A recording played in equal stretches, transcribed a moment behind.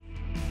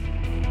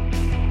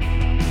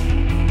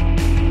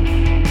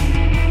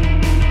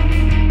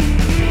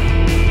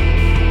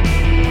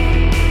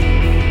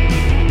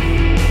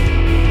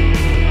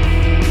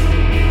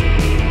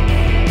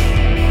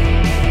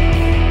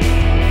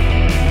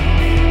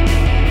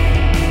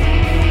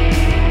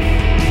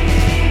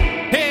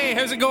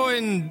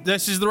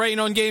This is the Writing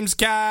on Games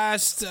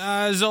cast.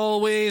 As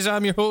always,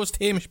 I'm your host,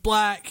 Hamish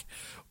Black.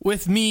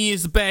 With me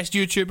is the best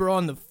YouTuber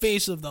on the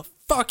face of the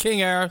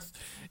fucking earth.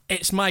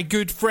 It's my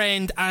good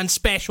friend and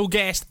special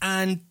guest,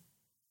 and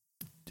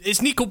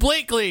it's Nico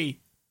Blakely.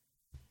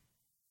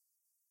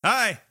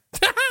 Hi.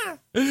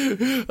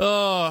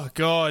 Oh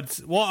God,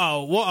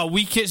 what a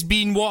week it's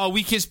been. What a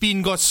week it's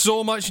been. Got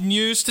so much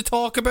news to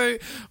talk about.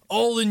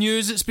 All the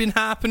news that's been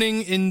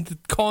happening in the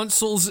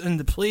consoles and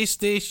the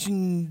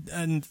PlayStation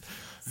and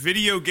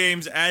video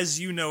games as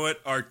you know it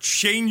are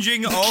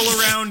changing all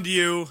around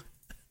you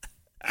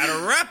at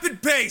a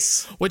rapid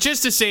pace. Which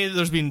is to say that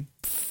there's been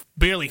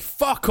barely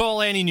fuck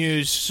all any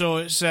news. So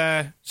it's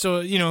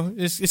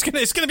it's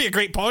gonna be a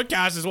great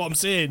podcast, is what I'm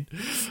saying.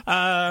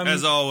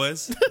 As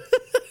always.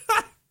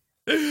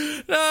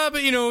 No,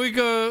 but we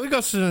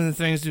got some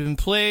things we've been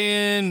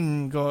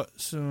playing. Got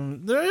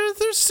some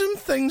there's some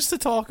things to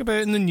talk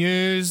about in the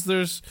news.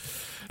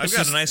 I've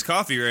got a nice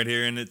coffee right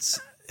here, and it's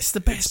the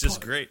best. It's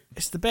just great.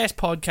 It's the best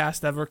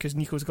podcast ever because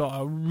Nico's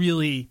got a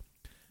really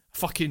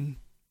fucking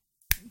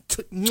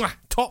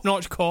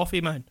top-notch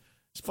coffee, man.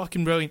 It's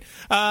fucking brilliant.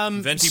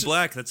 Venti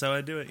Black. That's how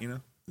I do it.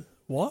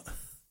 What?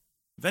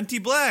 Venti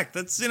Black.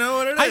 That's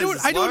what it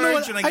is. I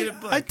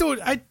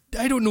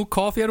don't know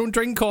coffee. I don't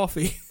drink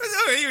coffee.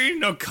 You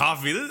know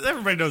coffee.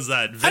 Everybody knows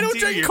that. Venti, I don't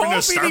drink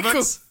coffee, Starbucks? Nico.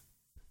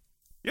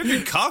 You don't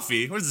drink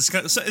coffee? What is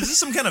this? Is this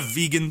some kind of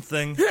vegan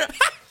thing?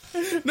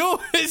 No,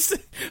 it's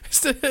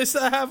that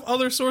I have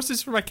other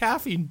sources for my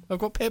caffeine. I've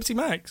got Pepsi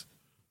Max.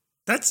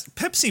 That's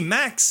Pepsi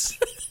Max.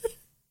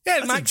 Yeah,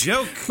 that's a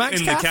joke Max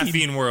in caffeine. The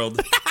caffeine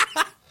world.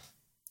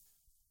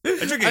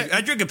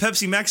 I drink a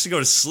Pepsi Max to go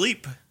to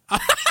sleep.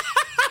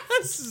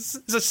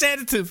 It's a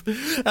sedative.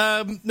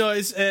 No,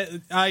 it's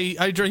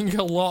I drink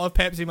a lot of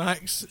Pepsi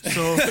Max,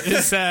 so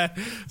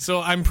so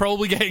I'm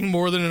probably getting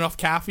more than enough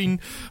caffeine.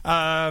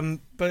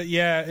 But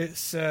yeah,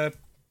 it's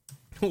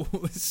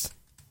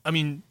I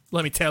mean,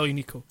 let me tell you,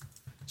 Nico,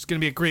 it's going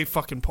to be a great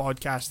fucking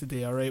podcast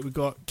today. All right, we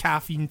got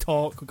caffeine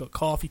talk, we got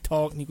coffee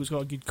talk. Nico's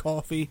got a good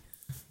coffee.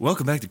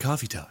 Welcome back to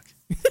Coffee Talk.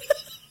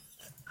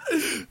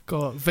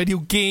 Got video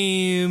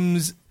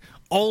games,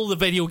 all the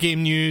video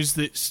game news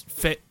that's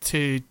fit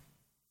to.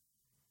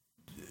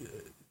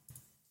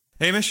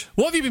 Hamish?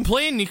 What have you been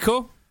playing,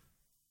 Nico?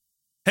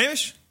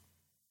 Hamish?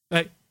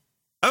 Right.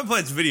 I've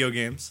played some video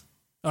games.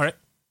 Alright.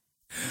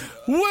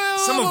 Well,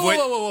 some of which...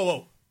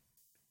 Whoa.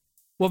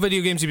 What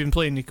video games have you been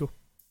playing, Nico?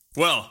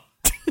 Well,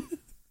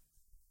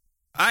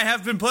 I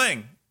have been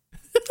playing.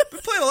 Been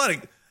playing a lot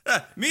of...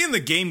 me and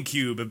the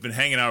GameCube have been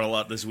hanging out a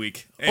lot this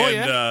week. And,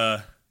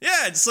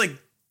 yeah, it's like...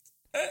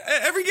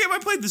 every game I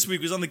played this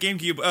week was on the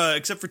GameCube,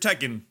 except for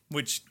Tekken,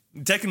 which...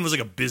 Tekken was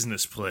like a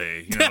business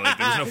play, like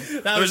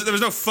there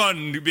was no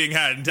fun being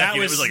had in Tekken.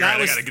 It was like, all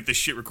right, I gotta get this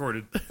shit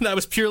recorded. That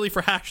was purely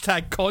for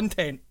hashtag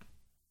content.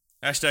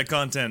 Hashtag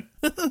content.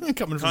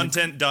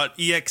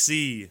 Content.exe.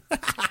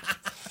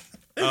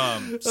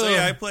 So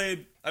yeah, I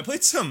played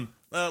some.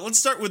 Let's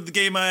start with the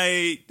game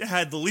I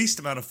had the least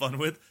amount of fun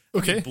with.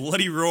 Okay.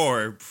 Bloody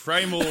Roar.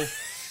 Primal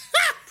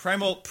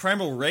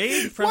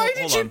Raid? Why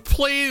did you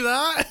play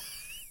that?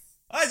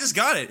 I just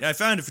got it. I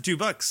found it for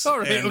 $2. Oh,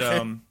 right, and,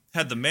 okay.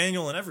 Had the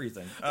manual and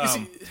everything.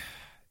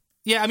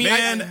 Yeah, I mean,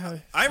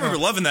 I remember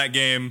loving that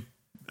game.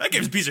 That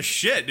game's a piece of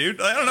shit, dude.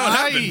 I don't know what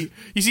happened.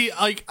 You see,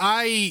 like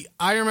I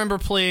remember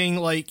playing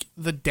like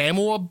the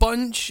demo a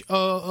bunch,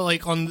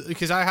 like on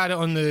because I had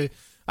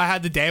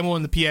the demo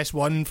on the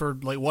PS1 for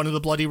like one of the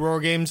Bloody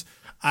Roar games,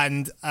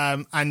 and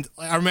I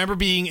remember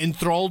being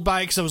enthralled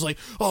by it because I was like,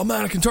 oh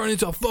man, I can turn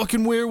into a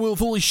fucking werewolf,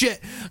 holy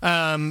shit!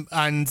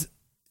 And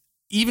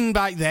even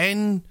back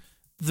then,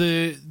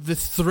 the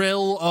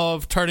thrill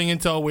of turning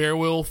into a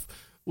werewolf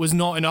was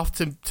not enough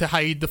to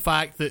hide the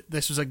fact that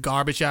this was a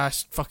garbage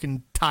ass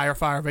fucking tire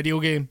fire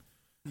video game.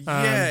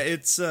 Yeah,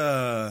 it's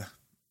well,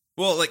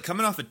 like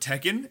coming off of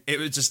Tekken,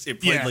 it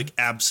played like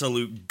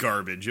absolute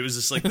garbage. It was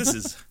just like, this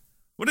is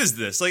what is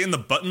this? Like, and the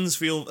buttons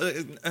feel.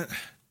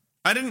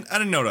 I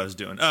didn't know what I was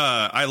doing.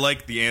 I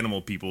like the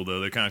animal people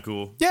though; they're kind of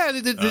cool. Yeah,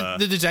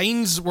 the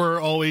designs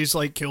were always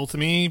like cool to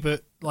me,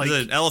 but like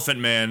the Elephant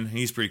Man,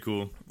 he's pretty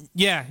cool.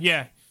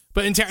 Yeah.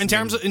 But in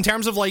terms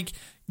of like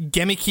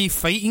gimmicky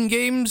fighting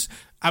games,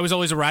 I was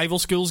always a Rival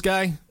Schools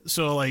guy.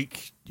 So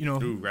like,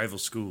 Ooh, Rival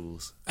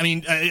Schools. I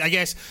mean, I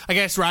guess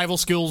Rival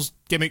Schools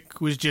gimmick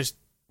was just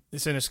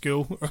it's in a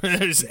school. What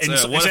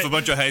if a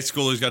bunch of high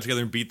schoolers got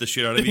together and beat the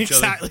shit out of each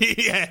other? Exactly.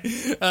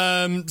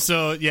 Yeah.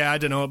 So yeah, I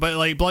don't know, but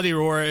like Bloody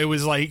Roar, it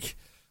was like,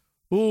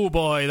 oh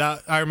boy,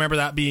 that I remember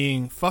that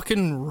being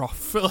fucking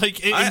rough. Like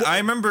I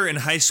remember in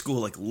high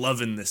school like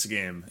loving this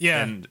game.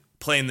 Yeah. And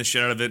playing the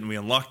shit out of it, and we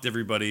unlocked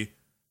everybody.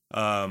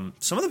 Some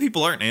of the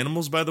people aren't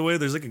animals, by the way.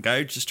 There's like a guy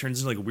who just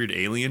turns into like a weird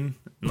alien.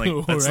 Like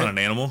that's not an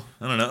animal.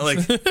 I don't know. Like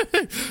I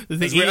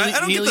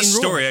don't get the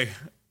story.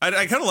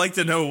 I kind of like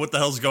to know what the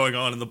hell's going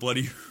on in the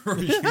Bloody Roar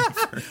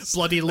universe.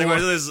 Bloody Roar.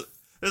 Like,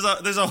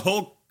 there's a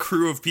whole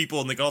crew of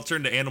people, and they all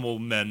turn to animal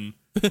men.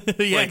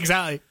 Yeah,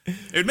 exactly.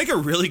 It would make a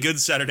really good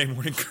Saturday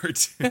morning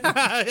cartoon.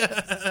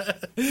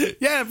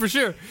 Yeah, for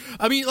sure.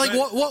 I mean, like,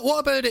 what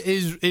about it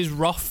is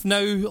rough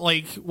now?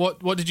 Like,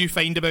 what did you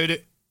find about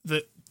it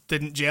that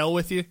didn't gel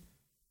with you?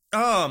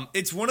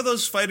 It's one of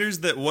those fighters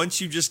that once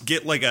you just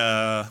get like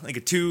a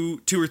two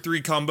or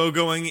three combo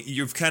going,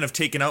 you've kind of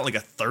taken out like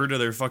a third of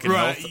their fucking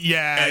health.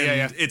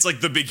 Yeah. It's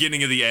like the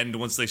beginning of the end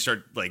once they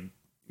start like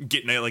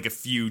getting like a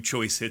few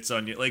choice hits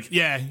on you. Like,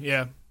 yeah.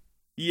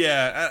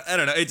 I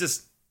don't know. It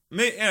just,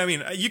 I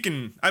mean,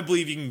 I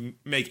believe you can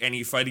make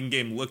any fighting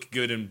game look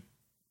good and,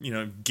 you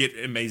know, get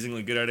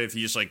amazingly good at it if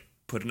you just like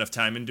put enough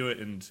time into it.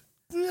 And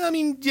I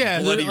mean,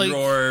 yeah, Bloody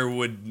Roar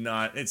would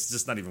not. It's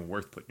just not even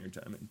worth putting your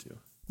time into.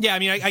 Yeah, I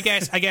mean, I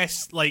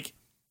guess like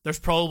there's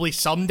probably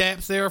some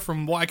depth there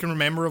from what I can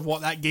remember of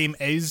what that game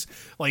is.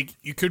 Like,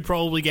 you could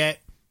probably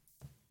get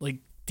like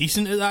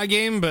decent at that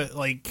game, but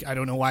like I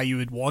don't know why you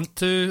would want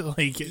to.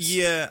 Like,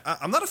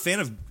 I'm not a fan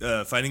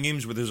of fighting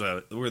games where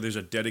there's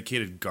a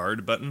dedicated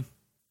guard button.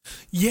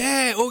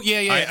 Yeah. Oh,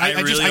 yeah.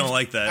 I really don't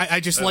like that. I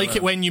just like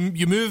it when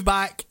you move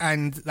back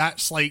and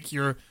that's like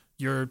you're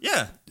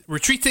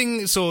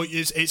retreating. So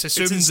it's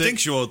assumed it's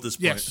instinctual at this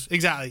point. Yes,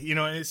 exactly. You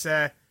know, it's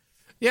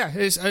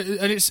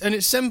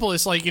it's simple.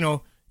 It's like, you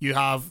know, you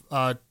have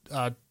a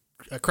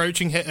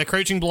crouching hit, a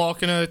crouching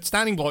block, and a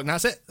standing block, and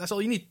that's it. That's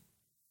all you need.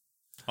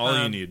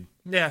 You need.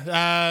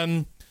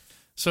 Yeah.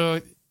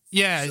 So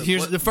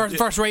here's the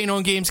first Rating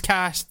on Games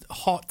cast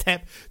hot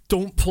tip: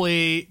 don't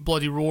play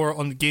Bloody Roar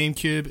on the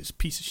GameCube. It's a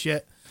piece of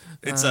shit.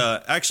 It's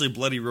actually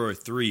Bloody Roar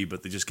 3,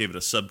 but they just gave it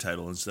a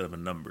subtitle instead of a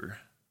number.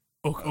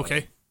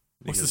 Okay.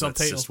 What's the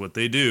subtitle? That's just what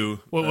they do.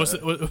 What's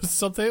the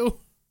subtitle?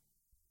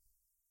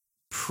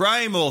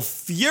 Primal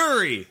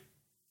Fury.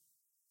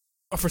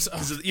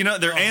 You know,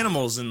 they're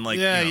animals and like.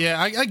 Yeah, you know.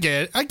 I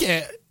get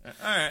it.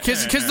 Alright.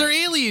 Because they're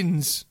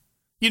aliens.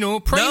 You know,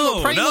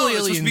 primal aliens. They're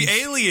supposed to be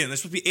alien. They're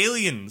supposed to be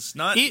aliens,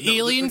 not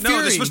alien fury.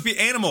 No, they're supposed to be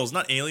animals,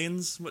 not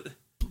aliens. What?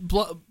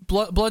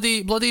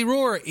 Bloody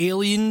Roar,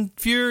 Alien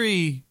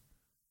Fury.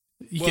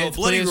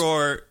 Bloody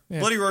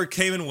Roar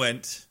came and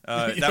went.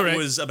 That right.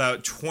 was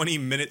about 20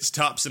 minutes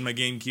tops in my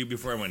GameCube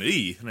before I went,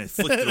 ee, and I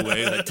flicked it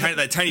away.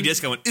 that tiny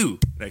disc, I went, ooh,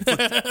 and I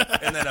flicked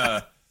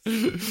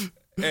it.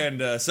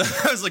 And then, so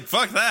I was like,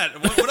 fuck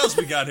that. What else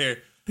we got here?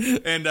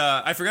 And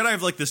I forgot I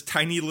have like this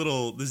dinky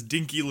little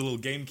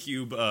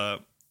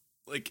GameCube,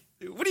 like,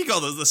 what do you call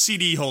those? The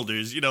CD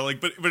holders, you know,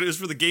 like, but it was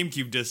for the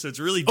GameCube disc, so it's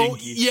really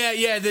dinky. Oh,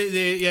 yeah,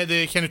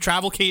 the kind of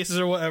travel cases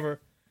or whatever.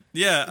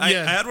 Yeah, I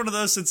had one of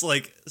those since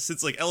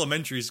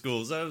elementary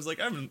school. So I was like,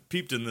 I haven't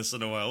peeped in this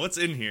in a while. What's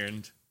in here?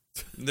 And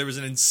there was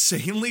an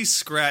insanely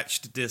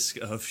scratched disc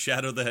of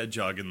Shadow the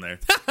Hedgehog in there.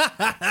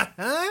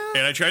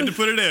 And I tried to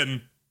put it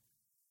in,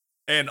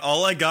 and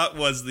all I got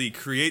was the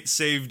create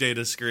save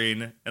data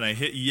screen, and I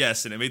hit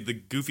yes, and it made the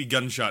goofy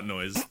gunshot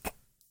noise.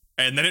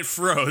 And then it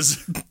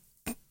froze.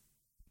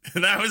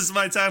 And that was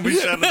my time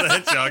with Shadow the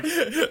Hedgehog.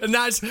 And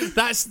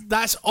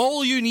that's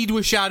all you need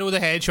with Shadow the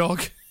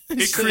Hedgehog.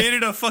 It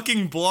created a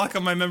fucking block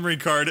on my memory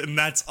card, and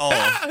that's all.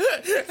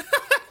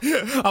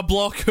 A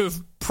block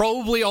of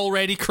probably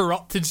already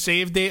corrupted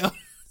save data.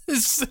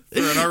 For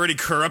an already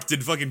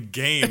corrupted fucking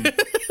game.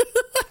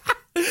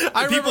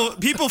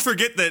 People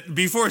forget that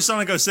before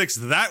Sonic 06,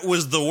 that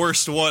was the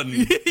worst one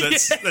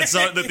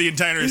that the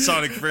entire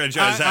Sonic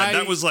franchise had.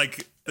 That was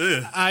like,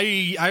 ugh.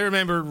 I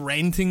remember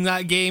renting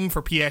that game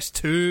for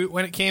PS2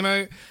 when it came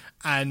out,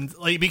 and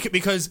like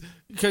because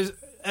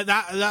at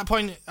that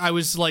point I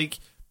was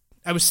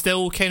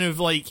still kind of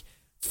like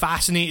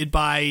fascinated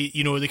by,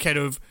 you know, the kind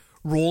of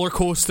roller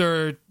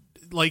coaster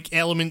like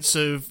elements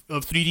of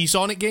 3D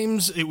Sonic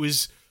games. It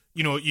was,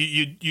 you know,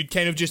 you'd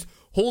kind of just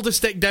hold a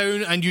stick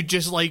down and you'd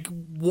just like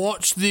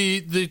watch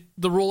the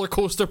roller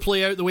coaster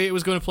play out the way it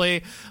was going to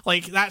play.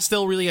 Like, that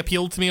still really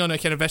appealed to me on a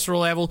kind of visceral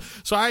level.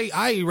 So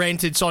I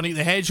rented Sonic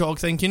the Hedgehog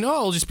thinking, oh,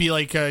 it'll just be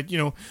like a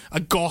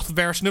goth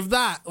version of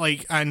that.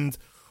 Like, and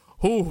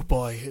oh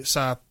boy, it's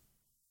a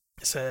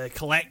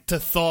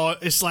collectathon.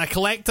 It's like a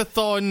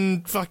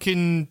collectathon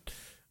fucking,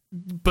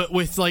 but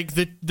with like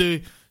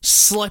the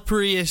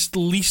slipperiest,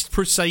 least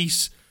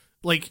precise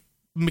like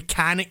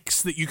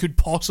mechanics that you could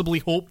possibly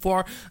hope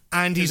for.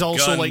 And he's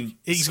also like,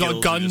 he's got a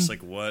gun. Just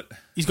like, what?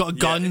 He's got a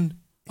gun.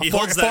 He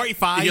holds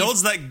 45. He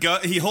holds that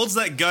gun. He holds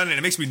that gun, and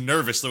it makes me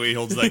nervous the way he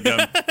holds that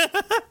gun.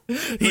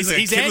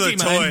 He's edgy,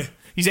 man.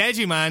 He's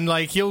edgy, man.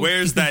 Like,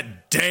 where's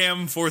that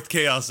damn fourth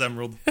Chaos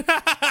Emerald?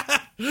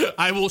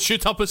 I will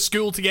shoot up a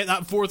school to get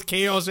that fourth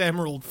Chaos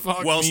Emerald.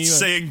 Fuck whilst me,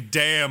 saying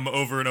 "damn"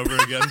 over and over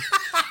again.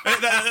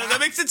 that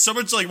makes it so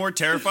much like more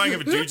terrifying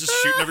of a dude just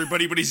shooting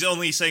everybody, but he's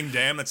only saying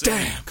 "damn." That's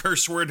a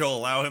curse word he'll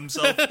allow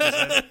himself.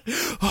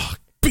 Oh,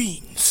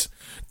 beans!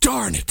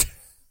 Darn it!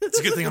 It's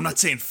a good thing I'm not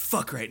saying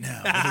 "fuck" right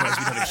now. Otherwise,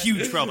 we'd have a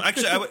huge problem.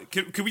 Actually,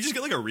 can we just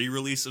get like a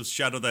re-release of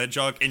Shadow the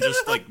Hedgehog and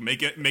just like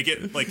make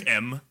it like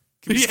M?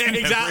 Yeah,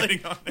 exactly.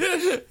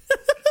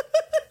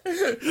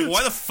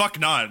 Why the fuck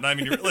not? I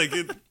mean,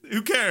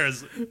 who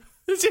cares?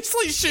 It's just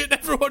like shooting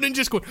everyone and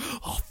just going,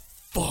 oh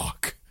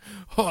fuck,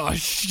 Oh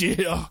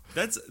shit! Oh.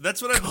 That's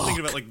what I've been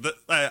thinking about. Like,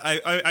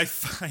 I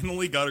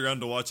finally got around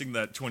to watching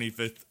that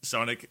 25th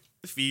Sonic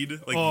feed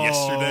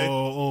yesterday.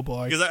 Oh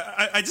boy! Because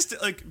I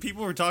just like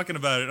people were talking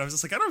about it. And I was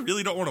just like, I don't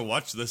want to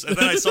watch this. And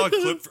then I saw a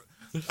clip.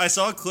 I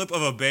saw a clip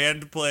of a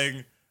band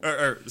playing,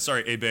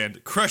 a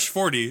band, Crush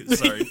 40.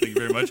 Sorry, thank you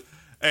very much.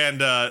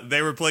 And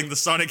they were playing the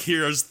Sonic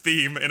Heroes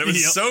theme, and it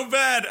was so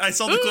bad. I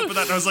saw the clip of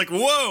that, and I was like,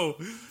 "Whoa!"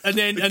 And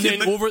then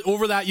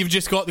over that, you've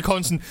just got the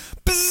constant.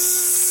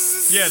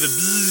 Yeah, the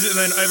bzzz, and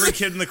then every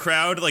kid in the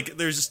crowd, like,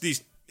 there's just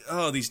these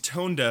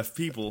tone deaf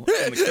people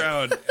in the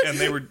crowd, and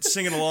they were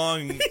singing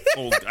along.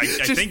 Well, I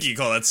think you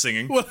call that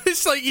singing. Well,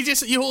 it's like he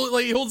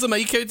holds the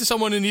mic out to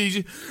someone, and he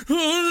just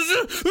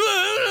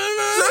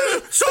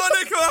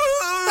Sonic.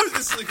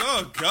 It's like,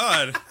 oh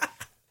god.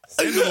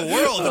 End of the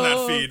world in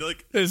that feed.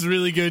 Like, it's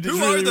really good.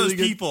 Who are those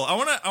people? I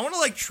wanna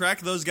like track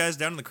those guys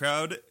down in the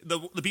crowd. The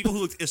people who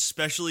look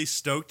especially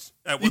stoked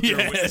at what they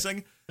were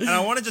witnessing, and I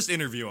want to just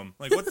interview them.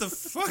 Like, what the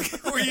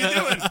fuck were you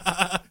doing?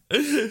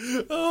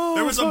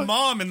 There was a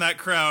mom in that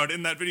crowd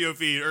in that video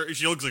feed, or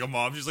she looks like a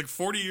mom. She's like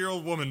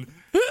 40-year-old woman,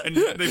 and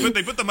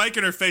they put the mic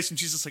in her face, and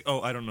she's just like,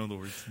 "Oh, I don't know the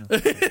words." No.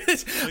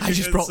 I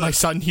just brought my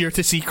son here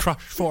to see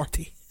Crush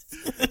 40.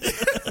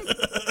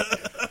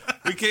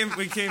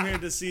 We came here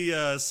to see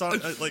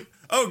Sonic.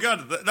 Oh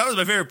god, that was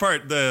my favorite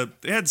part. They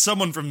had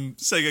someone from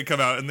Sega come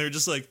out, and they're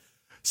just like,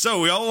 "So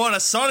we all want a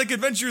Sonic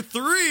Adventure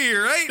 3,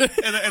 right?"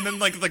 And then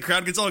like the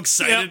crowd gets all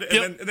excited,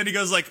 and then he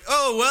goes like,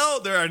 "Oh well,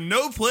 there are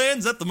no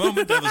plans at the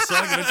moment to have a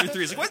Sonic Adventure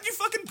 3." He's like, "Why'd you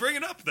fucking bring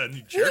it up then,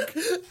 you jerk?"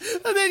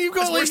 And then you've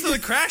got it's worse than the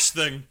Crash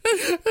thing.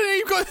 And then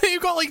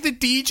you've got like the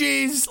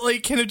DJs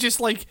like kind of just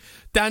like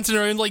dancing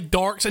around like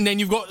dorks, and then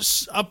you've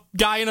got a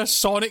guy in a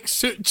Sonic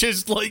suit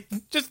just who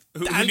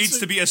needs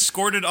to be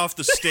escorted off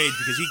the stage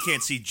because he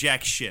can't see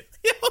jack shit.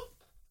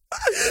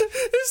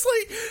 It's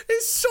like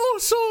it's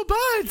so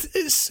bad.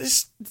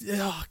 It's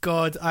oh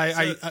god.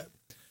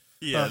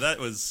 That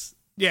was.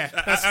 Yeah.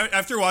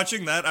 After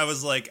watching that, I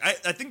was like,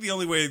 I think the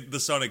only way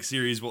the Sonic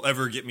series will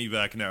ever get me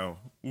back now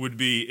would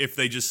be if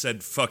they just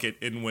said fuck it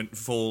and went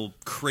full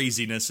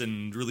craziness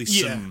and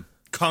released some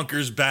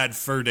Conker's Bad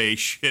Fur Day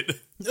shit.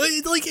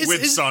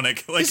 With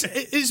Sonic.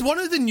 Is one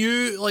of the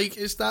new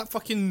is that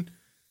fucking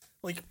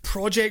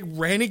Project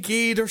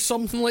Renegade or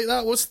something like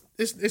that?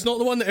 It's not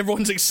the one that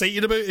everyone's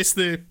excited about. It's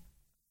the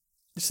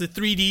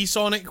 3D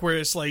Sonic where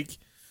it's like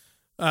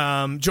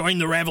Join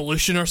the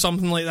Revolution or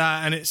something like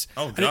that, and it's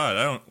I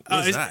don't.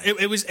 What is that?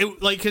 It was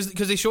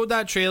because they showed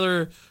that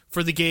trailer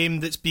for the game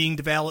that's being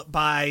developed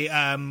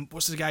by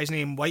what's the guy's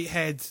name?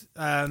 Whitehead,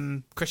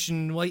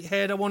 Christian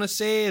Whitehead. I want to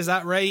say, is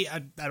that right? I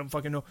don't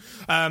fucking know.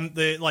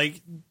 The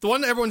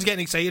one that everyone's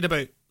getting excited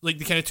about, like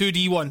the kind of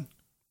 2D one.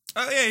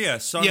 Oh yeah,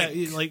 Sonic.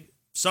 Yeah,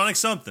 Sonic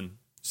something.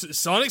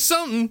 Sonic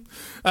something.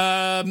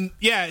 So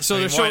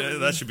they're showing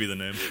that should be the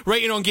name.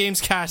 Writing on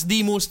Gamescast,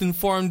 the most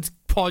informed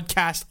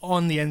podcast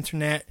on the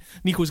internet.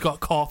 Nico's got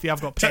coffee.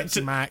 I've got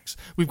Pepsi Max.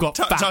 We've got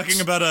talking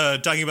about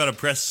a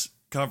press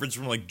conference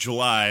from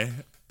July.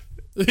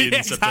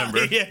 In September,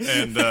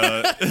 and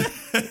but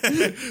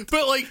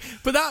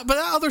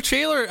that other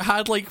trailer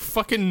had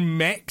fucking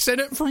mechs in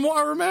it, from what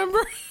I remember.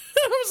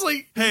 I was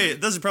like, hey,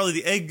 those are probably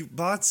the egg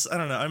bots. I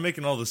don't know. I'm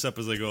making all this up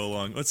as I go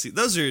along. Let's see.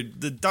 Those are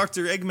the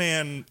Dr.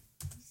 Eggman.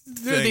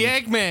 They're the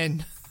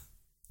Eggman.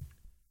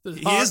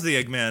 He is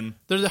the Eggman.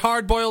 They're the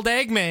hard-boiled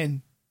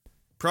Eggman.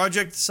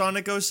 Project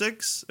Sonic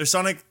 06 or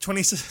Sonic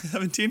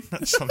 2017,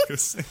 not Sonic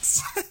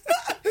 06.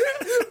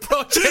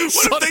 What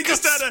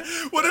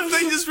if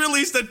they just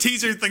released a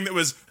teaser thing that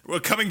was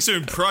coming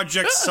soon,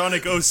 Project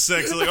Sonic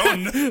 06? Like, oh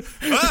no,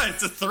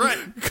 it's a threat.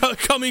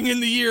 Coming in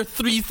the year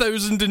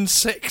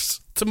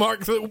 3006 to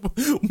mark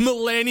the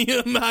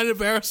millennium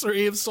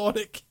anniversary of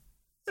Sonic.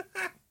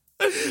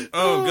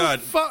 Oh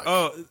god. Fuck.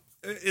 Oh,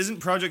 isn't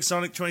Project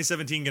Sonic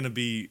 2017 going to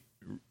be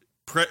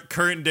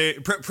present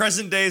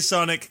day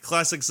Sonic,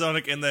 classic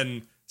Sonic, and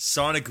then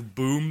Sonic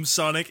Boom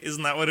Sonic?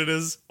 Isn't that what it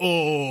is?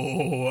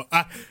 Oh,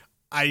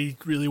 I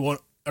really want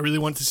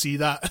to see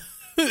that.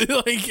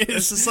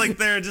 It's just like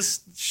they're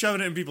just shoving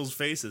it in people's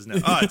faces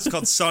now. It's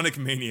called Sonic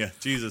Mania.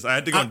 Jesus, I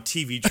had to go on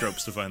TV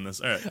Tropes to find this.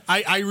 All right,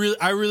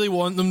 I really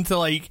want them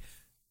to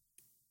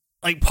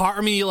part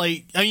of me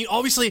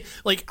obviously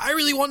I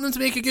really want them to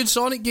make a good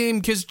Sonic game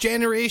because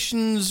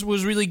Generations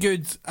was really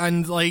good,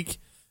 and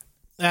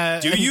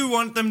do you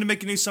want them to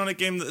make a new Sonic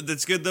game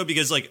that's good though?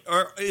 Because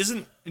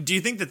do you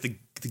think that the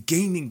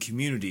gaming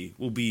community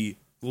will be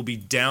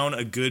down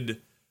a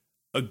good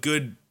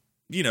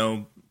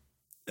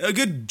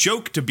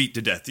joke to beat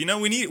to death?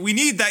 We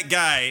need that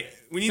guy.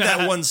 We need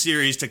that one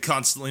series to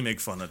constantly make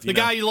fun of.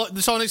 Guy you love,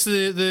 the Sonic's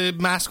the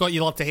mascot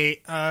you love to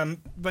hate.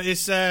 But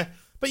it's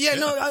but yeah,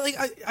 no,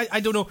 I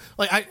don't know.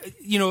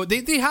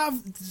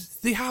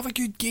 They have a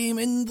good game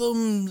in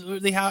them.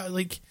 They have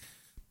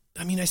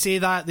I say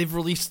that they've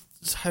released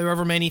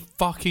however many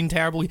fucking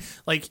terrible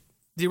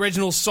the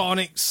original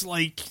Sonic's.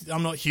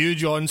 I'm not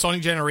huge on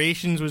Sonic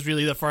Generations. Was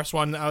really the first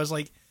one that I was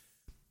like,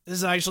 this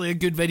is actually a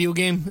good video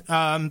game.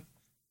 But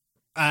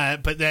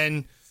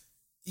then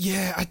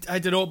Yeah, I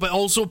don't know, but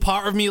also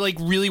part of me like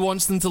really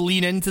wants them to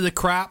lean into the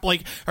crap.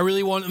 Like, I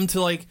really want them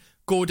to like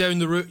go down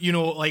the route, you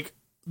know, like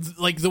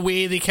the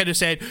way they kind of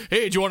said,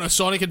 "Hey, do you want a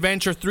Sonic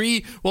Adventure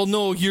 3?" Well,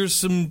 no, here's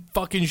some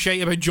fucking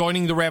shit about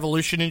joining the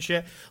revolution and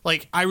shit.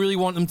 Like, I really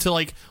want them to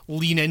like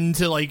lean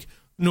into like,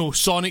 no,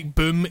 Sonic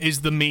Boom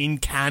is the main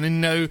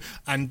canon now,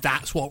 and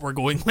that's what we're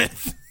going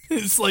with.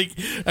 It's like,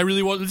 I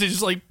really want them to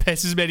just like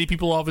piss as many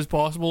people off as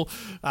possible.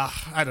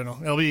 I don't know.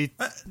 It'll be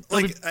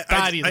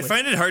bad I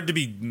find it hard to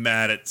be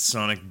mad at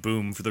Sonic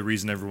Boom for the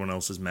reason everyone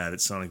else is mad at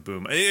Sonic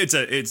Boom.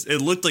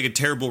 It looked like a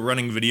terrible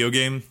running video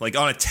game. Like,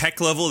 on a tech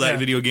level, that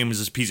video game is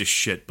this piece of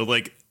shit. But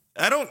like,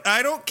 I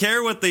don't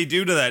care what they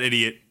do to that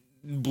idiot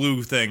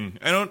blue thing.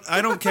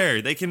 I don't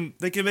care. They can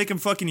make him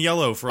fucking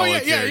yellow for all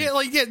I care.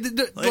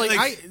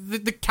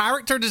 The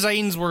character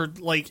designs were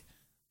like,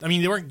 I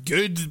mean, they weren't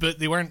good, but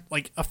they weren't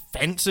like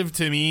offensive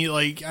to me.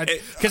 Like,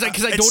 because I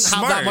don't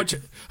have that much.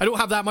 I don't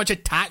have that much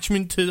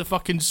attachment to the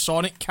fucking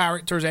Sonic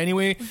characters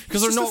anyway.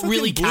 Because they're not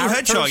really blue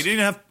characters. Hedgehog. He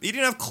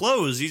didn't have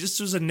clothes. He just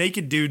was a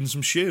naked dude in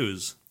some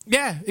shoes.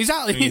 Yeah,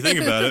 exactly. When you think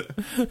about it,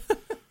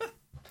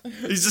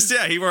 he's just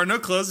he wore no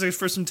clothes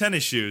for some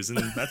tennis shoes, and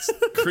that's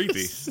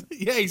creepy.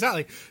 Yeah,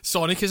 exactly.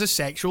 Sonic is a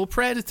sexual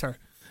predator.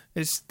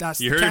 That's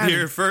you heard it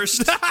here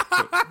first.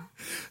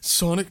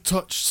 Sonic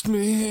touched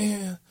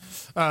me.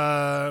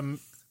 But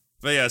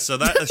yeah, so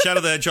that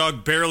Shadow the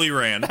Hedgehog barely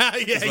ran. Yeah,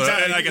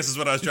 exactly. I guess is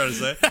what I was trying to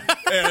say.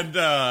 And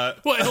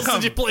what else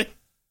did you play?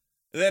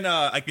 Then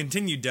I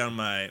continued down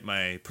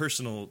my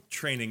personal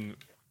training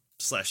 /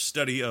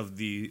 study of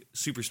the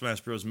Super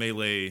Smash Bros.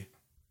 Melee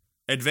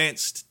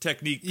advanced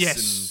techniques.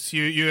 Yes,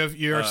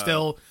 you're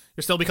still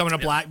becoming a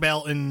black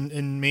belt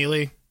in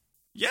Melee.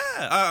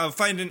 Yeah,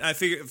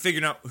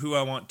 figuring out who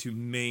I want to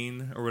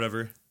main or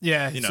whatever.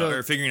 Yeah,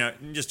 or figuring out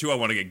just who I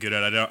want to get good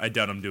at. I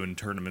doubt I'm doing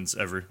tournaments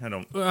ever. I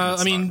don't.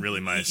 I mean, not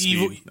really my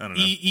speed. I don't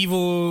know.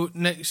 Evo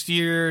next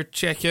year.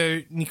 Check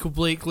out Nico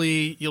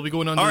Blakely. You'll be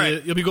going on.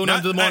 You'll be going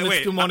under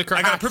the moniker.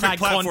 I got a perfect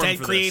platform content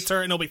for creator, this.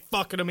 and it'll be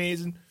fucking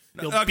amazing.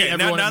 Okay,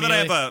 now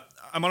that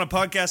I'm on a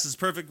podcast, it's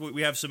perfect.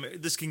 We have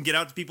this can get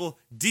out to people.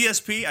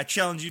 DSP, I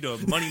challenge you to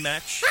a money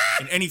match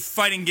in any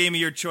fighting game of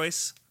your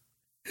choice.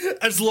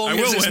 As long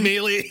as it's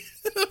Melee.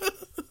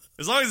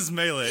 As long as it's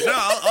Melee. No,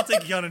 I'll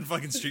take Yun in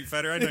fucking Street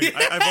Fighter. I know.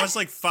 I've watched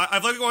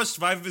watched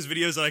 5 of his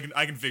videos, and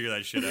I can figure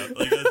that shit out.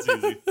 Like, that's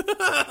easy.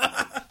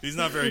 He's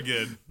not very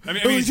good. I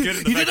mean, he's good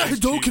at the fact that he's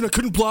cheap. I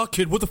couldn't block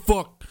it. What the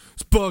fuck?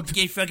 It's bugged.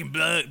 You fucking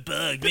bugged,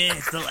 man.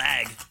 It's the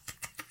lag.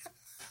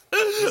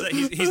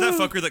 He's that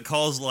fucker that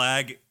calls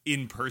lag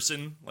in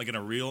person, like in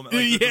a real.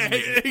 Like, yeah,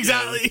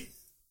 exactly.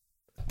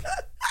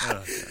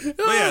 But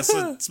yeah,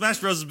 so Smash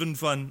Bros has been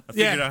fun. I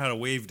figured out how to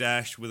wave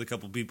dash with a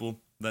couple people.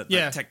 That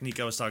technique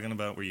I was talking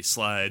about, where you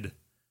slide.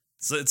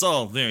 So it's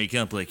all very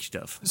complex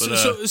stuff.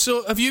 But,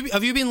 so have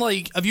you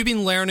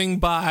been learning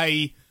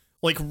by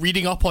like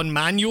reading up on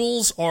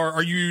manuals, or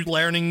are you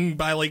learning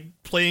by like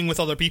playing with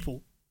other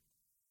people?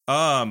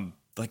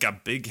 Like a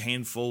big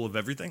handful of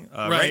everything.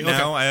 Right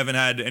now, I haven't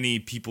had any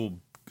people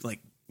like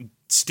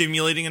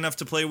stimulating enough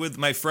to play with.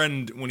 My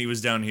friend, when he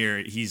was down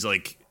here,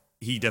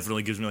 he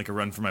definitely gives me like a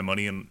run for my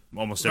money in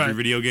almost every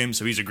video game.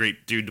 So he's a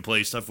great dude to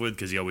play stuff with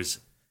because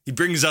he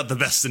brings out the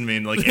best in me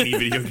in like any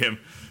video game.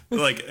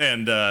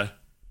 So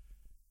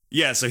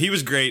he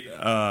was great.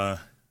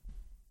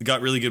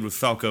 Got really good with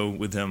Falco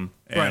with him,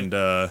 and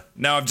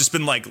now I've just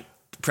been like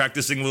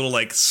practicing little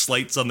like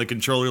slights on the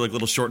controller, like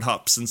little short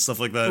hops and stuff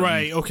like that.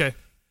 Right. Okay.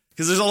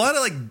 Because there's a lot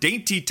of like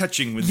dainty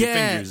touching with your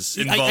fingers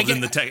involved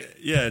in the tech.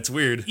 Yeah, it's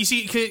weird. You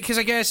see, because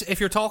I guess if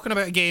you're talking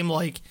about a game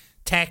like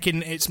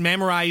Tekken, it's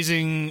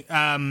memorizing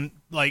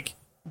like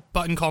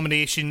button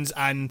combinations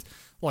and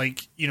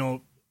like, you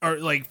know, or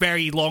like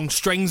very long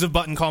strings of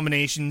button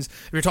combinations.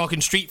 If you're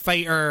talking Street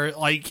Fighter,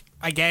 like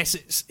I guess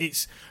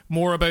it's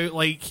more about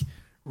like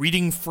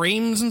reading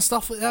frames and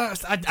stuff like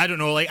that. I don't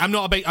know. Like I'm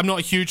not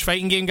a huge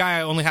fighting game guy.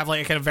 I only have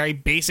like a kind of very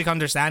basic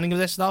understanding of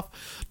this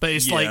stuff. But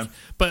it's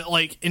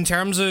like in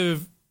terms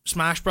of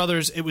Smash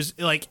Brothers, it was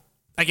like,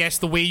 I guess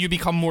the way you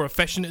become more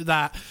efficient at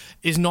that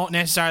is not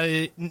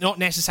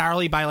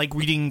necessarily by like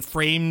reading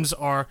frames,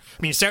 or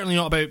I mean, it's certainly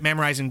not about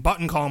memorizing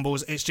button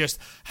combos. It's just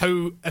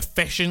how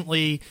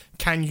efficiently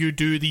can you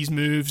do these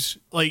moves.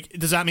 Like,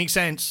 does that make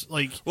sense?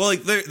 Like, well,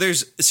 like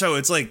there's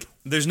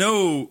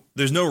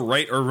no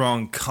right or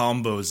wrong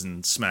combos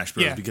in Smash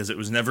Bros. Because it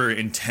was never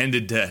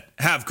intended to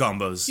have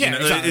combos. Yeah,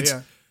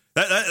 exactly.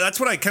 That's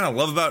what I kind of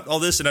love about all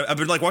this, and I've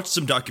been like watching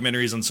some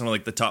documentaries on some of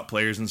like the top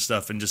players and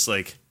stuff, and just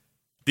like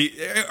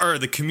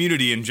the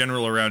community in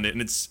general around it,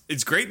 and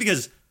it's great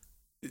because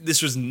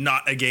this was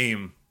not a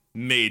game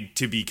made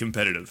to be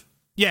competitive.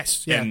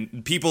 Yes, yeah.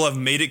 And people have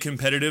made it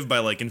competitive by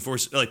like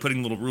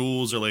putting little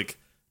rules or like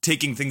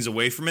taking things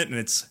away from it, and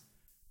it's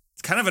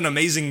kind of an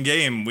amazing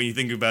game when you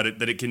think about it,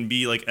 that it can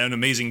be like an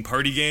amazing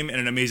party game and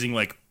an amazing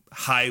like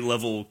high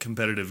level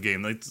competitive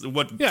game. Like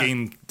what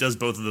game does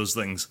both of those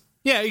things?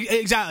 Yeah,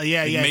 exactly.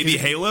 Yeah, like maybe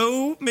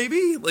Halo,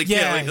 maybe like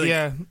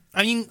yeah.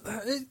 I mean,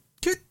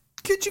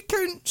 could you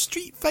count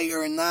Street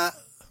Fighter in that?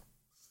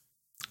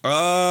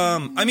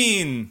 I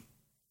mean,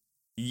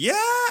 Yeah,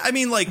 I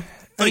mean,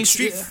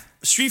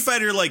 Street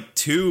Fighter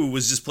 2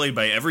 was just played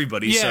by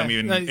everybody, so I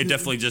mean, it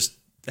definitely just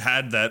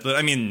had that. But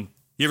I mean,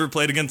 you ever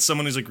played against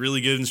someone who's like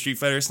really good in Street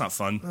Fighter? It's not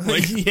fun.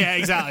 Like, yeah,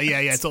 exactly.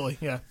 Yeah, totally.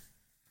 Yeah.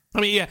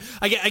 I mean, yeah.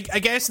 I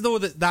guess though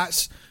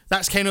that's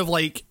kind of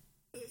like,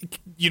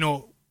 you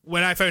know,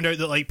 when I found out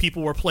that like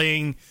people were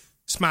playing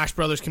Smash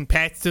Brothers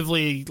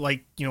competitively,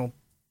 like, you know,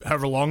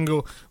 however long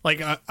ago,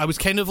 like I was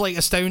kind of like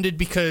astounded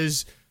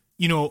because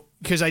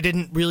I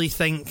didn't really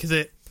think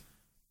that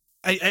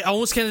I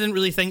almost kind of didn't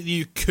really think that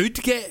you could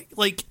get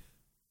like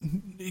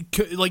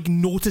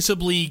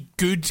noticeably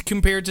good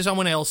compared to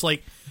someone else.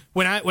 Like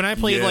when I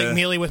played like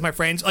Melee with my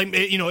friends, like,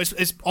 you know,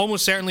 it's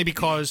almost certainly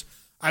because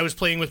I was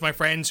playing with my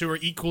friends who were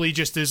equally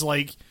just as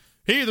like,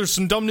 hey, there's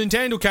some dumb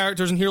Nintendo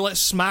characters in here, let's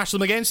smash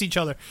them against each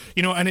other,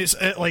 you know. And it's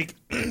like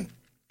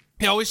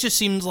it always just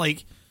seemed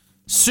like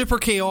super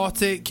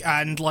chaotic,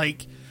 and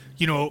like,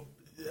 you know,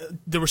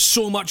 there was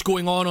so much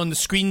going on the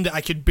screen that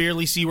I could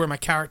barely see where my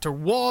character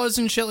was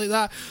and shit like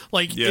that.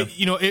 Like,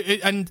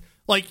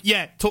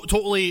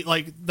 totally,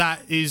 like,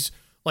 that is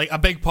like a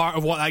big part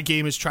of what that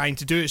game is trying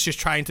to do. It's just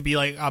trying to be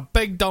like a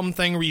big dumb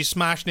thing where you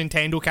smash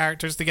Nintendo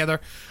characters together.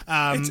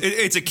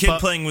 It's a kid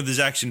playing with his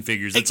action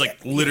figures. It's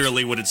like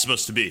literally what it's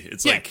supposed to be.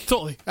 It's like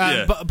totally.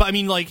 But I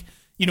mean, like,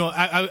 you know,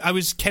 I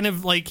was kind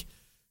of like,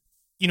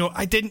 you know,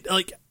 I didn't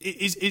like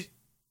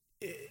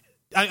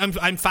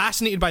I'm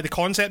fascinated by the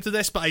concept of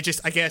this, but I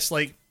guess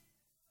like,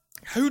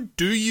 how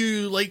do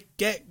you like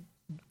get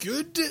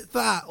good at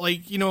that?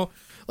 Like, you know,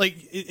 like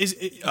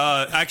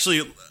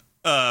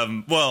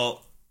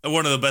well,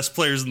 one of the best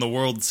players in the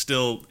world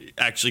still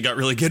actually got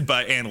really good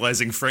by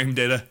analyzing frame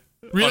data.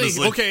 Really?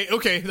 Honestly.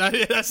 Okay.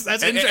 That's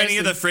interesting. Any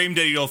of the frame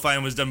data you'll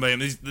find was done by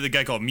him. He's the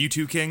guy called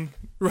Mewtwo King.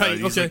 Right.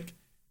 He's like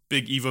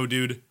big Evo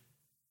dude.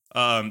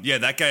 Yeah,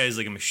 that guy is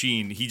like a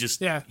machine. He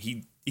just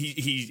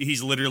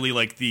he's literally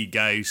like the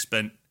guy who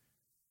spent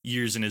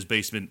years in his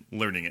basement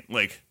learning it.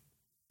 Like,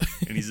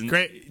 and he's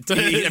great.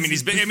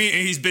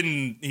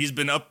 He's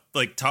been up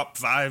like top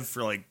 5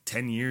 for like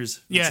 10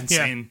 years. It's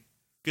insane.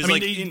 Because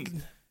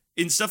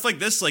in stuff like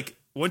this, like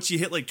once you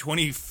hit like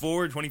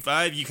 24,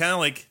 25, you kind of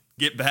like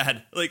get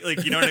bad.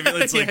 Like you know what I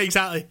mean? It's like, yeah,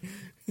 exactly.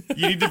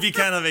 You need to be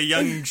kind of a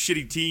young,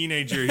 shitty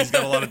teenager. He's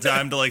got a lot of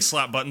time to like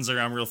slap buttons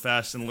around real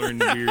fast and learn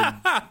weird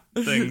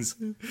things.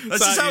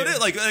 That's just how it is.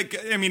 Like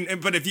I mean,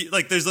 but if you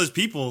like, there's those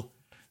people.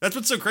 That's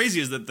what's so crazy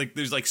is that like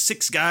there's like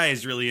 6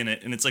 guys really in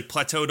it, and it's like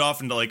plateaued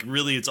off into like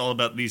really it's all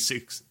about these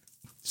six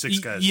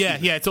guys.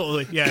 Yeah,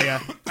 totally.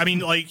 Yeah. I mean,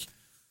 like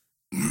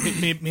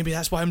maybe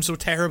that's why I'm so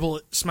terrible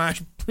at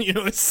Smash. You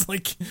know, it's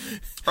like,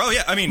 oh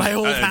yeah, I mean, my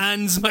old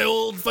hands, my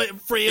old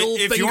frail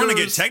if fingers. You want to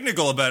get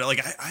technical about it,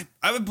 like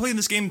I've been playing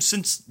this game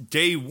since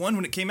day 1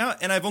 when it came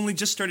out, and I've only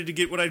just started to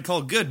get what I'd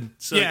call good.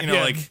 So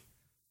like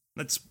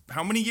that's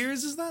how many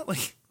years is that?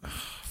 Like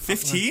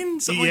 15,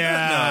 something like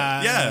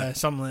that. No, yeah,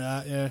 something like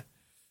that. Yeah.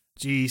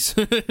 Jeez.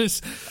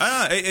 It's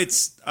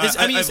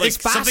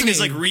something has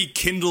like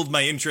rekindled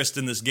my interest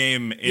in this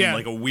game in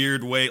like a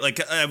weird way.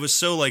 Like I was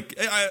so like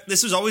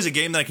this was always a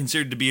game that I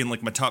considered to be in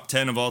like my top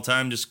 10 of all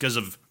time just because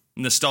of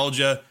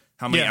nostalgia,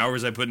 how many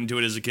hours I put into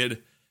it as a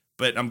kid.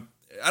 But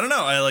I don't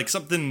know, I like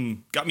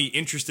something got me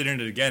interested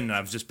in it again, and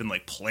I've just been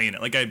like playing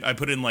it. Like I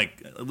put in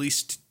like at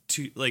least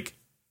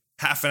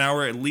half an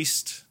hour at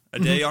least a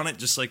day on it,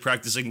 just like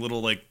practicing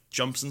little like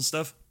jumps and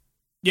stuff.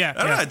 Yeah,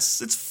 I don't know.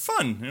 It's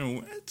fun. You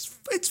know,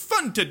 it's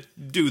fun to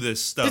do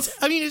this stuff.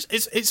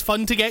 It's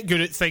fun to get good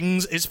at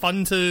things. It's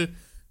fun to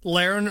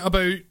learn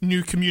about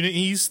new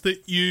communities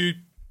that you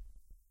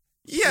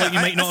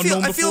might not have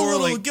known before. I feel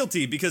a little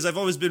guilty because I've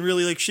always been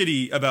really like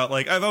shitty about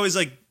like I've always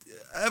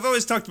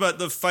talked about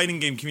the fighting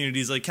game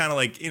communities like kind of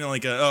like, you know,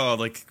 like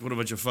what a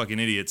bunch of fucking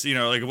idiots, you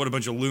know, like what a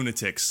bunch of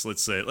lunatics,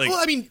 let's say. Like, well,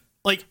 I mean,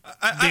 like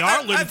they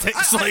are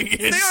lunatics.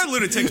 They are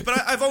lunatics,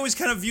 but I've always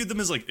kind of viewed them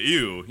as like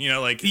ew, you know,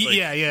 like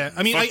yeah.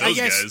 I mean, I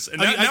guess, guys. And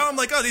now I'm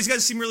like, oh, these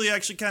guys seem really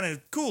actually kind of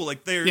cool.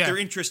 Like they're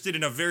interested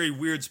in a very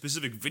weird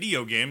specific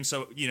video game,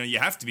 so you know you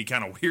have to be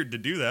kind of weird to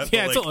do that.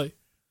 Yeah, but, like, totally.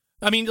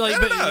 I mean, like, I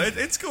don't know.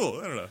 It's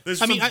cool. I don't know. There's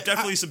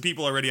definitely some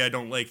people already I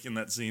don't like in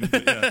that scene.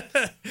 But yeah.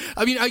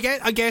 I mean, I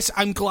guess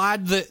I'm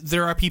glad that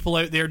there are people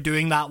out there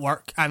doing that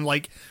work and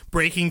like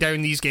breaking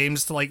down these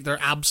games to like their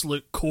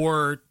absolute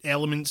core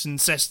elements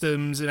and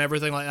systems and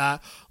everything like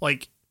that.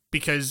 Like,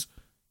 because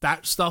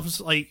that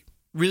stuff's like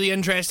really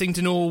interesting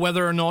to know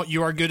whether or not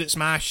you are good at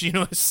Smash. You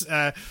know, it's,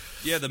 the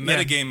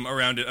metagame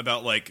around it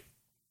about like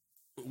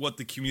what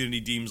the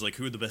community deems like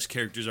who the best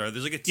characters are.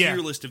 There's like a tier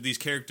list of these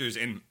characters,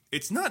 and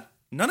it's not.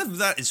 None of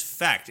that is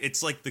fact.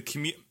 It's like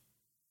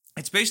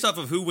it's based off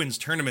of who wins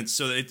tournaments,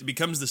 so that it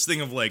becomes this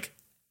thing of like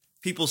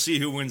people see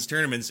who wins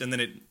tournaments, and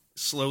then it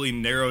slowly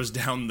narrows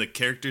down the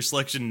character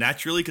selection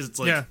naturally because it's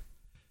like I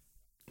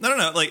don't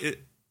know, like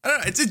I don't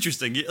know. It's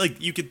interesting.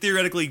 Like you could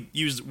theoretically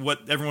use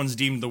what everyone's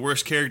deemed the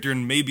worst character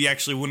and maybe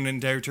actually win an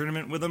entire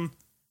tournament with them.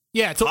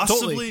 Yeah, possibly.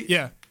 Totally.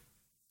 Yeah,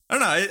 I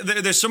don't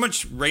know. There's so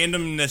much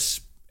randomness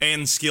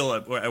and skill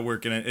at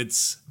work in it.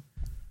 It's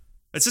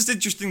just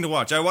interesting to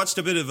watch. I watched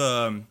a bit of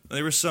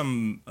there was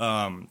some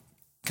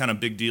kind of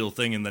big deal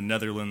thing in the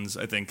Netherlands,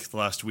 I think, the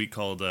last week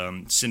called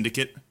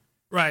Syndicate.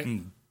 Right.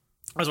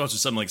 I was watching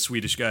some like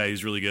Swedish guy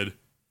who's really good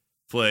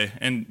play,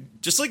 and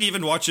just like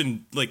even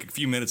watching like a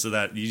few minutes of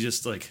that, you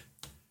just like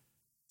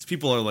these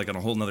people are like on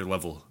a whole nother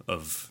level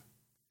of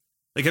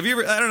like. Have you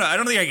ever? I don't know. I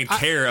don't think I can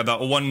care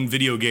about one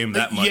video game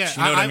that much. Yeah, you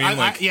know what I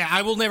mean?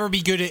 I will never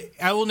be good at.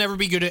 I will never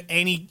be good at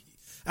any.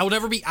 I will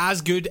never be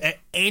as good at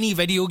any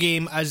video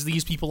game as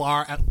these people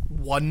are at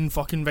one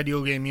fucking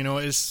video game. You know,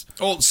 it's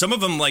some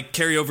of them like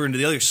carry over into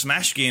the other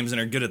Smash games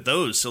and are good at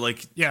those. So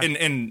like, yeah,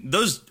 and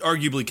those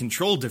arguably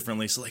control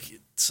differently. So like,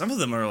 some of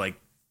them are like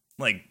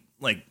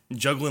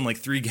juggling like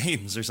 3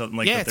 games or something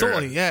like that. Yeah,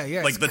 totally.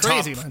 Yeah. Like the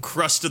crazy, top man.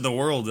 crust of the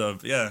world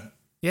of Yeah,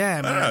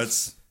 man. I don't know,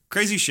 it's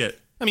crazy shit.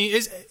 I mean,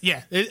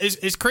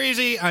 it's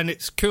crazy and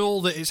it's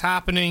cool that it's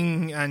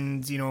happening,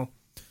 and you know,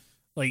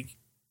 like.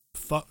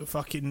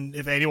 Fucking,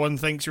 if anyone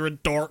thinks you're a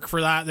dork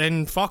for that,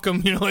 then fuck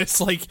them. You know,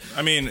 it's like,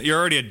 I mean, you're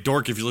already a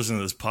dork if you listen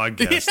to this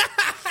podcast.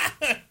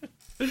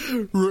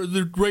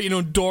 They're writing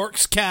on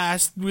Dorks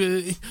Cast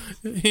with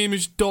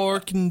Hamish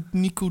Dork and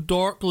Nico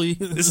Dorkley.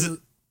 This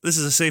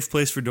is a safe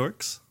place for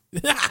dorks.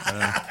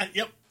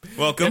 Yep.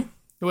 Welcome.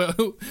 Yep.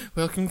 Well,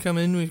 welcome. Come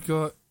in. We've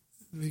got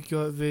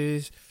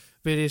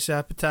various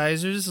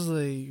appetizers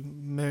like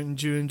Mountain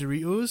Dew and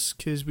Doritos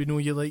because we know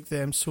you like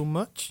them so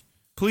much.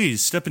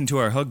 Please step into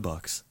our hug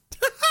box.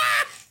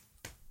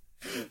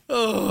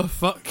 Oh,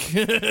 fuck.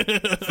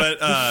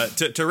 But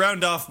to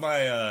round off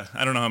my,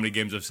 I don't know how many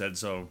games I've said,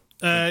 so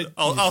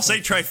I'll say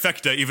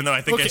trifecta, even though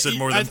I think I said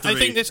more than 3.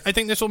 I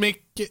think this will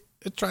make it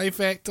a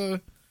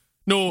trifecta.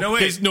 No,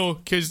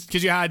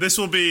 because you had... This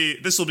will be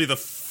the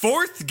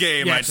 4th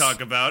game I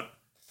talk about,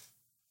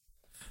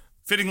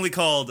 fittingly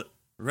called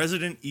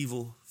Resident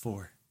Evil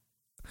 4.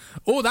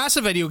 Oh, that's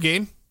a video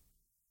game.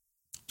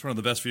 It's one of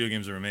the best video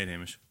games ever made,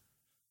 Hamish.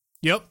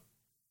 Yep.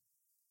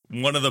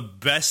 One of the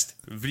best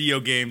video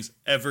games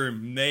ever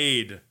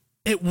made.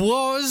 It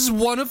was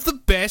one of the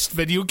best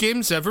video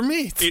games ever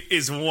made. It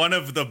is one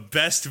of the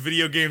best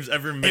video games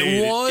ever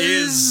made. It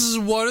was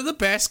one of the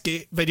best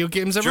video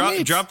games ever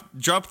made.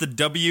 Drop the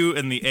W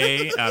and the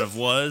A out of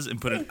was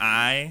and put an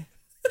I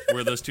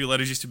where those 2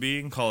 letters used to be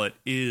and call it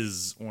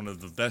is one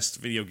of the best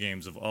video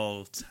games of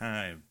all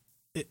time.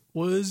 It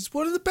was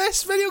one of the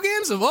best video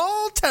games of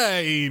all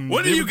time.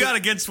 What do you got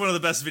against one of the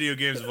best video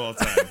games of all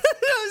time?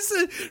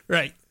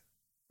 Right.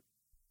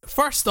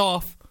 First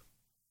off,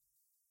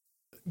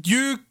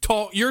 you're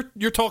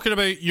talking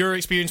about your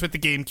experience with the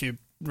GameCube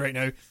right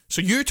now.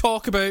 So you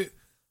talk about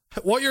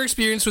what your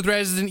experience with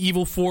Resident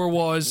Evil 4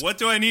 was. What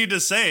do I need to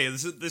say?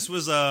 This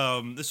was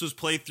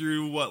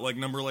playthrough what, like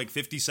number like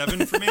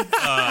 57 for me.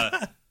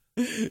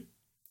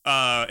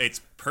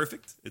 It's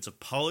perfect. It's a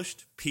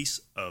polished piece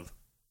of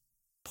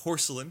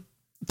porcelain.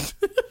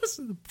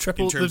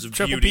 Triple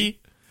beauty. P.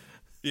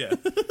 Yeah.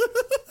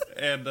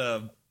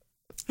 And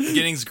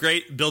beginning's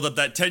great. Build up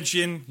that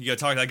tension. You gotta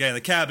talk to that guy in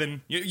the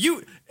cabin.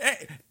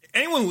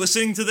 Anyone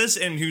listening to this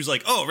and who's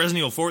like, oh, Resident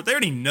Evil 4, they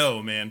already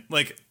know, man.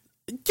 Like,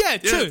 yeah,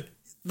 true.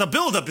 The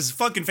build up is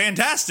fucking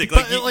fantastic.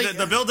 Like,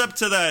 the build up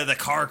to the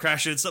car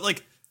crash and stuff.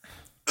 Like,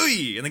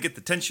 ooh, and then get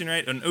the tension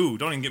right. And ooh,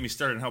 don't even get me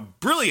started on how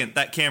brilliant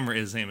that camera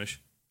is,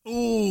 Hamish.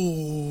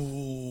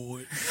 Ooh,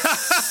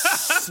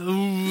 it's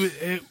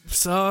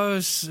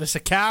a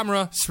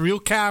camera. It's a real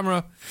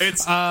camera.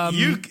 It's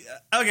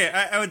Okay,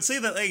 I would say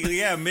that, like,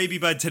 yeah, maybe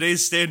by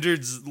today's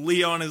standards,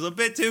 Leon is a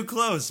bit too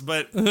close,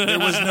 but there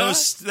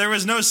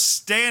was no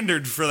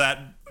standard for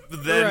that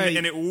then, right.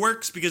 And it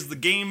works because the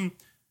game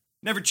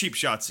never cheap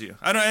shots you.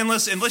 I don't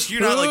unless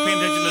you're not like paying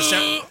attention to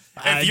sound.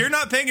 If you're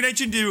not paying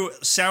attention to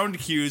sound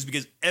cues,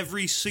 because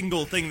every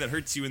single thing that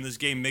hurts you in this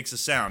game makes a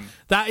sound.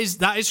 That is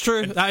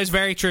true. That is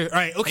very true. All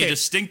right, okay. A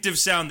distinctive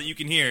sound that you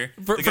can hear.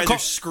 The guys are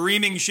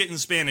screaming shit in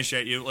Spanish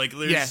at you. Like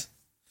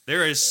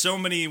there is so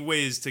many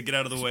ways to get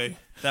out of the way.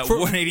 That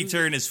 180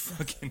 turn is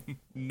fucking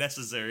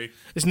necessary.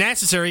 It's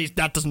necessary.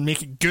 That doesn't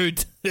make it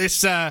good. It's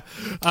that's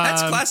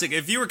classic.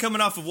 If you were coming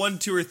off of 1,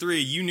 2, or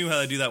 3, you knew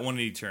how to do that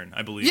 180 turn.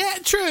 I believe. Yeah,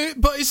 true,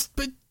 but it's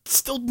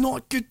still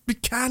not good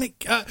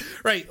mechanic.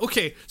 Right.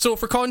 Okay. So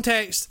for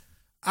context,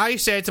 I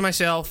said to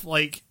myself,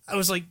 like, I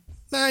was like,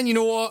 man, you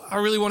know what? I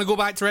really want to go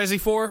back to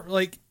Resi 4.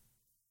 Like,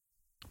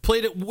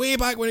 played it way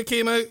back when it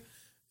came out.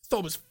 Thought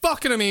it was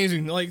fucking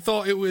amazing. Like,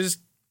 thought it was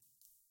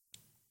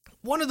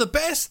one of the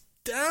best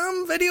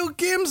damn video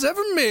games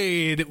ever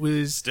made. It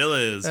was still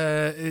is.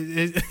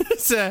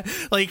 It's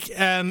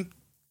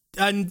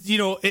and you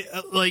know,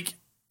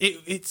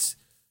 it's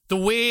the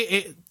way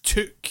it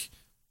took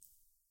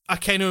a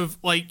kind of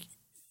like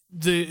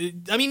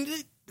I mean,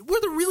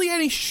 were there really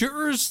any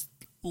shooters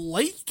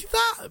like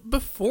that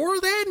before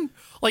then?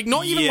 Like,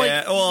 not even like.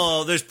 Yeah,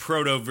 well, there's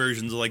proto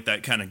versions of like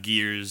that kind of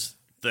Gears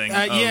thing.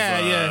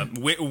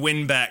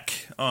 Winback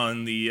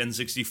on the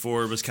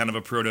N64 was kind of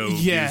a proto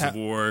Gears of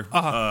War.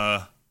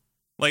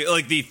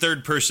 Like the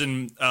third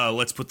person,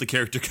 let's put the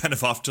character kind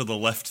of off to the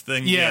left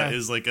thing. Yeah,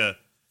 is like a.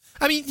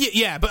 I mean,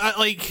 but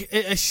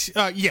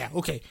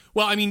okay.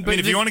 Well, I mean,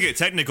 if you want to get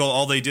technical,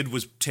 all they did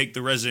was take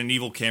the Resident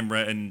Evil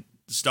camera and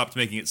stopped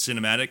making it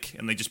cinematic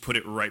and they just put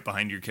it right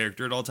behind your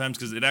character at all times,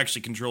 because it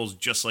actually controls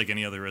just like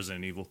any other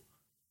Resident Evil.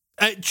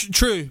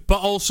 True, but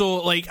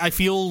also like I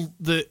feel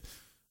that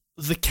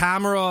the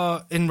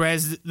camera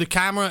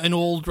in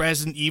old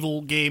Resident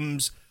Evil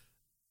games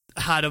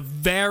had a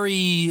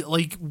very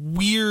like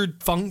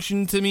weird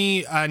function to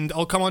me, and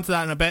I'll come on to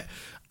that in a bit.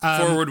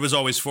 Forward was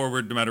always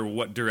forward, no matter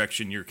what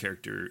direction your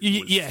character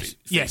was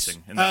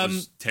facing, and that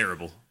was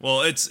terrible.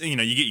 Well, it's you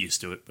get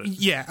used to it, but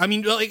yeah, I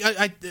mean, like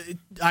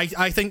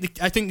I think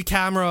the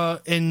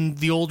camera in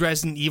the old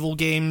Resident Evil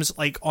games,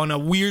 like on a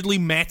weirdly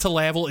meta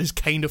level, is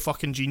kind of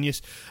fucking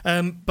genius.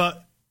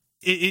 But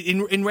in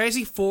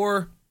Resi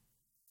 4,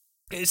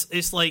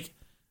 it's like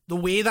the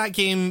way that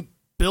game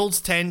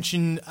builds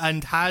tension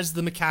and has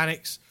the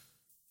mechanics,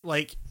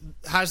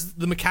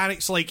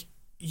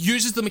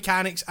 uses the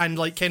mechanics and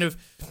like kind of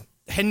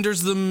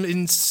hinders them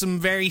in some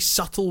very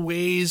subtle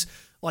ways,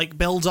 like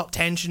builds up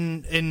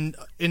tension in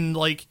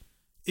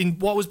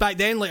what was back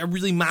then like a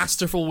really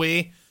masterful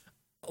way.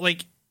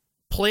 Like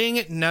playing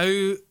it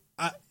now,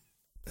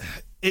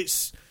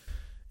 it's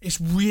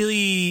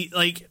really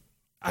like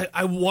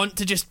I want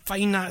to just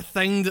find that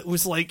thing that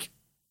was like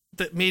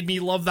that made me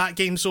love that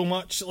game so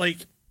much, like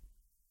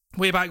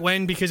way back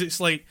when, because it's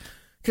like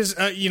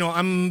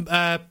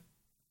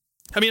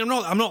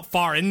I'm not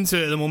far into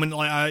it at the moment.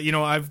 Like, I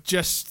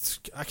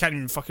can't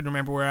even fucking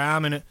remember where I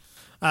am in it.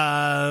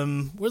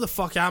 Where the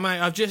fuck am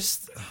I? Did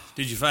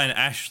you find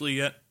Ashley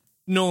yet?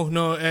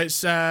 No,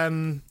 it's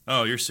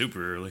Oh, you're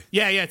super early.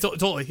 Yeah,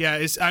 totally.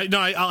 Yeah,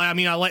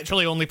 I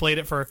literally only played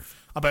it for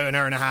about an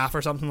hour and a half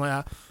or something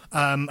like that.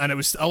 And it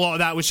was a lot of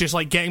that was just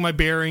like getting my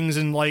bearings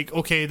and like,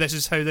 okay, this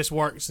is how this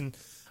works, and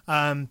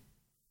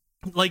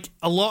like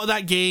a lot of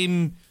that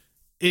game's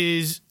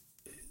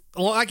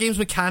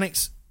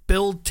mechanics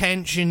build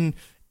tension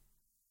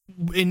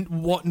in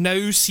what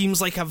now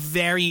seems like a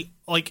very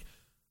like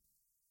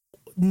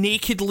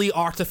nakedly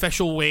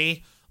artificial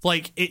way.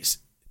 Like it's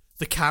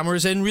the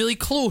camera's in really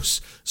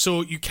close,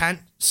 so you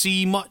can't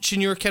see much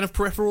in your kind of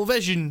peripheral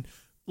vision.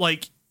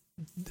 Like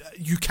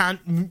you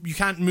can't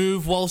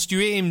move whilst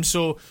you aim,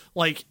 so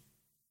like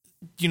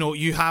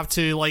you have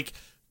to like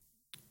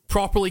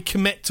properly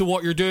commit to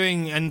what you're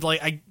doing, and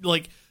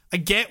I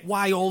get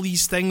why all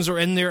these things are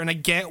in there, and I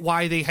get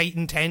why they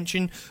heighten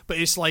tension, but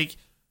it's like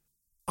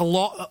a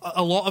lot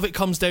of it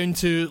comes down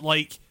to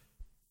like,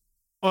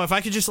 oh, if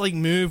I could just like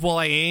move while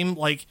I aim,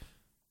 like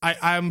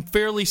I'm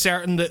fairly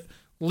certain that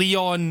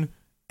Leon,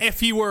 if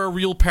he were a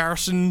real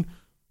person,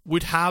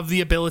 would have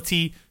the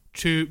ability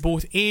to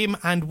both aim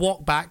and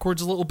walk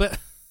backwards a little bit.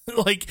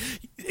 Like,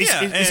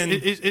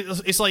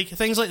 it's like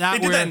things like that. They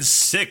did that in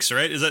 6,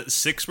 right? Is that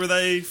 6 where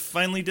they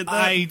finally did that?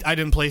 I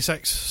didn't play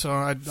 6, so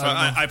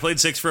I played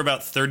 6 for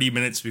about 30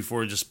 minutes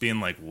before just being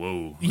like,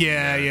 whoa.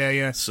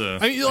 Yeah. So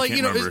I mean, like,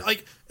 it's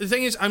like the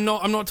thing is, I'm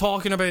not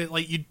talking about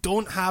like you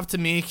don't have to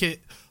make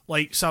it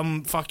like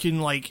some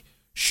fucking like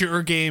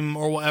shooter game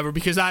or whatever,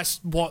 because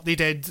that's what they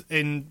did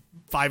in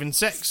 5 and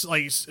 6.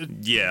 Like,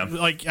 yeah,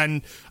 like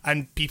and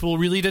people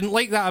really didn't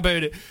like that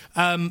about it.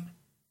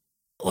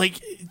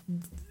 Like,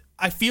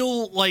 I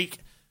feel like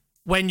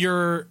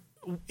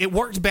it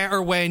worked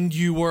better when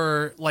you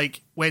were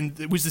like, when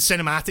it was the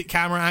cinematic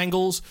camera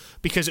angles,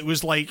 because it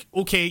was like,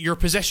 okay, you're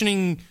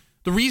positioning.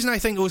 The reason I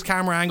think those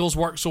camera angles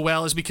work so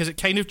well is because it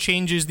kind of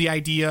changes the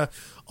idea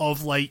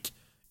of like,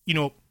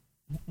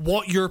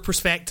 what your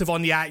perspective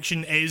on the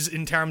action is,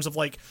 in terms of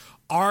like,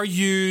 are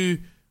you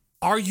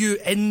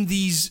in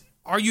these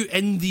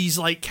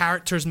like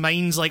characters'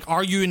 minds? Like,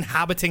 are you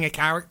inhabiting a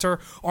character,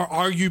 or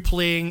are you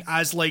playing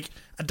as like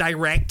a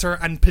director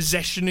and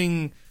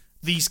positioning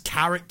these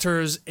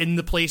characters in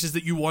the places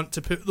that you want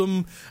to put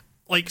them?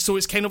 Like, so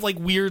it's kind of like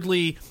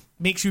weirdly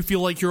makes you feel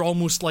like you're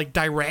almost like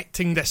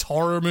directing this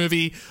horror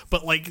movie,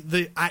 but like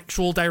the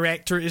actual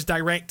director is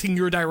directing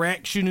your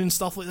direction and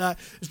stuff like that.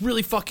 It's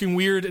really fucking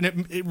weird, and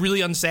it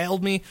really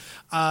unsettled me.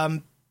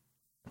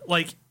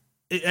 Like,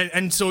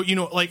 and so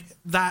like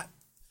that,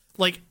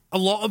 like a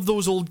lot of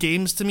those old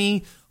games to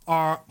me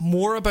are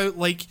more about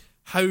like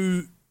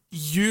how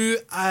you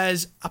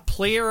as a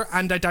player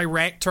and a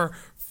director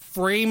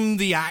frame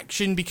the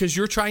action, because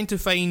you're trying to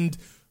find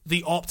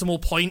the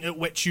optimal point at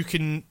which you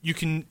can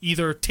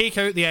either take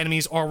out the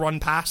enemies or run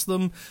past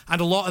them,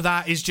 and a lot of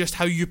that is just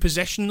how you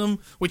position them,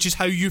 which is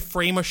how you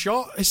frame a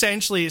shot.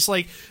 Essentially, it's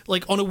like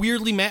on a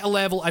weirdly meta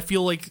level, I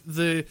feel like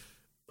the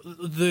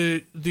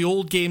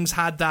old games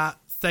had that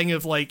thing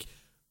of like,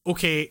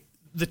 okay,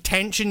 the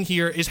tension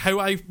here is how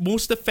I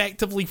most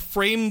effectively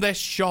frame this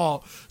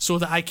shot so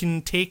that I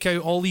can take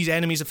out all these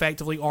enemies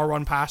effectively or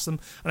run past them.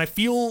 And I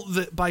feel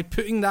that by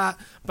putting that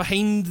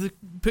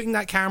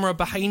camera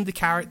behind the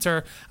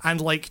character and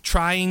like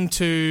trying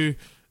to,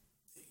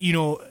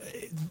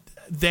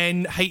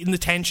 then heighten the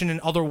tension in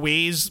other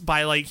ways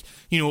by like,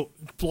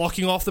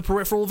 blocking off the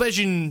peripheral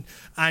vision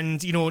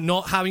and,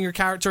 not having your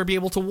character be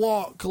able to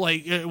walk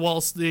like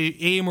whilst they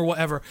aim or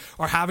whatever,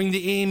 or having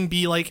the aim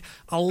be like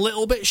a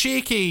little bit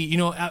shaky,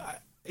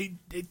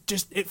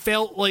 it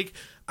felt like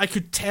I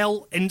could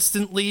tell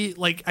instantly,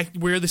 like,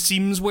 where the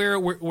seams were,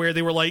 where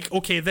they were like,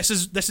 okay, this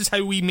is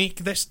how we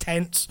make this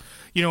tense,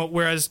 you know.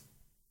 Whereas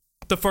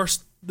the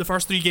first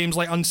 3 games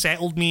like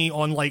unsettled me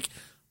on like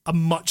a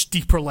much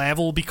deeper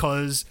level,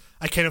 because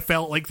I kind of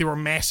felt like they were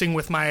messing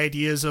with my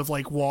ideas of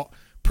like what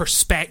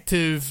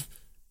perspective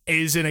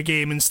is in a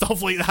game and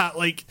stuff like that.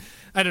 Like,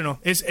 I don't know,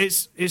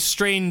 it's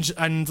strange,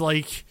 and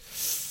like,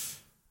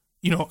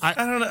 you know, I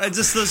don't know.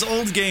 Just those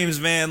old games,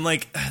 man.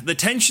 Like, the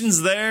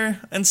tension's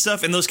there and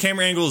stuff, and those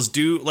camera angles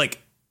do. Like,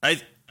 I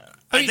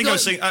think I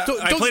was saying,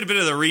 I played a bit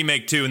of the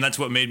remake too, and that's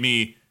what made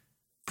me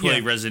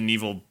play Resident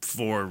Evil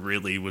 4.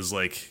 Really, was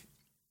like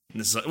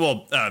this.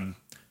 Well,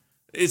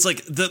 it's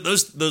like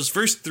those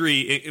first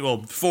 3.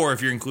 4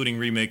 if you're including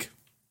remake.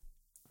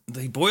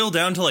 They boil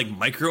down to like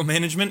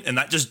micromanagement, and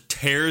that just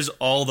tears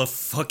all the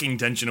fucking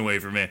tension away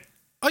from me.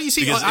 Oh, you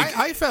see,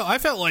 I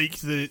felt like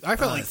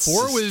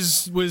 4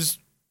 was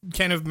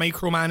kind of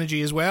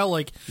micromanagey as well.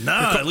 Like,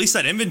 at least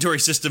that inventory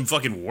system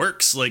fucking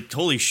works. Like,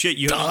 holy shit,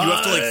 you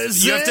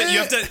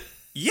have to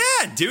yeah,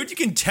 dude, you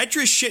can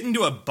Tetris shit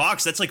into a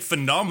box. That's like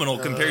phenomenal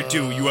compared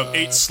to you have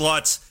 8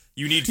 slots.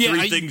 You need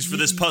 3 things for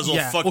this puzzle.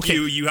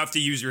 You. You have to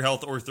use your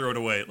health or throw it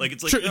away. Like,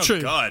 it's like,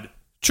 true. God.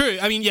 True.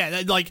 I mean,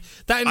 yeah, like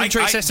that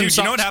inventory system. Dude,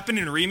 you know what happened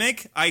in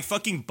Remake? I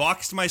fucking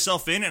boxed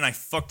myself in and I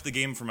fucked the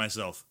game for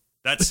myself.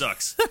 That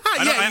sucks.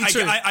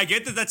 I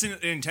get that that's an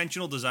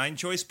intentional design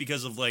choice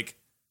because of like,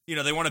 you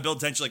know, they want to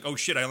build tension. Like, oh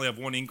shit, I only have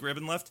 1 ink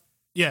ribbon left.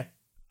 Yeah.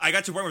 I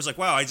got to a point where I was like,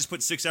 wow, I just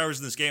put 6 hours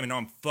in this game and now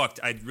I'm fucked.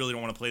 I really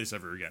don't want to play this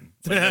ever again.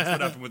 Like, that's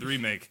what happened with the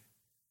Remake.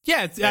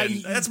 Yeah,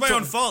 that's my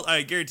own fault,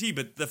 I guarantee.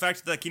 But the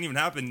fact that can't even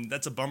happen,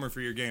 that's a bummer for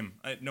your game.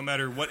 No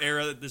matter what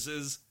era this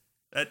is,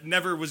 that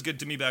never was good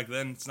to me back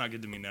then. It's not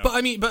good to me now. But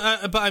I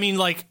mean,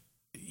 like,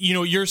 you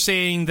know, you're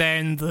saying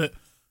then that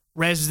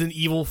Resident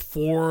Evil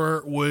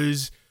 4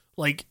 was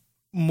like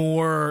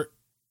more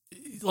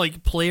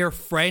like player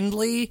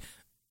friendly.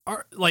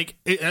 Or, like,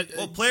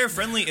 player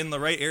friendly in the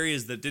right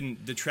areas that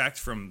didn't detract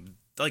from.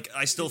 Like,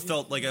 I still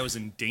felt like I was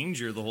in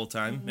danger the whole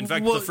time. In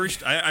fact,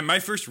 my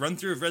first run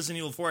through of Resident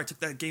Evil 4, I took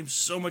that game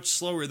so much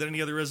slower than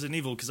any other Resident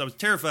Evil because I was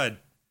terrified.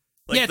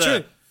 Like,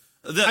 true.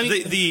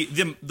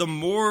 The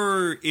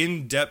more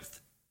in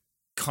depth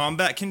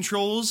combat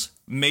controls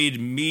made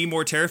me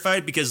more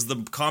terrified because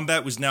the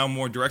combat was now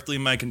more directly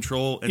in my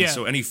control, and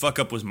so any fuck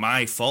up was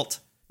my fault.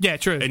 Yeah,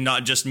 true. And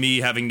not just me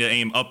having to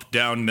aim up,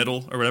 down,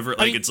 middle, or whatever.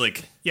 Like, it's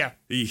like, yeah,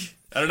 I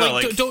don't know.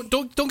 Like,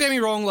 don't get me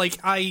wrong. Like,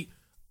 I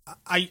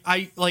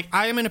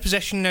am in a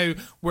position now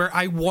where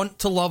I want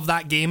to love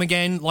that game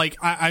again. Like,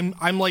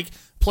 I'm like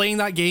playing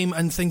that game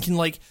and thinking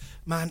like,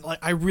 man, like,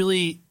 I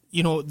really,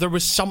 you know, there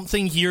was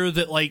something here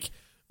that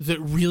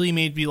really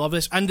made me love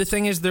this. And the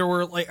thing is, there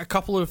were like a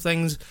couple of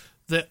things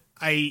that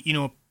you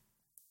know,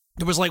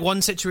 there was like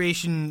one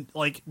situation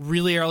like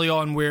really early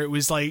on where it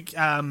was like,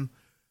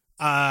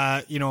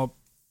 you know,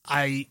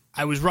 I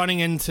was running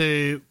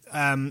into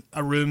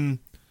a room.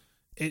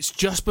 It's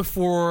just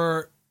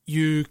before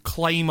you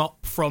climb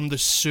up from the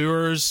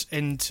sewers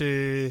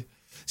into.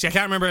 See, I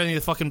can't remember any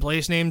of the fucking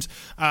place names.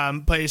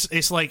 But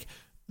it's like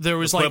there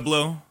was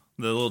Pueblo,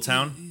 the little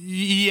town.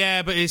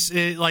 Yeah, but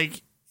it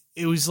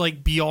was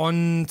like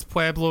beyond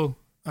Pueblo.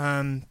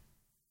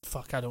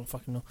 Fuck, I don't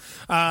fucking know.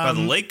 By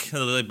the lake,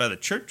 by the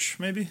church,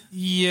 maybe.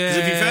 Yeah.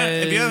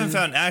 Because if you haven't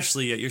found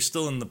Ashley yet, you're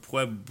still in the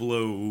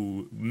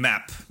Pueblo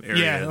map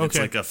area. Yeah, okay. It's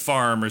like a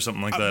farm or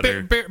something like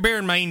that. Bear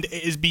in mind,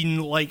 it has been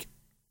like,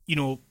 you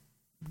know,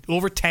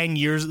 over 10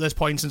 years at this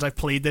point since I've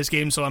played this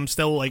game, so I'm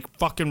still like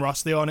fucking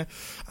rusty on it.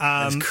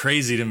 That's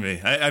crazy to me.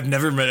 I've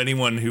never met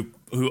anyone who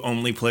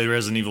only played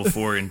Resident Evil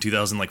 4 in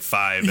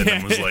 2005 and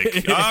then was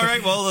like, all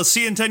right, well, let's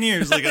see you in 10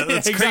 years. Like,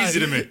 that's crazy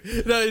to me.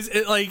 No,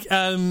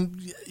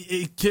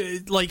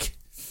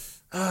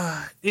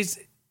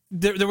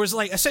 there was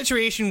like a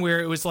situation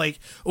where it was like,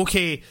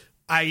 okay,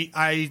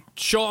 I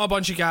shot a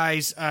bunch of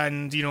guys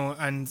and, you know,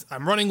 and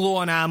I'm running low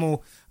on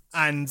ammo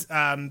and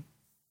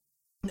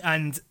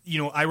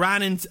you know, I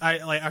ran into,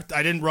 I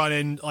didn't run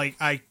in, like,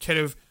 I kind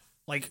of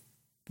like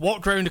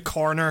walked around a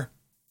corner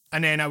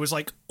and then I was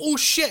like, oh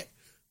shit,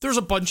 there's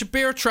a bunch of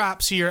bear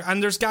traps here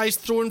and there's guys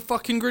throwing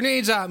fucking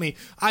grenades at me.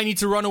 I need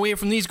to run away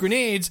from these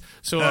grenades.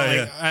 So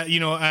you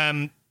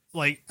know,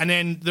 like, and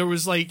then there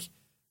was like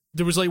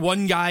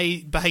one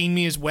guy behind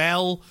me as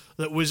well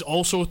that was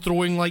also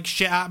throwing like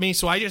shit at me.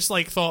 So I just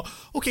like thought,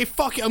 okay,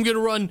 fuck it, I'm gonna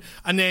run.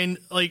 And then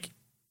like,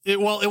 it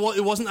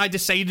wasn't I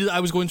decided that I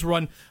was going to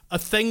run. A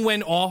thing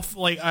went off,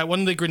 like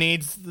one of the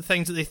grenades, the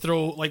things that they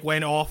throw, like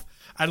went off,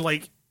 and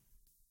like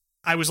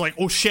I was like,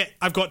 oh shit,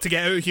 I've got to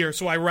get out of here.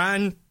 So I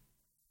ran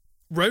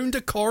round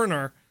a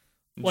corner.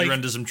 Did you run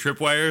into some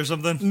tripwire or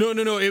something? No.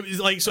 It was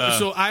like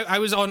so I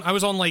was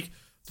on like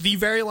the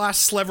very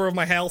last sliver of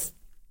my health.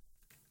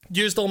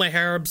 Used all my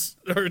herbs,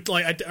 or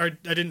like I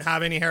didn't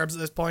have any herbs at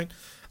this point.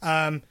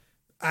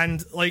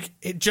 And like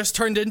it just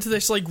turned into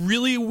this like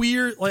really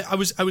weird, like I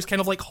was kind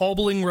of like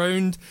hobbling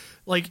round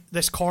like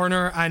this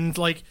corner, and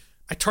like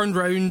I turned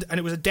round and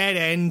it was a dead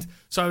end,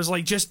 so I was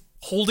like just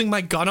holding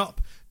my gun up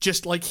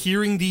just like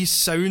hearing these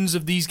sounds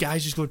of these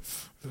guys just going,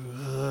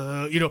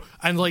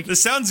 and like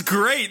this sounds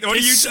great. What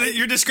are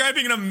you're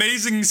describing an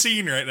amazing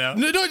scene right now.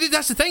 No,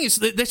 that's the thing.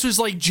 This was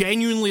like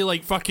genuinely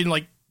like fucking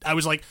like I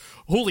was like,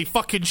 holy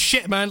fucking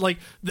shit, man. Like,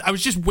 I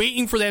was just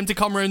waiting for them to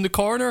come around the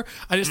corner,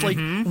 and it's like,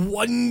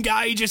 one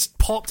guy just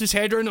popped his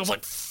head around, and I was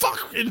like,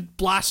 fuck, and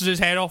blasted his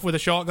head off with a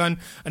shotgun,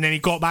 and then he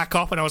got back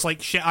up, and I was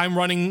like, shit, I'm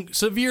running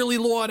severely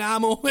low on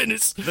ammo, and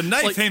it's... The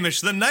knife, like,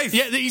 Hamish, the knife!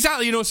 Yeah,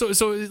 exactly,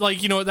 so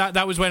like,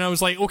 that was when I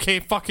was like,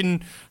 okay,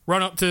 fucking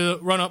run up to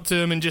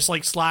him and just,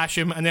 like, slash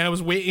him, and then I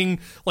was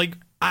waiting, like,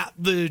 at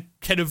the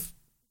kind of,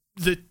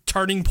 the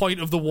turning point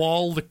of the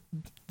wall, the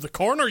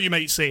corner, you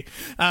might say,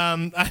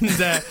 and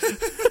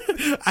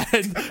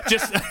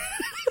just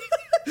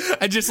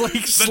like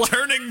the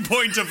turning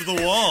point of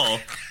the wall.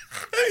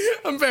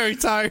 I'm very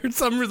tired.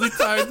 So I'm really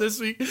tired this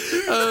week.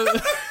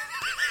 It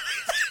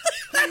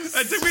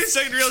took me a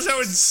second to realize how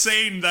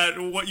insane that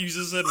what you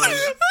just said was.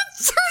 The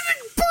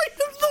turning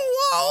point of the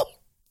wall.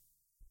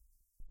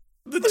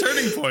 The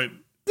turning point.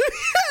 Yeah,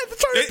 the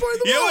turning point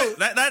of the wall. Know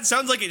what? That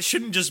sounds like it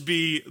shouldn't just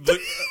be the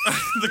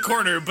the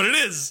corner, but it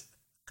is.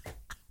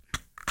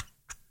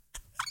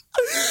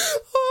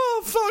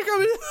 Oh fuck!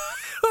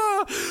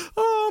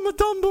 I'm a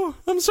Dumbo.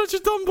 I'm such a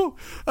Dumbo.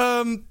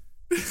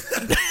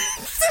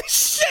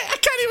 Shit! I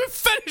can't even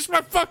finish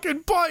my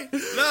fucking point. No,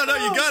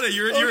 you got it.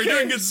 You were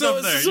doing good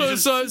stuff there.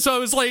 So I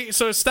was like,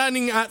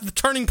 standing at the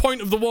turning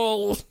point of the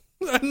wall,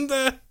 and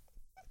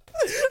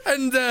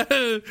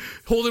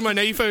holding my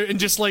knife out and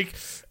just like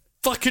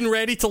fucking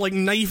ready to like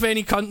knife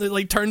any cunt that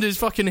like turned his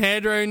fucking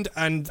head around,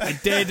 and I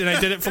did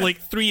it for like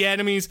 3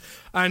 enemies,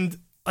 and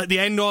at the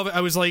end of it,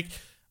 I was like,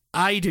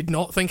 I did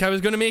not think I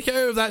was going to make it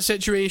out of that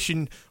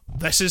situation.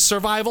 This is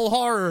survival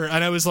horror.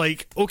 And I was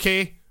like,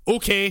 okay,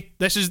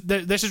 this is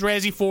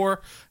Resi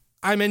 4.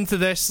 I'm into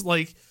this.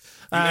 Like,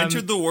 you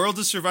entered the world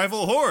of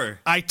survival horror.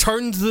 I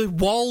turned the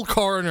wall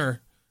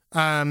corner.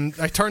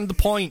 I turned the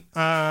point.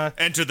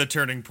 Enter the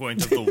turning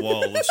point of the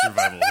wall of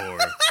survival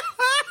horror.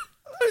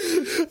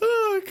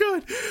 Oh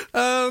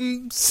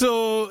god.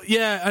 So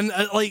yeah, and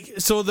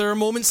so there are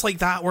moments like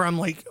that where I'm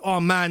like, oh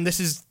man,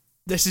 this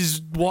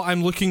is what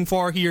I'm looking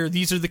for here.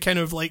 These are the kind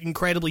of like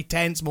incredibly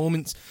tense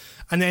moments.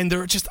 And then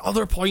there are just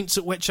other points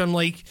at which I'm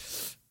like,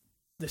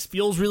 this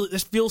feels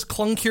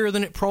clunkier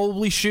than it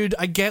probably should.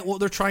 I get what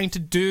they're trying to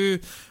do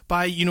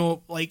by,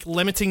 like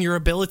limiting your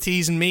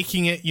abilities and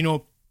making it,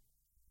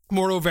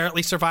 more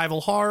overtly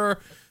survival horror.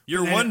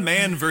 You're one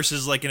man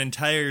versus like an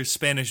entire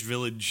Spanish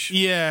village.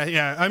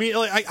 Yeah. I mean,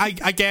 like,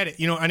 I get it,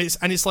 and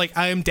it's like,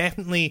 I am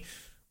definitely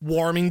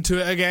warming to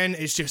it again.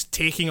 It's just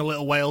taking a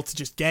little while to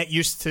just get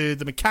used to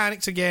the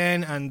mechanics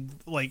again, and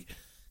like,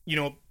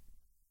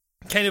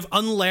 kind of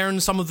unlearn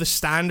some of the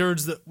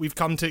standards that we've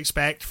come to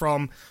expect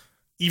from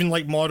even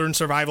like modern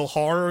survival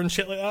horror and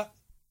shit like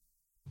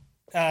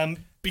that.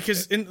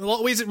 Because in a lot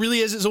of ways it really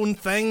is its own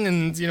thing,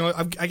 and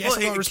I guess a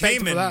lot of respect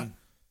for that.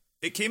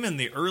 It came in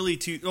the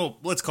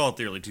let's call it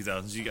the early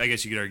 2000s. I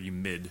guess you could argue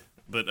mid,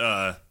 but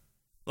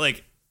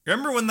like,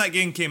 remember when that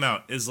game came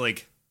out? Is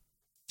like,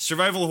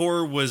 survival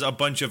horror was a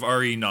bunch of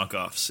RE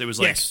knockoffs. It was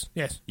like,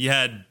 yes. You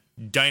had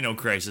Dino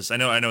Crisis. I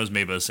know it's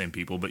made by the same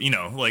people, but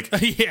like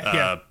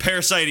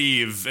Parasite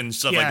Eve and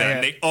stuff like that. Yeah.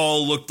 And they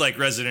all looked like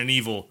Resident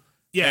Evil.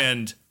 Yeah.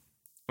 And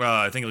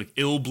I think like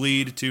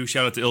Illbleed too.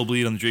 Shout out to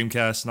Illbleed on the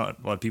Dreamcast. Not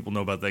a lot of people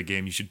know about that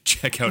game. You should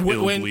check out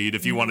Illbleed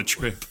if you want a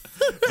trip.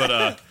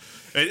 But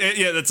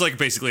that's like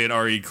basically an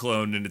RE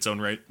clone in its own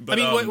right. But,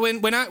 I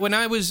mean, when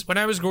I was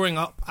growing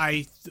up,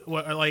 I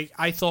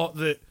thought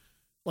that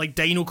like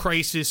Dino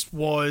Crisis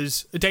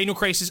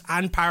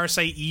and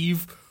Parasite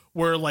Eve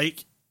were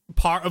like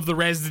part of the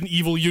Resident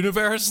Evil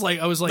universe. Like,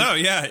 I was like, no,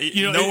 yeah,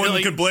 no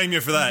one could blame you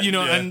for that.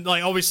 And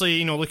like,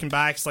 obviously, looking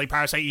back, it's like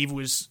Parasite Eve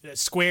was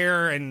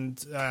Square and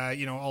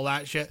all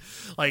that shit.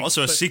 Like,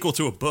 also a sequel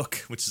to a book,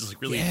 which is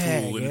like really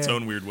cool in its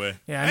own weird way.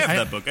 Yeah, I have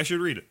that book. I should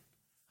read it.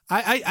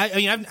 I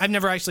mean, I've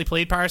never actually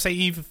played Parasite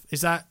Eve.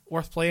 Is that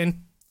worth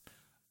playing?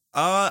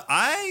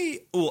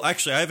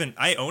 Actually, I haven't.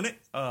 I own it.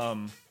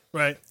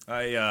 Right.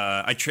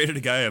 I traded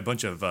a guy a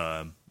bunch of.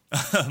 I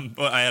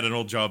had an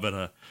old job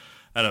at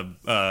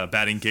a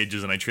batting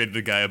cages, and I traded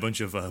a guy a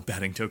bunch of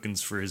batting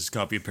tokens for his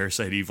copy of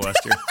Parasite Eve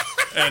last year.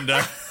 But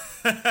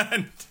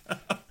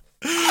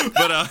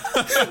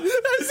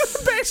that's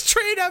the best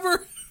trade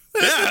ever.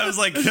 Yeah, I was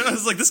like,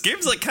 this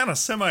game's like kind of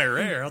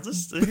semi-rare. I'll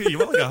just, you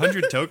want like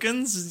 100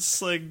 tokens?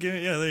 It's like,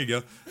 yeah, there you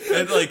go.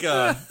 And like,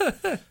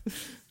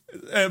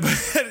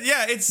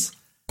 it's.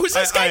 Was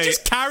this guy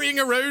just carrying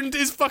around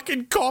his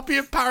fucking copy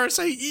of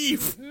Parasite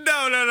Eve?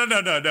 No.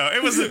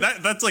 It wasn't.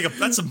 That's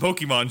some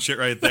Pokemon shit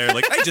right there.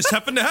 Like, I just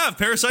happen to have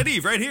Parasite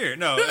Eve right here.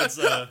 No, it's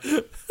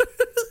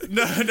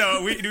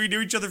no. We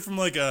do each other from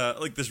like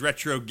this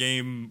retro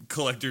game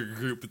collector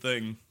group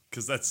thing.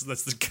 Because that's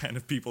the kind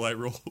of people I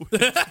roll with.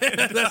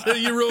 That's how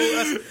you roll.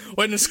 That's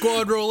when the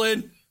squad roll in,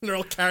 and they're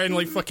all carrying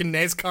like fucking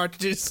NES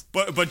cartridges.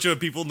 But a bunch of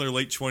people in their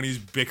late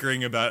 20s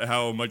bickering about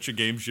how much a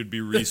game should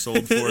be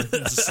resold for.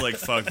 It's just like,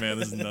 fuck, man,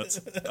 this is nuts.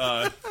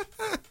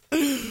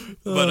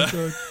 But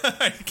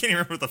I can't even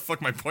remember what the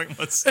fuck my point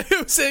was. you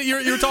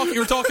were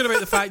talking about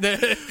the fact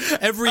that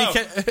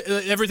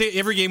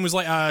every game was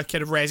like a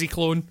kind of Resi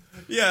clone.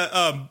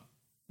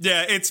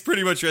 Yeah, it's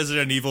pretty much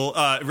Resident Evil.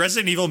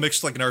 Resident Evil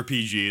mixed like an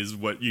RPG is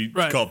what you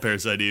call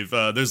Parasite Eve.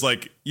 There's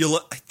like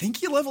I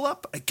think you level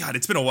up. God,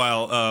 it's been a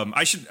while.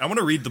 I want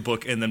to read the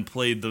book and then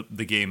play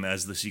the game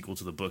as the sequel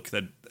to the book.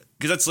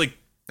 Because that's like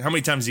how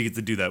many times do you get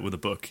to do that with a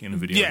book in a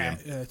video game?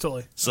 Yeah,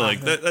 totally. So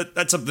like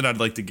that's something I'd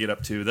like to get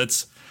up to.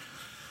 It's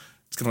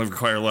going to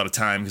require a lot of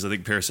time because I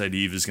think Parasite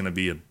Eve is going to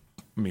be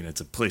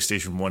it's a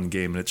PlayStation 1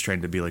 game and it's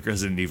trying to be like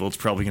Resident Evil. It's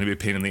probably going to be a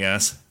pain in the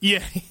ass.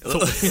 Yeah.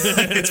 Totally.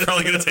 It's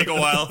probably going to take a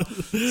while.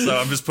 So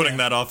I'm just putting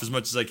that off as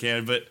much as I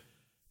can. But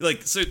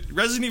so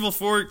Resident Evil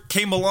 4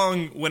 came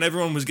along when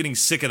everyone was getting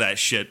sick of that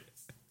shit.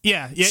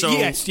 Yeah. So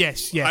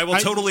yes. I will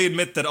totally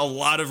admit that a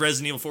lot of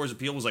Resident Evil 4's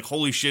appeal was like,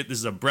 holy shit, this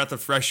is a breath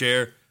of fresh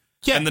air.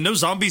 Yeah. And the no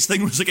zombies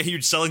thing was like a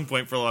huge selling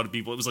point for a lot of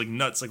people. It was like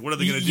nuts. Like, what are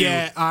they going to do?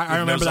 Yeah, I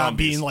remember that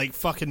being like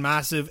fucking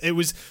massive. It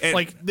was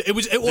like it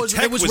was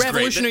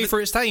revolutionary for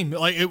its time.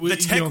 Like the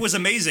tech was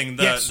amazing.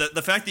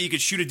 The fact that you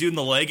could shoot a dude in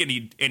the leg and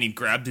he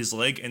grabbed his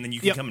leg and then you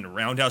could come in a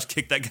roundhouse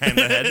kick that guy in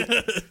the head.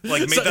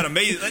 Like made that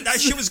amazing.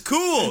 That shit was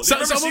cool.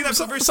 Some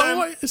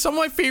of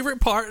my favorite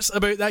parts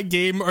about that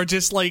game are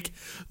just like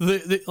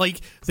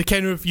the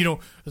kind of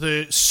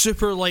the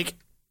super like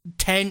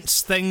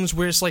tense things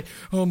where it's like,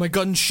 oh, my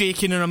gun's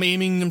shaking and I'm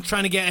aiming, I'm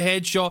trying to get a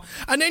headshot,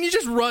 and then you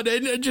just run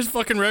in and just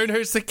fucking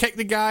roundhouse to kick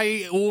the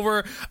guy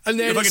over, and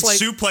then it's like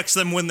suplex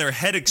them when their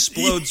head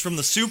explodes from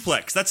the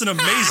suplex. That's an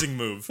amazing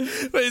move.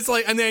 But it's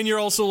like, and then you're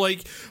also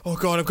like, oh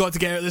god, I've got to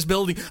get out of this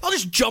building. I'll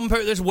just jump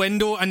out this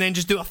window and then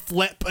just do a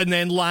flip and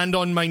then land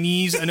on my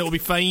knees and it'll be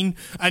fine.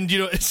 And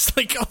it's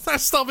like, oh,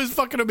 that stuff is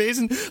fucking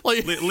amazing.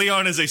 Like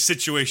Leon is a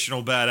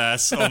situational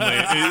badass.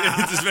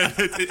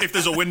 Only if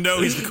there's a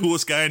window, he's the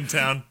coolest guy in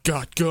town.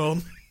 Got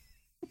gum.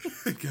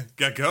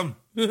 Got gum.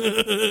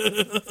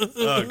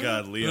 Oh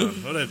god, Leon!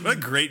 What a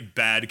great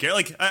bad character.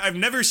 Like I've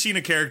never seen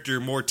a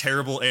character more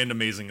terrible and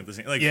amazing at the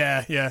same. Like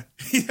yeah.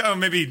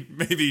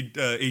 Maybe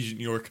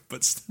Agent York,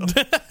 but still.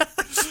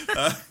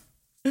 That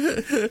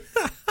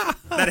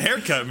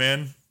haircut,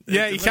 man.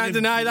 Yeah, you can't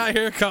deny that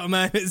haircut,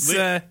 man. It's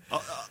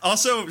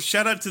also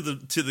shout out to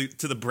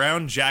the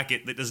brown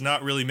jacket that does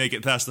not really make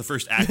it past the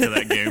first act of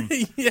that game.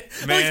 Yeah,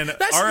 man.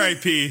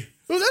 R.I.P.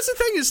 Well, that's the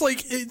thing. Is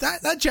like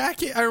that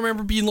jacket. I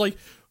remember being like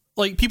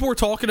people were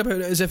talking about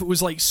it as if it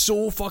was like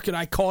so fucking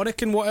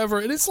iconic and whatever.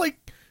 And it's like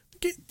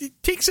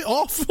it takes it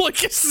off.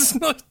 Like it's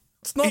not.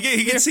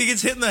 He gets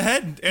hit in the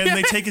head, and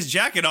they take his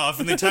jacket off,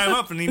 and they tie him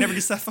up, and he never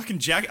gets that fucking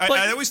jacket.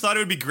 I always thought it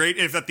would be great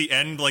if at the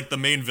end, like the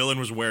main villain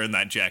was wearing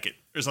that jacket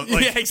or something.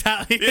 Like, yeah,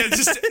 exactly. Yeah,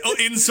 just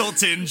insult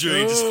to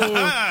injury.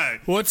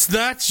 What's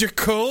that? You're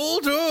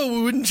cold?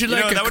 Oh, wouldn't you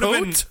like a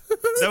coat?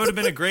 That would have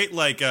been a great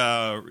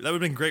that would have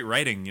been great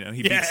writing.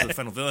 He beats the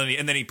final villain,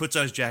 and then he puts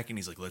on his jacket, and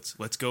he's like,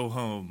 "Let's go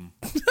home."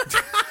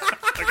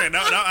 Okay,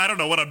 now I don't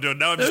know what I'm doing.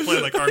 Now I'm just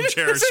playing like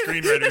armchair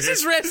screenwriter. This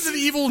is Resident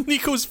Evil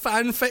Nico's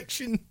fan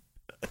fiction.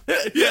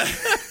 Yeah.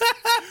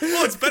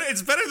 Well, it's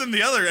better than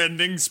the other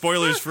ending.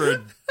 Spoilers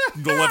for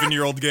the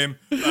 11-year-old game,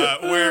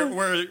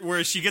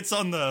 where she gets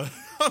on the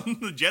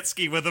jet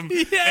ski with him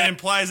and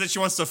implies that she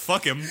wants to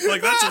fuck him.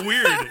 Like that's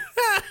weird.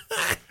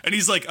 And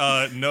he's like,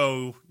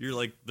 "No, you're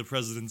like the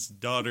president's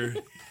daughter.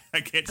 I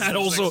can't." Just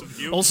have sex with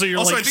you. Also, you're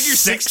like I think you're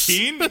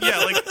 16. Yeah,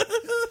 like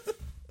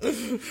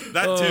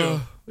that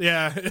too.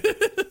 Yeah.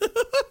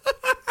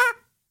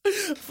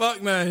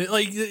 Fuck man,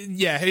 like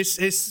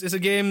it's a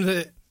game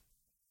that.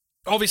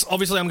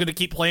 Obviously, I'm going to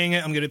keep playing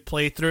it. I'm going to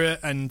play through it,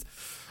 and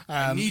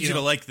I need you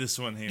to like this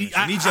one, Hamish.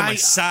 I need you on my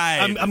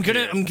side. I'm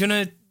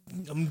gonna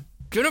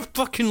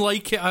fucking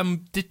like it.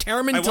 I'm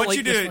determined to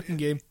like this fucking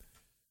game.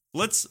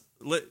 I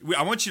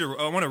want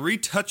to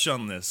retouch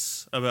on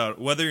this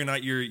about whether or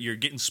not you're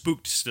getting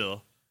spooked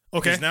still.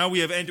 Okay. Because now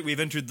we've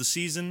entered the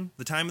season,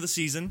 the time of the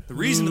season, the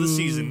reason of the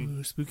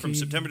season. Spooky. From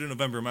September to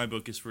November, in my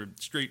book is for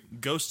straight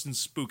ghosts and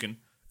spooking,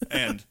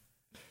 and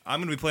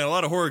I'm going to be playing a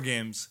lot of horror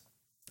games.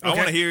 Okay. I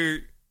want to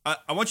hear.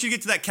 I want you to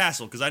get to that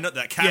castle, because I know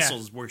that castle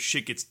is where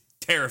shit gets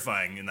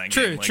terrifying in that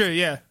game. True,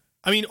 yeah.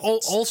 I mean,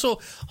 also,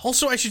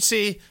 I should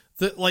say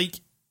that, like,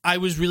 I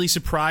was really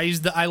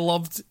surprised that I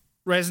loved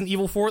Resident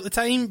Evil 4 at the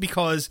time,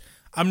 because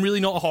I'm really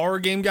not a horror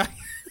game guy.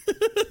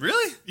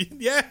 Really?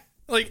 Yeah.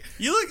 Like,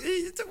 you look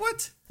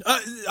what?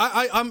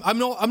 I'm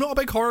not a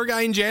big horror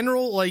guy in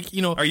general. Like,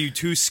 Are you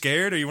too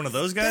scared? Are you one of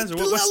those guys? Or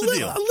what's the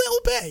deal? A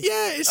little bit,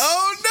 yeah.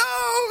 Oh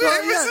no!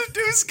 I wasn't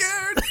too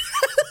scared.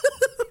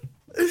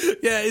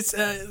 Yeah, it's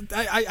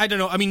I don't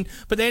know. I mean,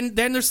 but then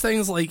there's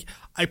things like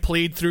I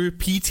played through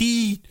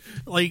PT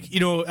like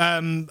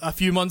a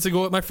few months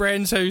ago at my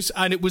friend's house,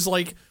 and it was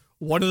like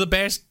one of the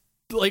best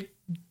like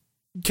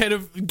kind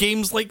of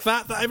games like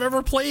that I've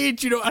ever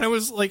played. And I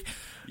was like,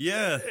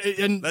 yeah,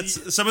 and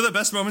that's some of the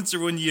best moments are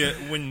when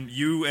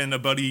you and a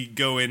buddy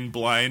go in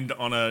blind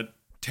on a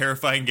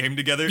terrifying game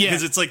together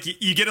because it's like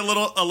you get a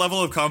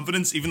level of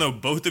confidence even though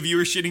both of you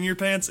are shitting your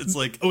pants. It's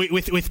like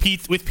with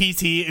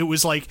PT, it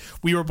was like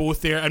we were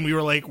both there and we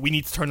were like, we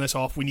need to turn this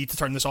off. We need to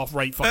turn this off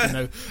right fucking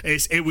now.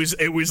 It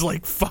was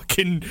like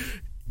fucking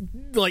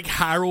like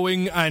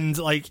harrowing and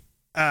like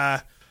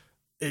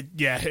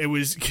it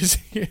was because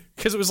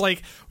it was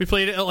like we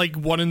played it at like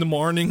 1 a.m.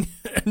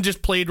 and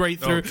just played right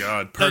through. Oh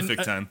god,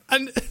 perfect time.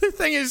 And the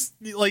thing is,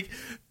 like,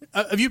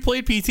 have you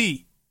played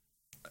PT?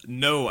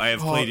 No, I have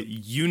played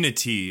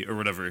Unity or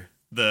whatever.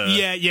 And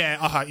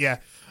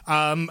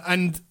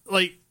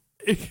like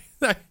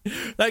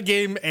that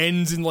game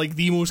ends in like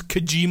the most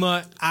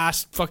Kojima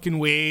ass fucking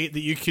way that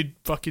you could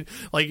fucking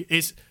like.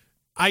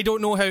 I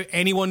don't know how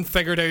anyone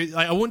figured out.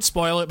 Like, I won't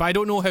spoil it, but I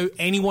don't know how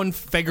anyone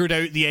figured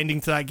out the ending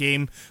to that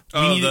game.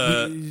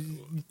 I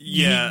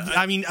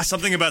mean,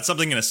 something about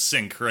something in a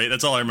sink, right?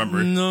 That's all I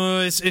remember. No,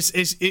 it's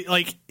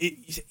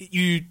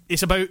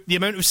about the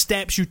amount of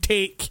steps you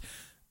take,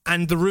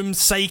 and the room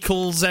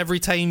cycles every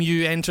time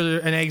you enter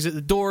and exit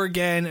the door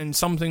again, and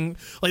something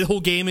like the whole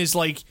game is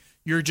like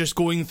you're just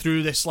going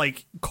through this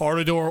like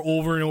corridor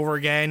over and over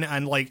again,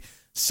 and like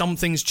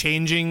something's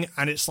changing,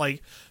 and it's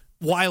like.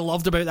 What I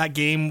loved about that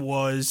game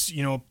was,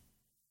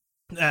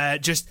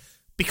 just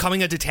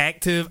becoming a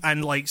detective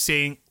and like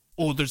saying,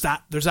 "Oh, there's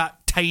that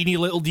tiny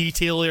little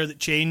detail there that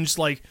changed.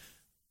 Like,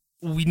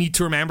 we need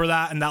to remember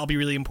that, and that'll be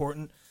really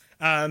important."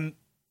 But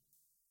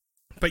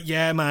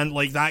yeah, man,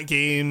 like that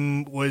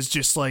game was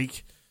just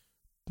like,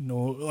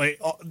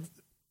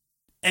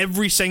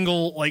 every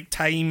single like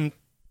time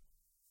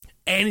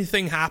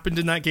anything happened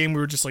in that game, we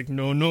were just like,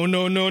 no.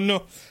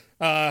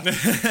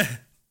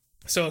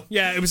 So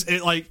yeah,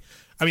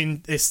 I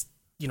mean, it's,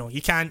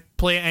 you can't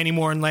play it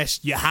anymore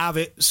unless you have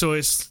it. So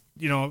it's,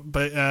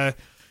 but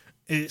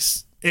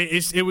it's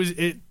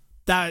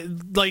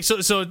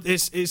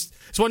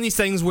one of these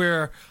things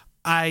where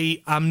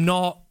I'm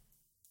not,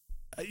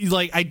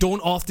 like, I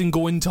don't often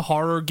go into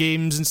horror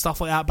games and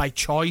stuff like that by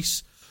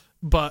choice,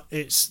 but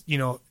it's,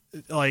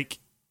 like,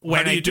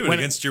 when do you do it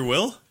against your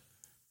will?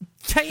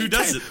 Who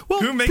does it? Well,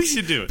 who makes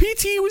you do it?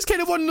 PT was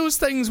kind of one of those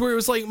things where it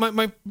was like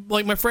my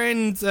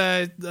friend,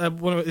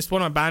 one of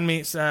my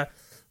bandmates,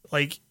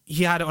 like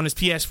he had it on his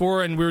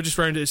PS4 and we were just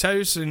around at his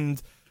house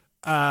and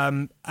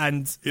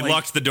he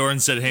locked the door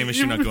and said, "Hamish,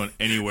 you're not going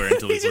anywhere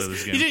until we play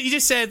this game." He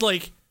just said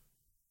like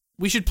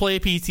we should play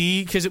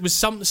PT because it was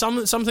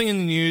something in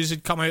the news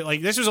had come out,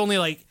 like this was only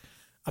like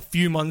a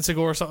few months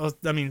ago or something.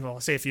 I mean, well, I'll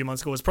say a few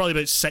months ago. It was probably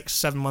about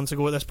 6-7 months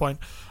ago at this point.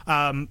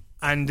 And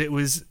it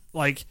was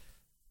like.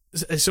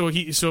 So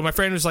my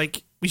friend was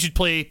like, we should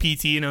play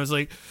PT, and I was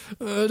like,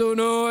 I don't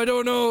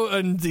know,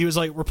 and he was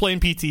like, we're playing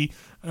PT,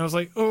 and I was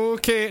like,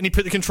 okay, and he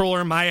put the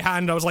controller in my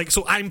hand. I was like,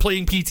 so I'm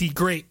playing PT,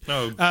 great.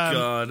 Oh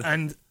god.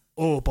 And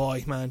oh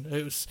boy, man,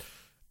 it was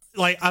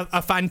like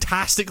a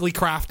fantastically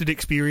crafted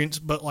experience,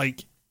 but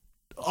like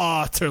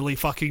utterly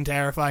fucking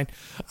terrifying.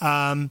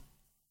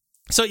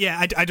 So yeah,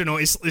 I don't know,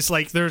 it's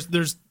like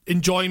there's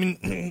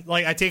enjoyment.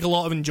 Like I take a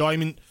lot of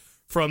enjoyment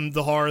from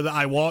the horror that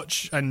I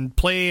watch and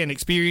play and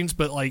experience,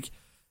 but like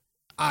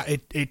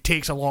it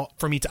takes a lot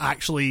for me to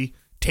actually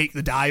take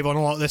the dive on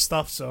a lot of this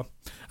stuff. So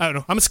I don't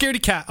know, I'm a scaredy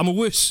cat, I'm a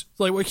wuss.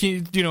 Like what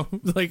can you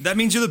like that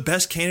means you're the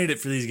best candidate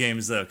for these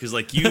games though, because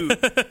like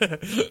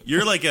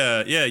you're like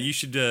you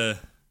should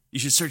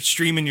start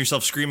streaming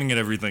yourself screaming at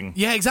everything.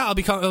 Yeah, exactly. I'll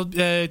become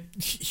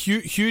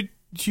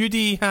Hugh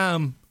D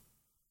Ham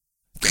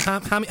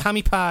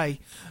Hammy Pie,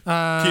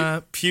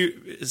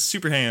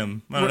 Super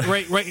Ham.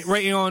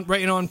 Writing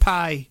on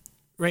pie.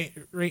 Right.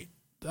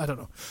 I don't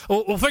know.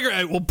 We'll figure it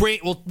out.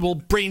 We'll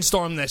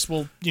brainstorm this.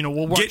 We'll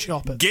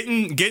workshop it.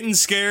 Getting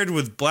scared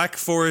with Black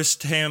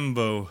Forest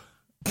Hambo.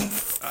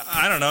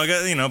 I don't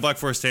know. Black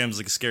Forest Ham's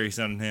like a scary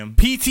sounding ham.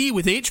 PT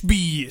with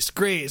HB. It's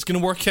great. It's gonna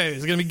work out.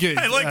 It's gonna be good.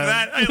 I like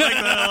that. I like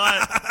that a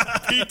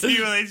lot. PT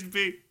with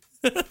HB.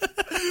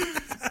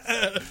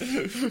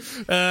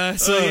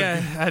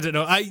 Yeah, I don't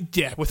know.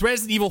 With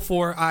Resident Evil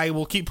 4, I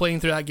will keep playing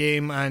through that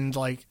game and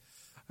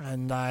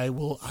I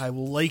will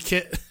like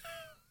it.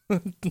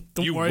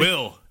 You worry.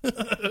 will.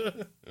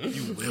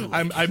 You will.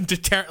 I'm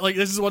determined. Like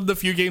this is one of the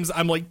few games that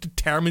I'm like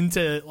determined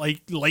to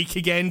like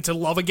again, to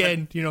love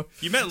again.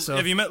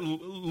 Have you met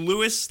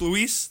Luis?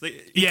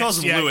 He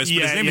calls him Luis,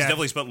 but his name is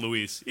definitely spelled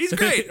Luis. He's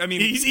great. I mean,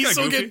 he's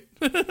so goofy.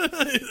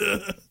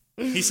 Good.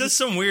 He says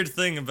some weird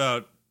thing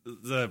about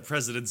the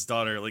president's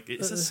daughter. Like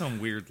it says some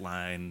weird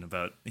line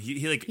about he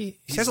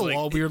says a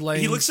lot of weird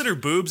lines. He looks at her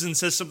boobs and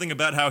says something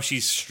about how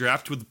she's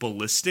strapped with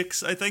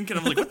ballistics, I think, and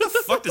I'm like, what the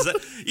fuck does that?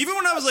 Even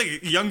when I was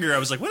like younger, I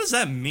was like, what does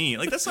that mean?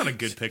 Like that's not a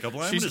good pickup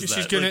line.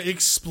 She's gonna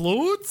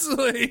explode.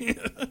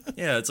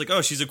 Yeah, it's like,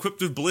 oh, she's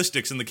equipped with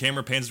ballistics, and the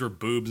camera pans to her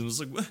boobs, and I was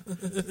like,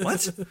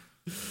 what?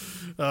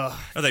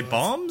 Are they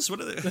bombs?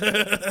 What are they?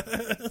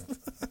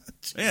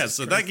 Yeah,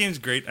 so that game's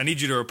great. I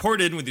need you to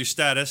report in with your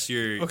status,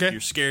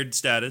 your scared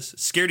status,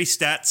 scaredy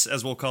stats,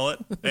 as we'll call it,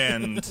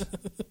 and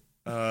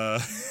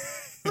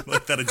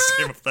like that I just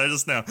came up with that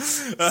just now.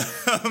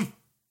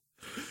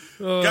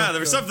 God, there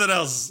was something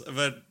else,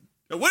 but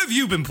What have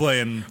you been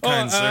playing,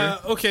 kind sir?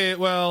 Okay,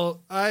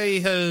 well,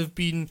 I have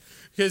been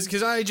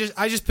because I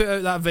just put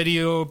out that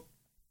video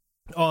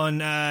on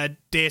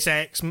Deus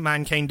Ex: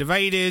 Mankind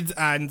Divided,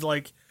 and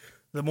like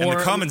the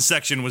comment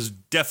section was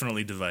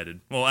definitely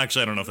divided. Well,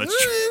 actually, I don't know if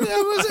that's true.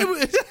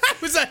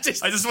 Was that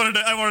just?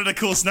 I wanted a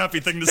cool, snappy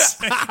thing to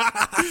say.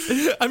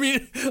 I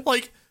mean,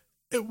 like,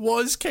 it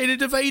was kind of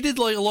divided.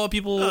 Like, a lot of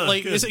people,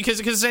 because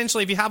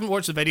essentially, if you haven't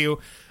watched the video,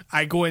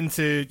 I go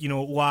into,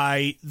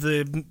 why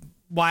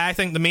I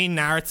think the main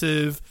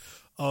narrative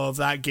of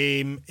that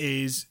game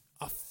is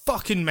a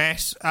fucking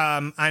mess.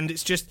 And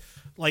it's just,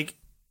 like,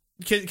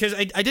 because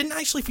I didn't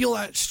actually feel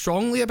that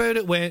strongly about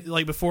it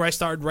before I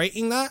started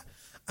writing that.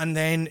 And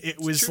then it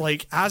was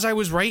like, as I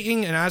was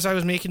writing and as I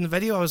was making the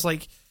video, I was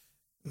like,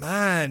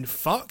 man,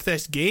 fuck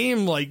this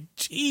game. Like,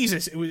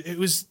 Jesus, it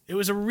was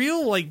a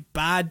real, like,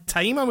 bad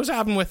time I was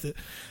having with it.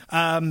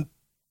 And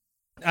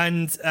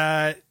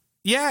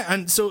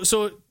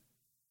so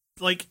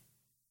like,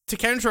 to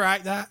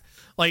counteract that,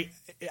 like,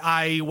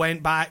 I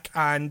went back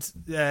and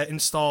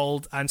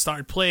installed and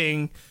started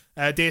playing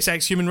Deus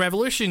Ex Human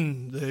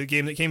Revolution, the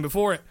game that came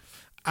before it.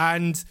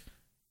 And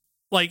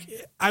like,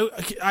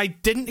 I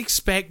didn't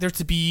expect there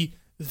to be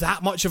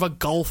that much of a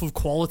gulf of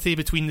quality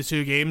between the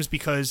two games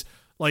because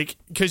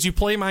you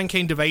play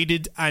Mankind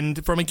Divided,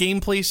 and from a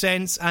gameplay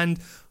sense and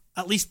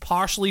at least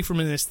partially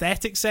from an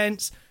aesthetic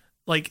sense,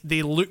 like,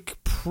 they look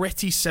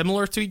pretty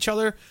similar to each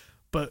other.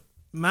 But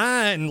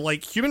man,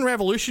 like, Human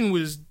Revolution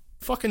was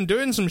fucking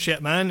doing some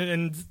shit, man,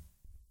 and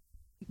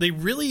they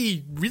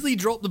really, really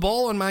dropped the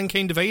ball on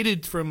Mankind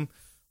Divided from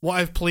what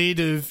I've played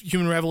of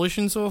Human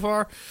Revolution so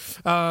far.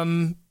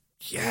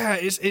 Yeah,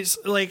 it's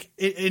like,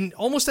 in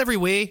almost every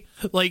way.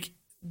 Like,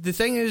 the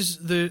thing is,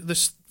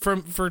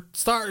 for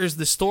starters,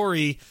 the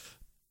story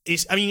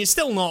is, I mean, it's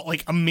still not,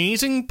 like,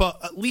 amazing,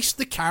 but at least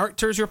the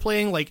characters you're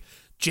playing, like,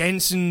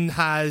 Jensen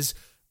has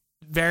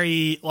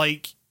very,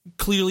 like,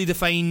 clearly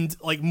defined,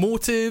 like,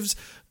 motives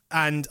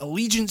and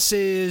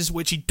allegiances,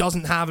 which he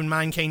doesn't have in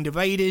Mankind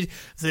Divided.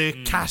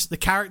 The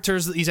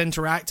characters that he's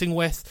interacting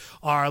with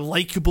are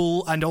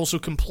likable and also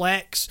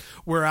complex,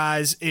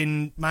 whereas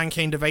in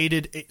Mankind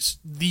Divided, it's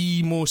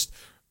the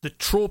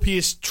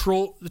tropiest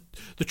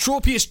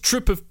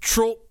trip of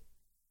trope.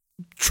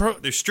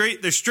 They're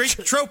straight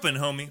troping,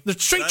 homie. They're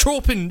straight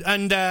troping,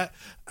 and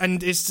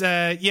it's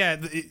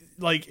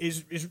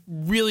it's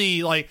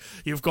really, like,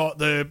 you've got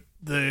the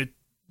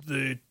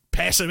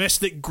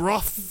pessimistic,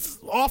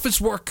 gruff office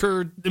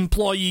worker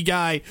employee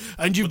guy,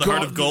 and you've got got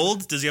heart of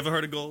gold. Does he have a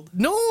heart of gold?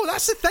 No,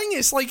 that's the thing.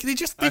 It's like I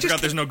forgot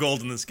there's no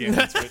gold in this game.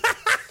 That's right.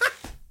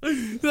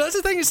 That's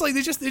the thing. It's like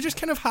they just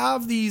kind of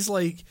have these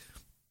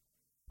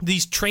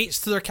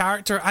traits to their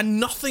character and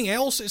nothing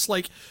else. It's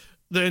like,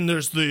 then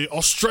there's the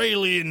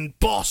Australian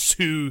boss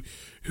who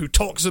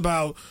talks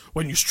about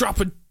when you strap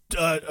a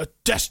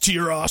desk to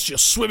your ass, you're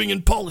swimming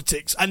in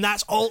politics, and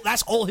that's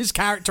all his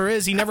character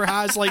is. He never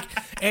has, like,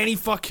 any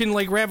fucking,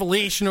 like,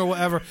 revelation or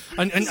whatever.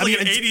 And it's I like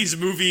mean, an 80s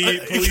movie,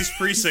 Police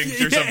Precinct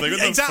or something.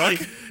 What exactly,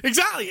 the fuck?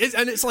 exactly.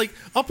 And it's like,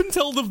 up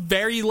until the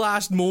very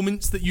last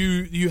moments that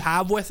you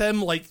have with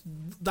him, like,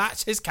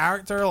 that's his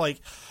character. Like,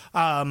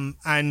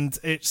 and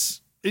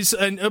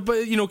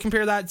but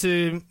compare that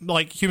to,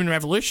 like, Human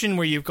Revolution,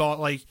 where you've got,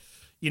 like,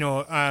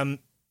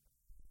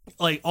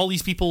 like, all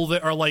these people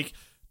that are, like,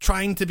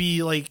 trying to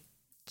be, like,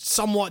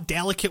 somewhat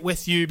delicate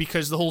with you,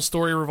 because the whole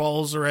story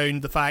revolves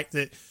around the fact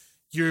that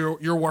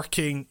you're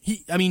working.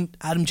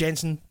 Adam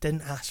Jensen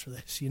didn't ask for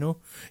this,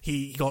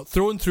 He got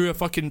thrown through a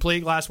fucking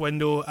plate glass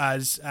window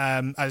as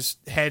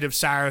head of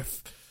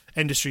Sarif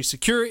Industry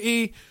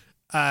Security.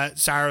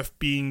 Sarif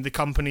being the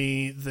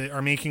company that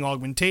are making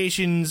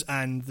augmentations,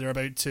 and they're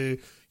about to,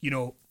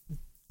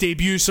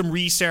 debut some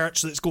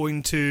research that's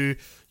going to,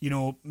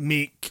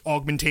 make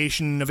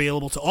augmentation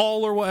available to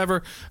all or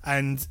whatever.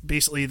 And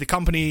basically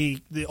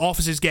the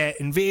offices get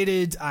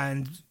invaded,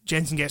 and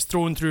Jensen gets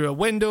thrown through a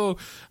window,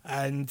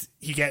 and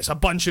he gets a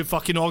bunch of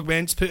fucking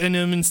augments put in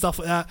him and stuff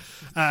like that.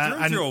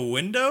 Thrown through a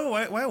window?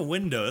 Why a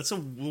window? That's the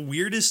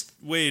weirdest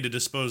way to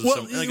dispose of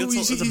something. Like,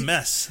 it's a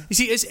mess. You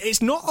see,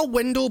 it's not a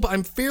window, but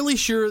I'm fairly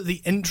sure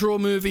the intro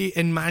movie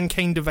in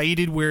Mankind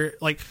Divided, where,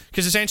 like,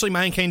 because essentially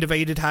Mankind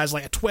Divided has,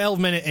 like, a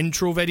 12-minute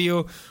intro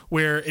video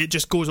where it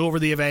just goes over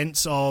the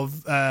events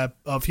of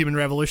Human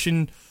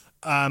Revolution.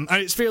 And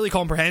it's fairly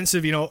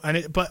comprehensive,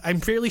 but I'm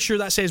fairly sure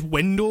that says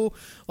window,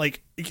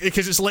 like,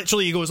 because it's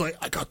literally, he goes like,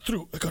 I got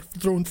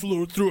thrown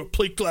through a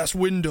plate glass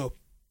window.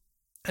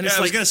 And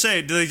I was gonna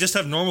say, do they just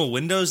have normal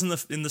windows in the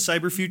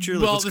cyber future?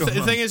 Like, well,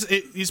 the thing is,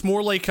 it's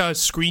more like a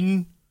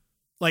screen,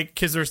 like,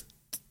 because there's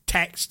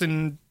text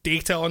and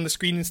data on the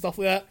screen and stuff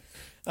like that.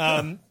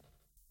 I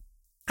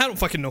don't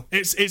fucking know.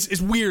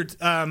 It's weird.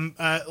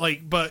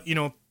 But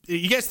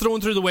he gets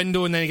thrown through the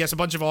window, and then he gets a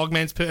bunch of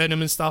augments put in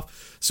him and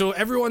stuff. So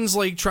everyone's,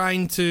 like,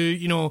 trying to,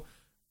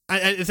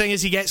 the thing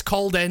is, he gets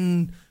called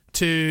in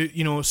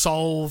to,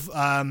 solve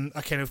a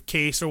kind of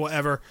case or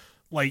whatever,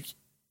 like,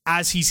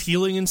 as he's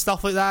healing and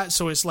stuff like that.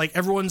 So it's like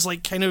everyone's,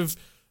 like, kind of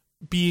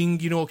being,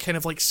 you know, kind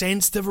of like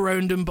sensitive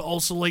around him, but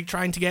also like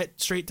trying to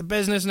get straight to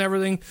business and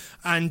everything.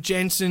 And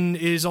Jensen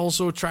is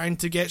also trying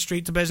to get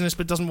straight to business,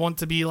 but doesn't want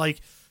to be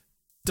like,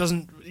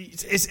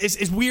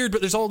 it's weird,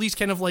 but there's all these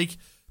kind of like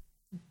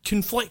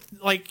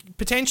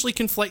potentially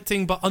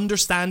conflicting but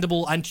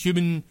understandable and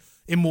human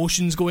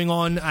emotions going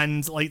on,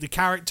 and like the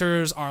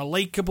characters are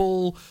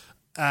likable,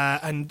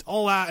 and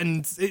all that,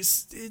 and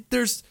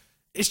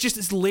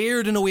it's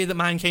layered in a way that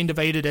Mankind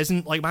Divided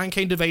isn't. Like,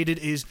 Mankind Divided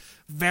is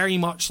very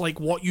much like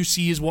what you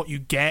see is what you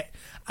get,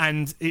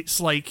 and it's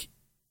like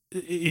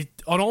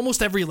on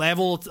almost every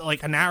level,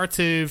 like a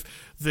narrative,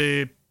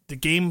 the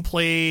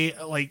gameplay,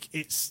 like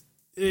it's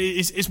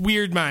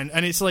weird, man,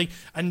 and it's like,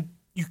 and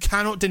you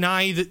cannot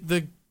deny that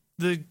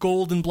the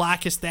gold and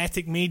black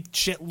aesthetic made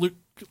shit look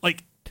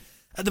like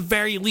at the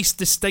very least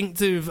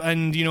distinctive,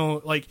 and you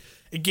know, like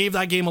it gave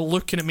that game a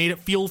look and it made it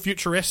feel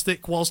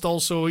futuristic whilst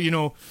also, you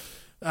know,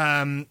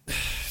 I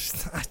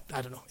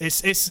don't know.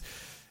 It's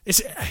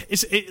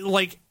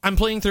like I'm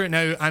playing through it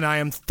now and I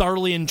am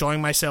thoroughly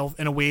enjoying myself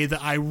in a way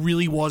that I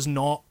really was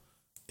not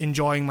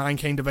enjoying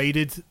Mankind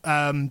Divided.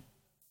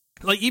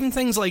 Like even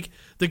things like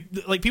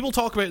like people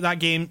talk about that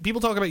game.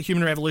 People talk about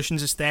Human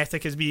Revolution's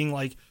aesthetic as being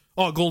like,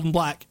 oh, gold and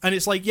black, and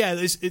it's like,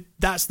 yeah,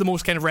 that's the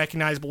most kind of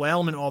recognizable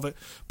element of it.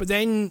 But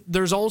then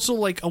there's also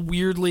like a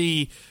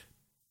weirdly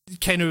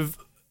kind of,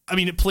 I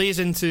mean, it plays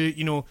into,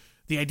 you know,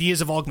 the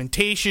ideas of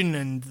augmentation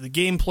and the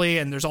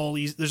gameplay, and there's all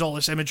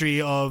this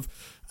imagery of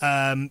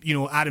you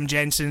know, Adam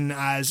Jensen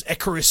as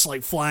Icarus,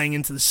 like flying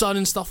into the sun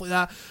and stuff like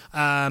that.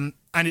 And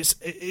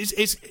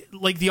it's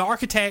like the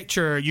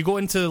architecture. You go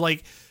into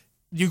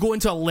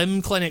a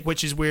limb clinic,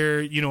 which is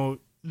where, you know,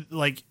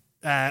 like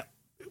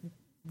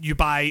you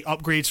buy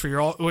upgrades for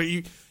your, or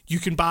you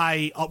can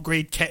buy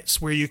upgrade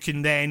kits where you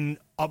can then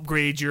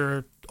upgrade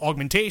your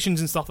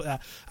augmentations and stuff like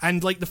that.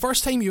 And like the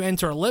first time you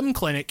enter a limb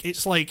clinic,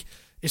 it's like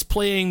it's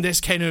playing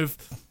this kind of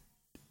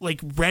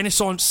like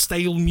Renaissance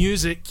style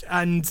music,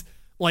 and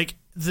like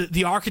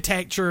the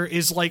architecture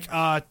is like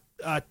a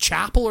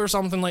chapel or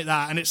something like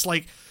that, and it's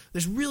like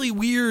this really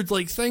weird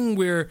like thing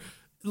where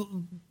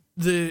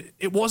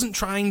it wasn't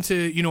trying to,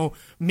 you know,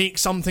 make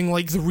something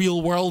like the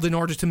real world in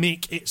order to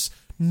make its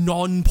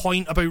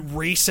non-point about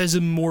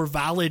racism more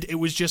valid. It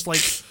was just like,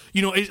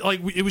 you know,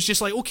 it was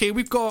just like, okay,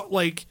 we've got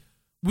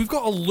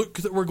a look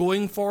that we're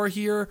going for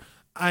here,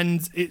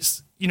 and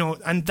it's, you know,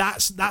 and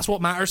that's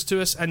what matters to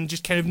us, and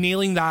just kind of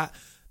nailing that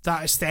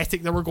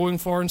aesthetic that we're going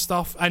for and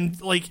stuff, and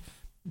like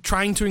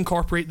trying to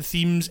incorporate the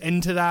themes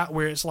into that,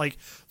 where it's like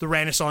the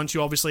Renaissance,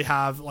 you obviously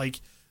have like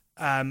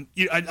and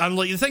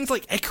like the things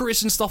like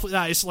Icarus and stuff like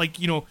that. It's like,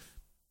 you know,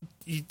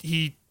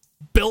 he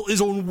built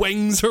his own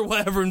wings or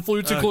whatever and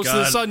flew too close to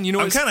the sun. You know,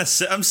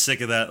 I'm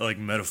sick of that like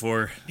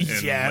metaphor in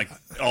like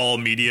all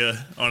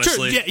media.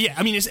 Honestly, sure, yeah.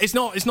 I mean, it's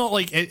not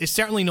like it's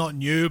certainly not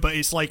new, but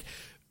it's like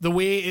the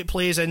way it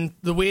plays in,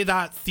 the way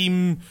that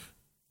theme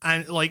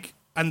and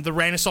the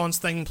Renaissance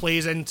thing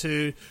plays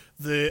into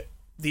the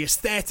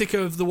aesthetic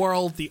of the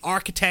world, the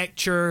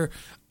architecture,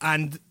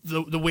 and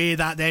the way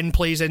that then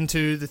plays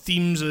into the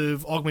themes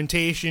of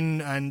augmentation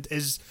and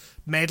is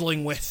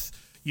meddling with,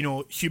 you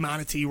know,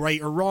 humanity,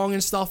 right or wrong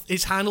and stuff,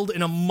 is handled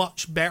in a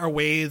much better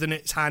way than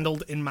it's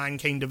handled in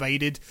Mankind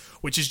Divided,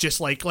 which is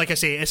just like I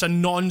say, it's a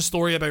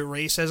non-story about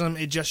racism.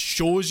 It just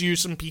shows you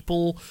some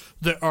people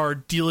that are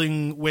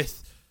dealing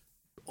with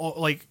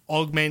like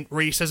augment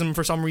racism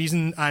for some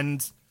reason,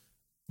 and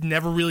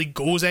never really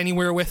goes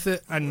anywhere with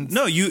it. And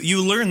no,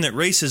 you learn that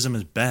racism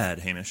is bad,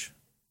 Hamish.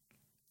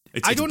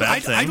 I don't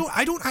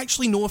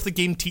actually know if the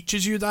game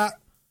teaches you that.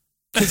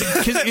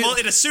 Well,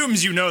 it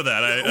assumes you know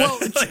that.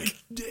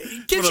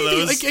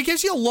 It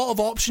gives you a lot of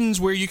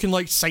options where you can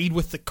like side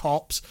with the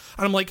cops,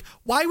 and I'm like,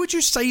 why would you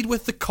side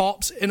with the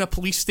cops in a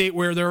police state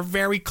where they're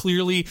very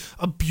clearly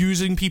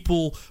abusing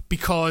people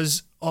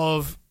because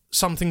of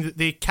something that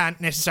they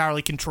can't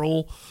necessarily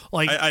control?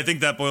 Like, I think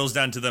that boils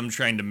down to them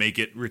trying to make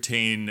it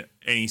retain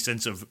any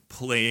sense of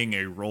playing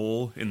a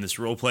role in this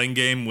role-playing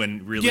game,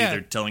 when really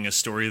they're telling a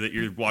story that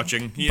you're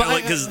watching.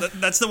 Because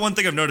that's the one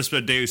thing I've noticed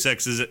about Deus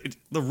Ex is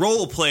the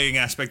role-playing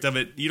aspect of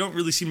it. You don't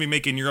really seem to be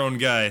making your own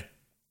guy.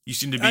 You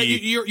seem to be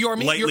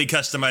lightly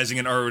customizing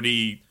an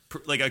already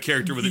like a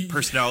character with a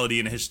personality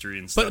and a history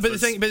and stuff. But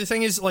the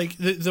thing is, like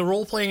the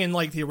role-playing in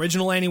like the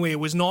original anyway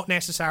was not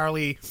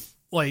necessarily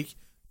like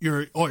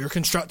you're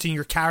constructing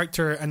your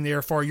character and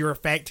therefore you're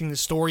affecting the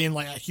story in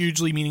like a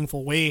hugely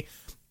meaningful way.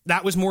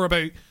 That was more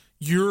about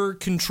you're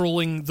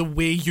controlling the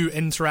way you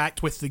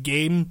interact with the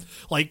game.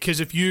 Like, because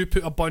if you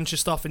put a bunch of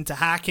stuff into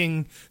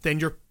hacking, then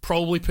you're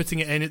probably putting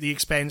it in at the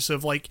expense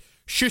of like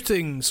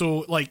shooting. So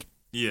like,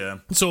 yeah.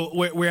 So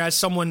whereas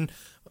someone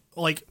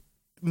like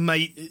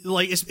might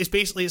like it's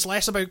basically, it's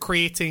less about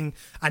creating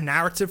a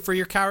narrative for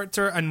your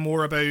character and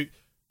more about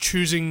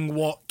choosing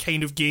what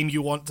kind of game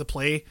you want to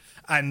play.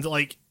 And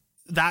like,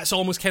 that's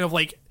almost kind of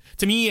like,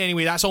 to me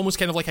anyway, that's almost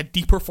kind of like a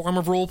deeper form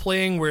of role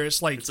playing, where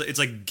it's like it's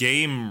like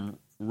game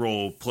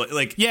role play,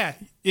 like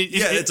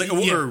it's like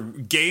or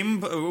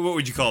game. What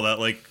would you call that?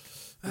 Like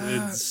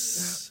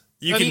it's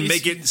You can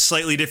make it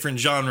slightly different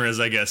genres,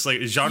 I guess, like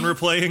genre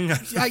playing.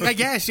 I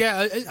guess,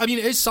 yeah. I mean,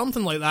 it is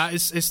something like that.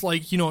 It's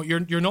like, you know,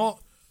 you're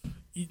not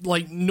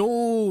like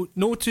no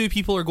two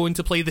people are going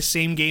to play the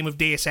same game of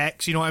Deus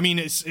Ex. You know what I mean?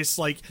 It's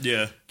like,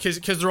 yeah,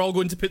 because they're all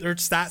going to put their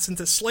stats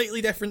into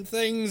slightly different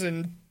things,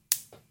 and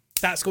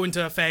that's going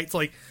to affect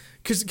like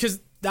because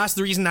that's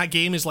the reason that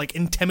game is like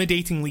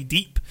intimidatingly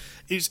deep.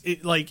 It's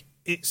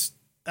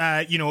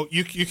you know,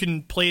 you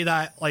can play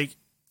that like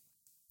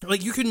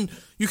you can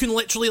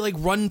literally like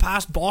run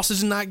past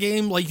bosses in that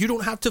game. Like you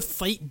don't have to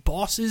fight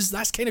bosses.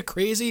 That's kind of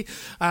crazy.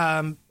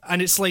 And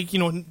it's like, you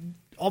know,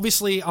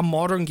 obviously a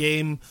modern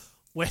game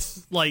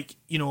with like,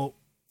 you know,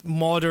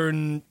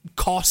 modern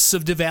costs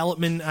of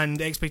development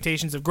and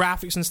expectations of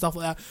graphics and stuff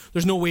like that.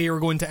 There's no way you're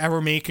going to ever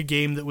make a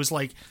game that was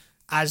like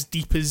as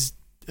deep as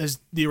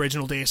the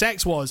original Deus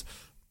Ex was.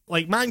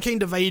 Like Mankind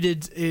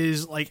Divided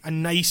is like a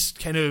nice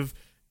kind of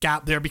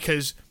gap there,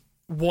 because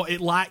what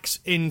it lacks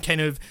in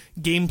kind of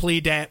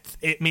gameplay depth,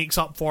 it makes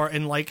up for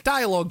in like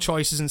dialogue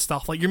choices and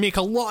stuff. Like you make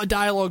a lot of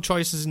dialogue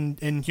choices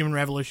in Human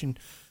Revolution,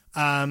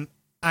 and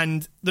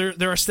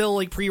there are still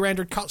like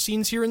pre-rendered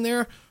cutscenes here and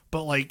there,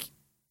 but like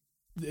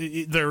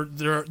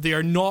they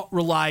are not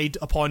relied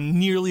upon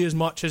nearly as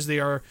much as they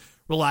are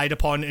relied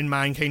upon in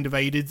Mankind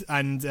Divided.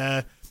 And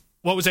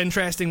what was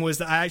interesting was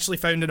that I actually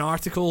found an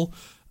article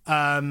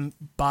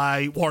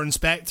by Warren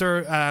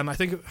Spector. I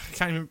think I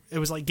can't remember, it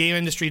was like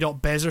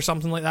GameIndustry.biz or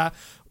something like that,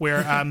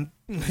 where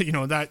you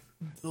know, that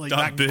like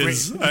that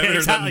biz. Great, I've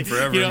heard that in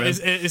forever, you know, man.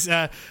 it's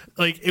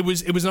like it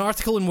was an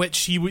article in which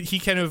he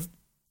kind of,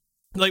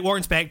 like,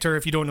 Warren Spector,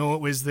 if you don't know,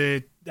 it was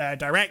the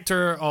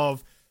director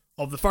of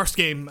the first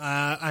game,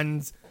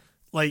 and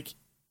like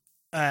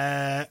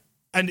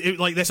and it,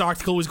 like, this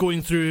article was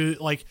going through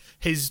like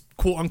his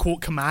quote unquote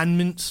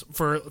commandments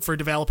for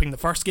developing the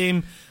first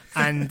game,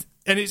 and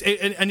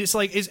it's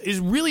like it's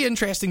really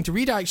interesting to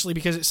read, actually,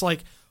 because it's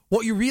like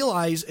what you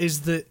realize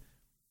is that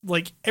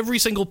like every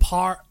single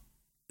part,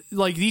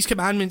 like these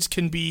commandments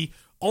can be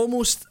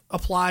almost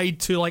applied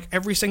to like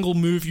every single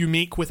move you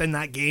make within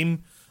that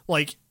game.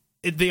 Like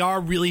they are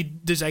really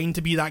designed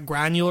to be that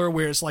granular,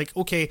 where it's like,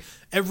 okay,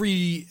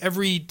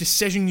 every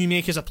decision you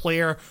make as a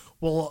player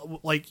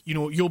will, like, you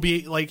know, you'll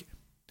be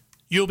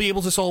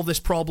able to solve this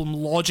problem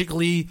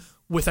logically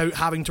without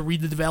having to read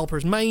the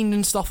developer's mind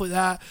and stuff like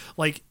that.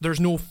 Like there's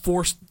no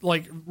forced,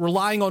 like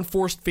relying on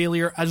forced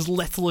failure as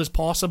little as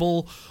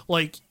possible.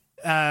 Like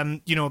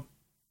you know,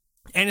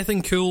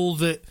 anything cool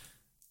that,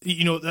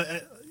 you know,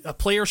 a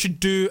player should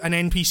do, an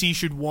NPC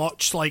should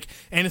watch. Like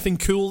anything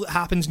cool that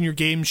happens in your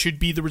game should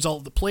be the result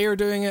of the player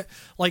doing it.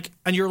 Like,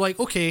 and you're like,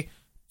 okay,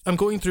 I'm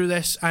going through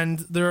this, and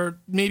there are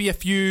maybe a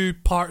few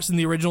parts in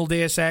the original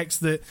Deus Ex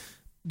that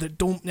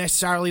don't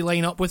necessarily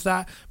line up with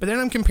that, but then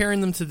I'm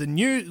comparing them to the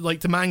new,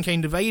 like to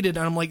Mankind Divided,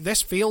 and I'm like,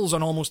 this fails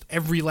on almost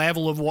every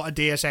level of what a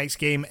Deus Ex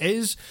game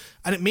is.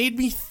 And it made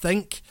me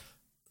think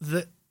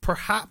that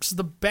perhaps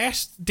the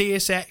best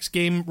Deus Ex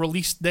game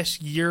released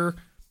this year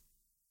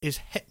is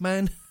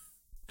Hitman.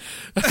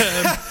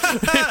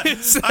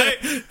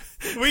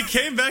 We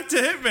came back to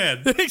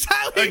Hitman.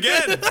 Exactly.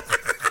 Again.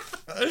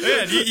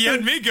 Man, you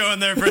had me going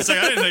there for a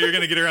second. I didn't know you were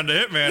going to get around to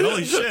Hitman.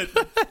 Holy shit.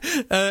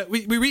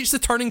 We reached the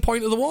turning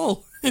point of the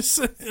wall. That's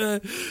the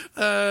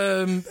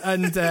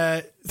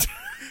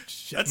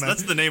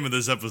name of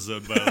this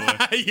episode, by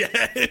the way.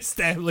 Yeah, it's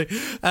definitely.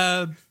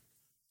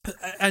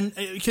 And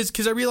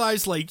because I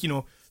realized, like, you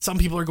know, some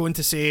people are going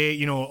to say,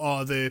 you know,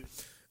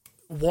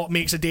 what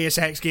makes a Deus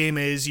Ex game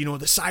is, you know,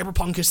 the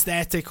cyberpunk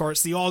aesthetic, or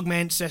it's the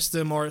augment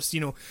system, or it's, you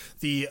know,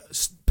 the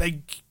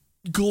big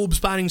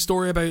globe-spanning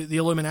story about the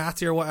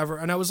Illuminati or whatever.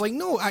 And I was like,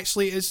 no,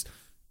 actually, it's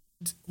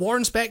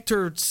Warren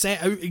Spector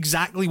set out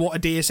exactly what a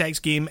Deus Ex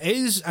game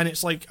is, and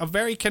it's like a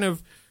very kind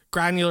of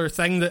granular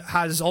thing that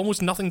has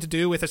almost nothing to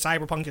do with a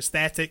cyberpunk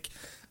aesthetic,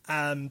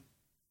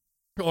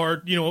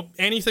 or, you know,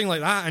 anything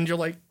like that. And you're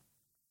like,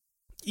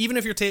 even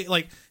if you're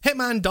like,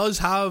 Hitman does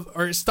have,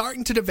 or is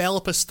starting to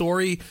develop a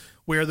story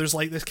where there's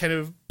like this kind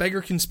of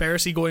bigger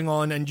conspiracy going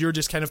on, and you're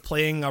just kind of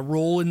playing a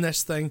role in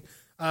this thing.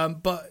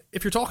 But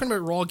if you're talking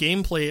about raw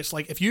gameplay, it's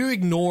like, if you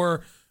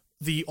ignore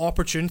the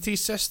opportunity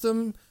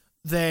system,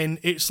 then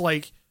it's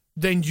like,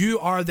 then you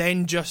are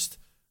then just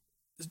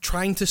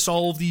trying to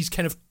solve these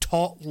kind of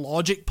taut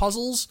logic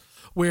puzzles,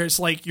 where it's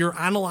like you're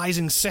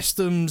analyzing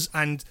systems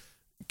and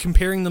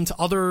comparing them to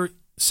other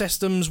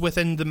systems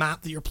within the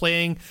map that you're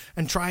playing,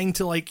 and trying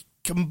to like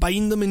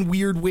combine them in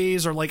weird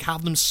ways, or like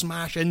have them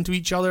smash into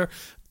each other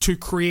to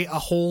create a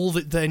whole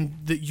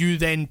that you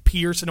then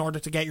pierce in order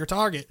to get your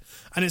target.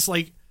 And it's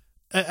like,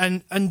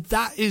 and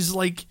that is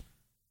like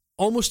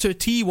almost to a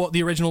T what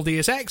the original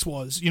Deus Ex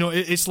was. You know,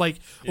 it's like,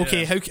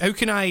 okay, how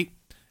can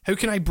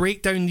I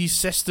break down these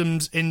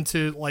systems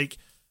into like,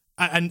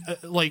 and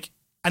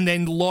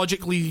then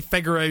logically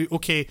figure out,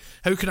 okay,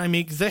 how can I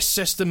make this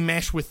system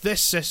mesh with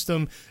this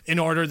system in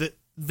order that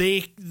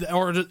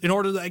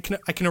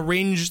I can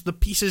arrange the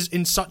pieces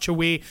in such a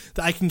way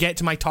that I can get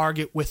to my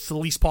target with the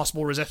least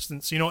possible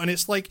resistance, you know. And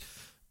it's like,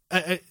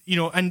 you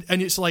know, and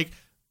it's like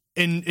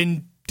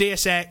in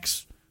Deus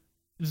Ex,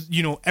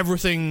 you know,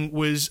 everything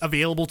was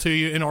available to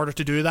you in order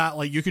to do that.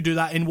 Like, you could do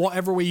that in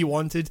whatever way you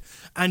wanted.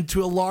 And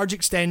to a large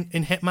extent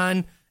in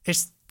Hitman,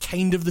 it's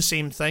kind of the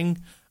same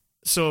thing.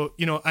 So,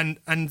 you know,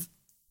 and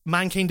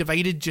Mankind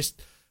Divided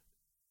just,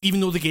 even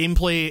though the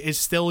gameplay is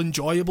still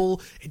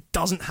enjoyable, it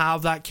doesn't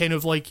have that kind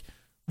of, like,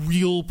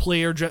 real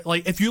player...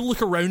 Like, if you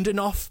look around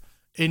enough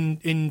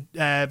in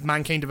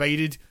Mankind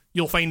Divided,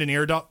 you'll find an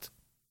air duct.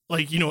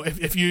 Like, you know,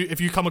 if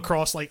you come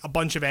across, like, a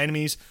bunch of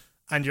enemies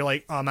and you're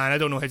like, oh man, I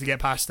don't know how to get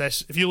past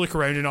this, if you look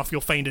around enough, you'll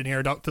find an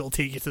air duct that'll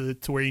take you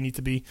to where you need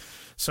to be.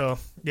 So,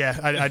 yeah,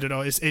 I don't know.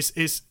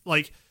 It's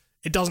like,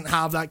 it doesn't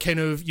have that kind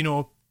of, you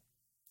know,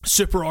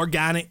 super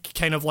organic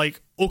kind of,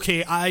 like,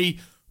 okay, I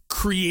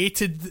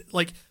created,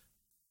 like,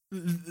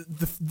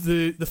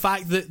 the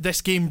fact that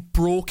this game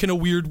broke in a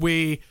weird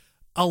way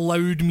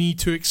allowed me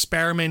to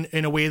experiment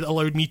in a way that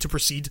allowed me to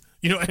proceed.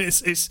 You know, and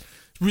it's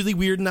really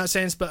weird in that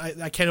sense,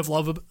 but I kind of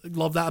love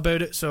that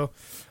about it. So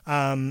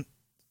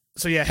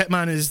yeah,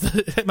 Hitman's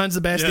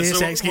the best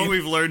Deus Ex game. What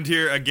we've learned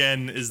here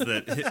again is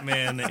that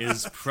Hitman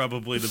is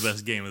probably the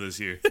best game of this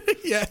year.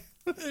 Yeah,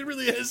 it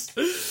really is.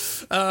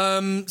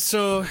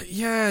 So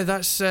yeah,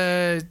 that's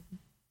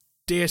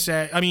Deus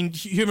Ex. I mean,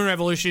 Human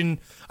Revolution,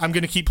 I'm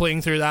going to keep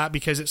playing through that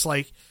because it's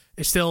like,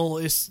 it's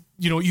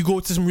you know, you go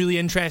to some really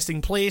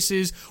interesting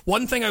places.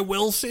 One thing I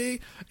will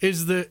say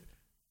is that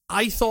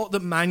I thought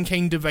that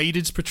Mankind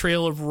Divided's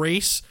portrayal of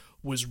race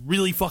was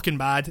really fucking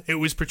bad. It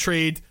was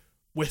portrayed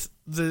with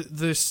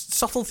the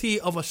subtlety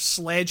of a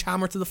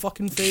sledgehammer to the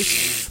fucking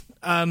face.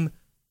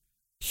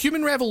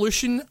 Human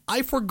Revolution,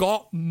 I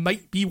forgot,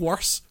 might be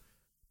worse,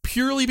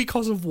 purely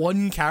because of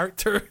one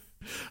character.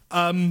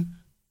 I'm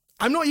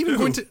not even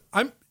going to...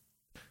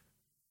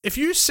 If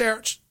you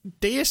search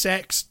Deus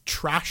Ex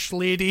Trash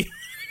Lady,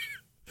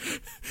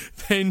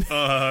 then...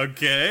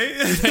 Okay.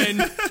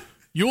 then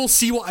you'll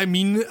see what I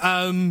mean.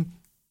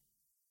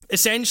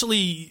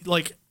 Essentially,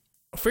 like,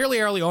 fairly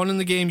early on in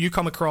the game, you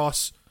come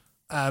across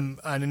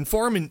an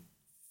informant,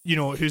 you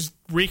know, who's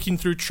raking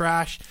through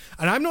trash.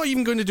 And I'm not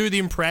even going to do the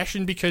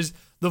impression because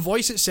the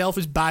voice itself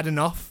is bad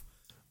enough.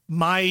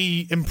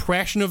 My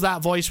impression of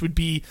that voice would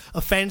be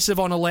offensive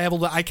on a level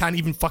that I can't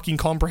even fucking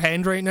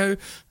comprehend right now.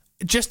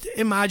 Just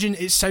imagine,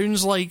 it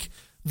sounds like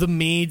the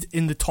maid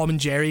in the Tom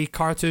and Jerry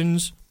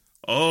cartoons.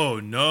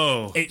 Oh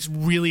no! It's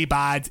really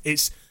bad.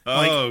 It's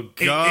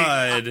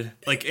God!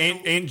 Like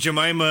Aunt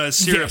Jemima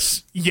syrup.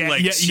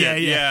 Yes.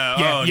 Yeah.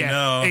 Oh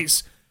no!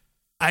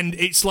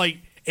 It's like,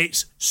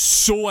 it's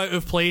so out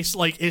of place.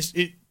 Like,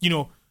 you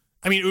know,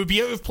 I mean, it would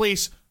be out of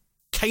place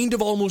kind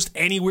of almost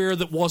anywhere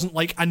that wasn't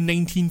like a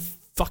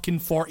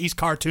 1940s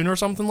cartoon or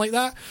something like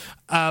that.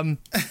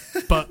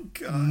 But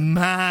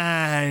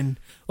man,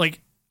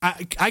 like,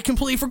 I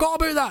completely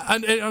forgot about that,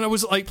 and I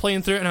was like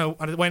playing through it, and I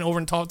went over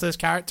and talked to this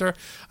character,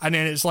 and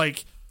then it's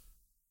like,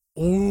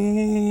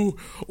 oh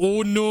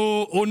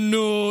no.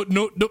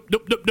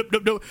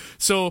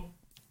 So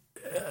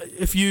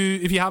if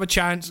you have a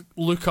chance,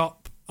 look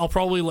up. I'll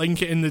probably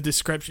link it in the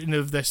description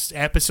of this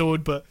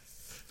episode, but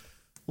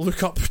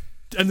look up,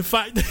 and the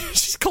fact that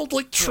she's called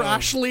like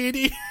Trash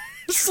Lady.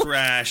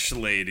 Trash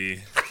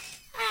Lady.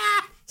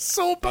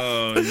 So bad.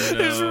 Oh no.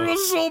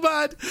 It's so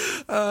bad.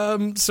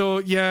 So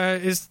yeah,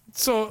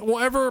 so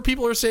whatever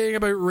people are saying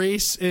about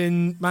race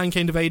in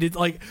Mankind Divided,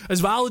 like,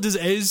 as valid as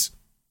it is,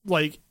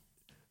 like,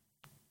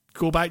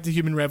 go back to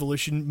Human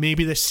Revolution.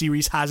 Maybe this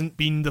series hasn't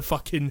been the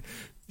fucking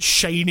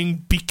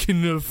shining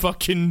beacon of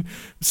fucking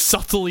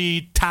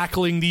subtly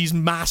tackling these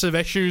massive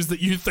issues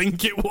that you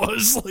think it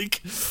was.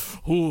 Like,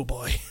 oh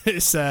boy.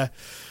 It's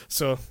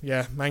so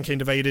yeah, Mankind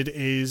Divided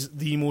is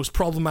the most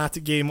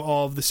problematic game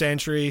of the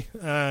century.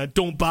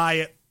 Don't buy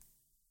it.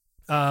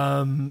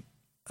 And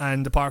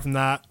apart from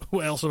that,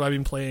 what else have I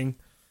been playing?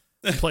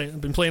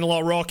 I've been playing a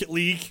lot of Rocket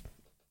League.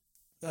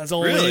 That's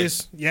all really? It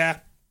is. Yeah.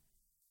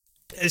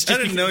 It's just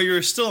I didn't know you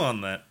were still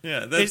on that.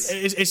 Yeah,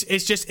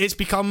 it's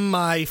become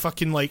my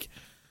fucking, like,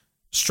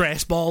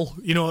 stress ball.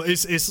 You know,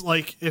 it's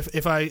like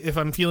if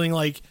I'm feeling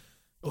like,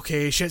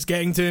 okay, shit's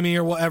getting to me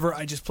or whatever,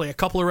 I just play a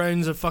couple of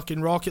rounds of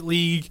fucking Rocket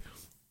League,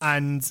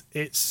 and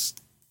I'm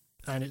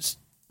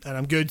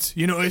good.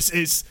 You know,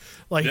 it's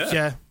like,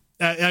 yeah.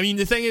 I mean,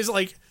 the thing is,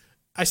 like,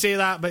 I say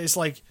that, but it's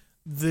like,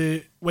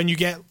 when you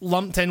get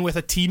lumped in with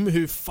a team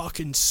who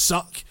fucking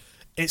suck,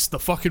 it's the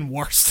fucking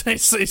worst.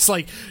 It's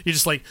like, you're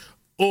just like,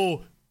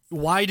 oh,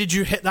 why did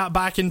you hit that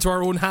back into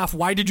our own half?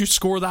 Why did you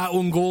score that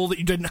own goal that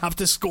you didn't have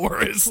to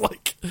score? It's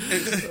like,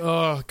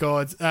 oh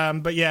god.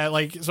 But yeah,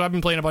 like, so I've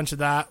been playing a bunch of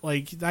that.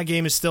 Like, that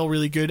game is still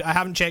really good. I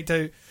haven't checked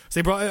out, so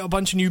they brought out a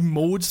bunch of new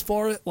modes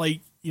for it, like,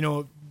 you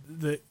know,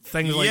 the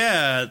things like,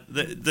 yeah,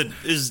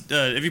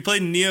 have you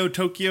played Neo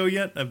Tokyo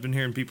yet? I've been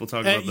hearing people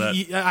talk about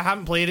that. I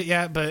haven't played it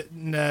yet, but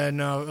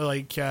no,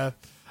 like,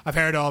 I've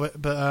heard of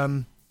it, but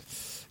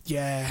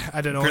yeah,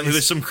 I don't know. Apparently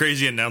there's some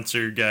crazy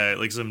announcer guy,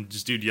 like some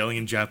just dude yelling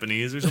in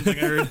Japanese or something,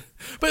 I heard.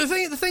 But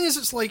the thing is,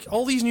 it's like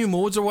all these new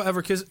modes or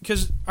whatever,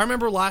 because I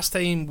remember last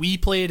time we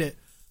played it,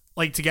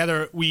 like,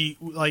 together, we,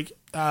 like,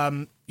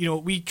 you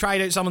we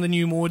tried out some of the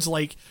new modes,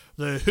 like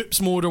the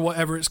hoops mode or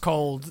whatever it's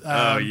called.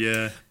 Oh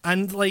yeah.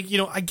 And like,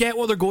 I get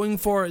what they're going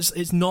for.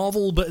 It's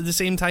novel, but at the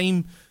same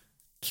time,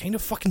 kind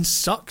of fucking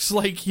sucks.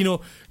 Like,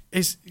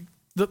 is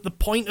the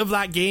point of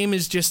that game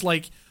is just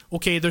like,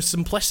 okay, there's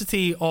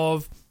simplicity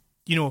of,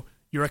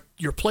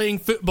 you're playing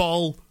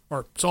football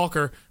or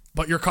soccer,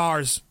 but your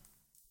cars.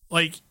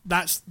 Like,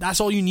 that's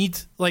all you need.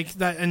 Like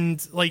that,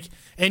 and like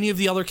any of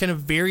the other kind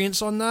of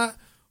variants on that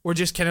were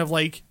just kind of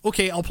like,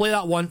 okay, I'll play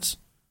that once,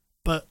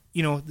 but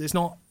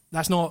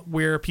that's not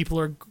where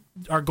people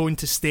are going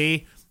to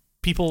stay.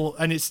 People,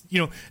 and it's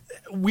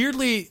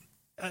weirdly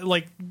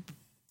like.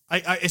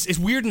 It's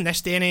weird in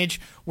this day and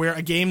age where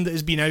a game that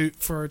has been out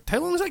for, how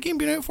long has that game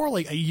been out for?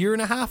 Like a year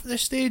and a half at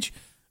this stage.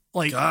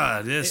 Like,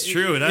 God, it's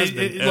true. It has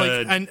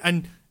been.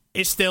 And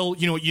it's still,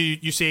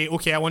 you say,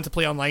 okay, I want to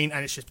play online,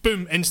 and it's just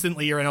boom,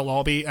 instantly you're in a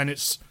lobby, and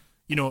it's,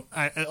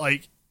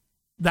 like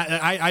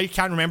that. I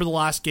can't remember the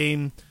last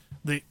game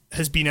that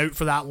has been out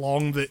for that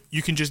long that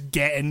you can just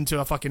get into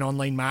a fucking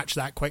online match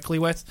that quickly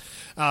with.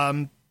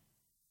 But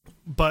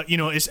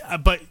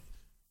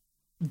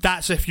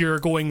that's if you're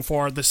going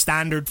for the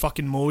standard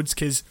fucking modes,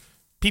 because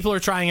people are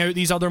trying out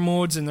these other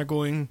modes and they're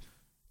going,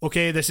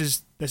 okay, this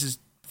is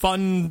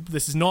fun,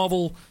 this is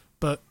novel,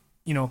 but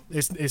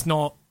it's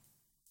not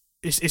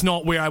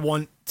where I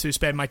want to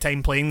spend my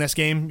time playing this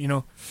game.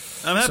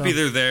 I'm happy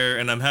they're there,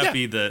 and I'm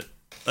happy that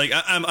like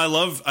I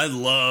love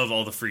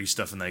all the free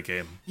stuff in that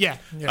game. Yeah.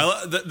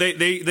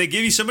 They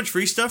give you so much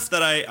free stuff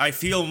that I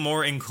feel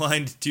more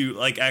inclined to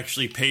like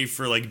actually pay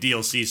for like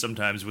DLC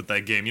sometimes with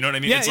that game. You know what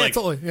I mean? Yeah,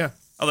 totally. Yeah.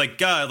 I'm like,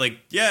 God, like,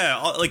 yeah,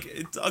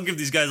 I'll give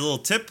these guys a little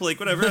tip, like,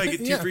 whatever. I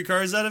get 2 free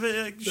cars out of it.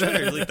 Like,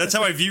 sure, like, that's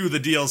how I view the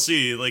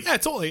DLC. Like, yeah,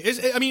 totally.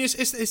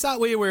 It's that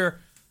way where,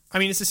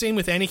 it's the same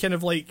with any kind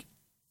of like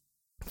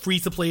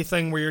free to play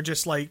thing where you're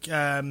just like,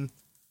 okay,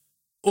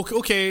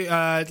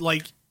 I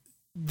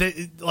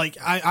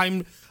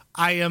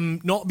am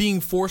not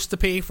being forced to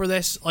pay for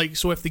this. Like,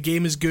 so if the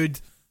game is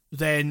good,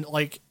 then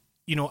like,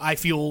 I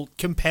feel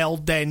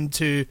compelled then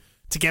to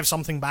give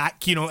something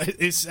back,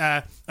 it's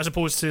as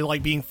opposed to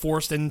like being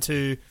forced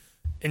into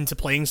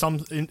playing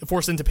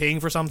forced into paying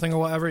for something or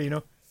whatever,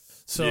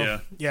 So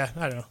yeah,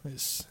 I don't know.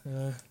 It's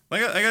I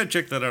gotta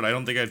check that out. I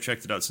don't think I've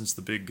checked it out since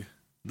the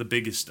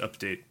biggest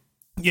update.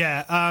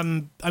 Yeah,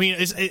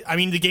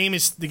 the game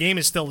is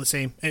still the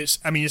same. It's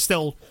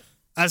still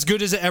as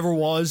good as it ever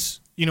was,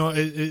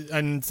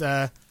 and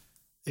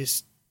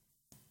it's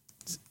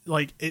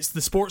like it's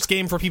the sports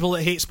game for people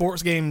that hate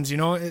sports games.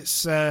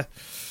 It's.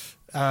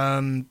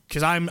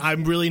 Because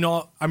I'm really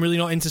not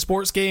into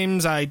sports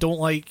games. I don't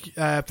like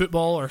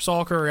football or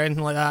soccer or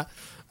anything like that.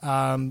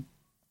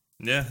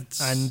 Yeah,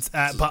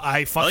 but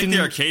I fucking like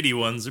the arcadey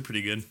ones. They're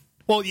pretty good.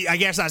 Well, I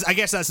guess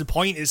that's the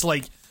point. It's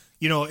like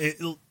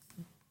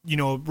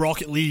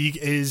Rocket League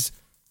is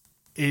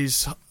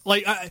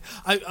like I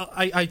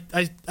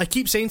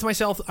keep saying to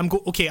myself, I'm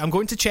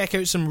going to check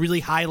out some really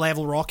high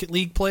level Rocket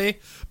League play,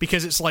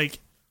 because it's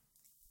like,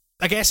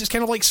 I guess it's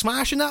kind of like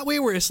Smash in that way,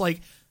 where it's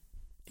like,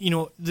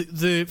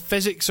 the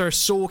physics are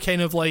so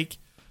kind of like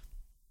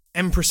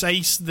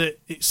imprecise that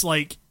it's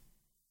like,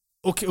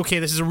 okay,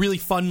 this is a really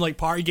fun like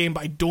party game,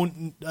 but I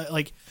don't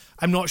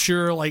I'm not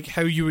sure like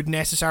how you would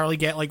necessarily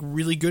get like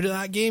really good at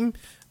that game.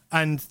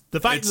 And the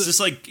fact it's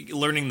just like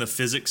learning the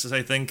physics,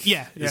 I think.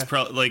 Yeah. Is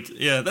probably like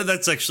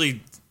that's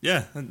actually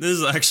this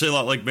is actually a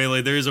lot like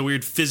Melee. There is a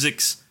weird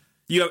physics.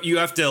 You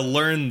have to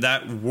learn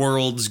that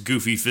world's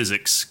goofy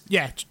physics.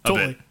 Yeah,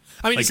 totally.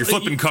 Like you're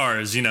flipping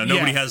cars,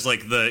 nobody has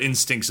like the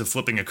instincts of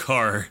flipping a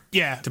car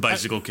to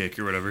bicycle kick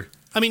or whatever.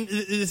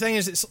 The thing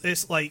is,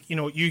 it's like,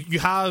 you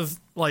have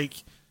like,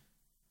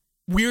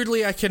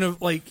 weirdly, I kind of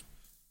like,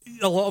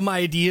 a lot of my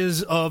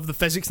ideas of the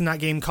physics in that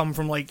game come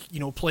from like,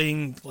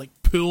 playing like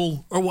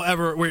pool or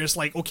whatever, where it's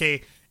like,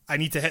 okay, I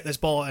need to hit this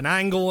ball at an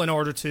angle in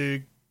order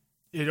to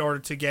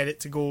get it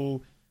to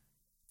go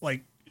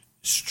like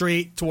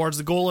straight towards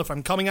the goal. If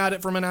I'm coming at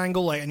it from an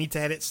angle, like I need to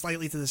hit it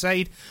slightly to the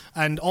side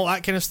and all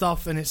that kind of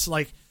stuff. And it's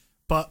like,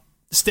 but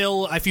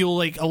still, I feel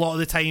like a lot of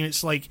the time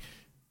it's like,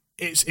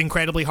 it's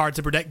incredibly hard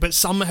to predict, but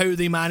somehow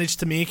they manage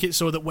to make it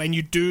so that when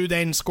you do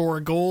then score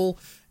a goal,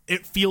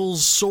 it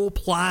feels so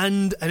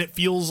planned, and it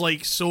feels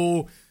like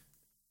so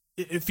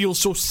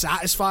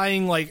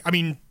satisfying. Like,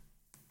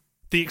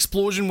 the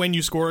explosion when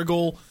you score a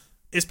goal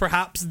is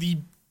perhaps the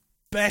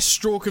best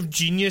stroke of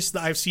genius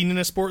that I've seen in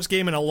a sports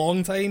game in a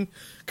long time,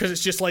 because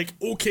it's just like,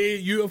 okay,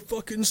 you have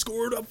fucking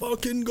scored a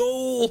fucking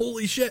goal,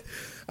 holy shit.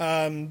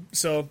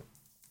 So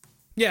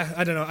yeah,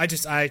 I don't know,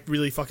 I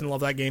really fucking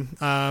love that game.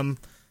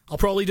 I'll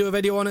probably do a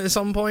video on it at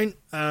some point,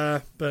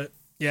 but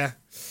yeah.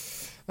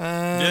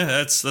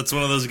 That's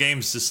one of those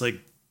games, just like,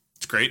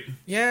 it's great.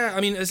 Yeah,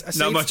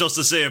 not much else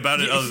to say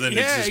about it other than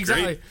it's just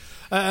exactly. Great.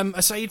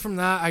 Aside from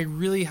that, I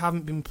really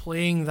haven't been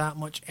playing that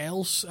much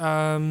else.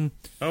 Oh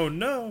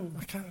no.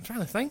 I'm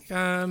trying to think.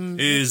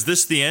 Is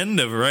this the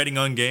end of writing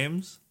on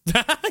games?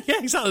 Yeah,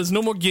 exactly. There's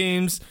no more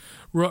games.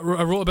 I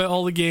wrote about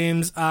all the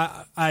games.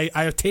 I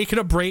have taken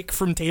a break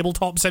from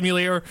Tabletop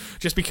Simulator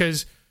just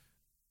because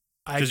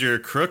Because you're a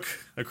crook,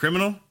 a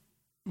criminal,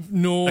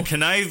 no, a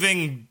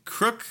conniving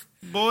crook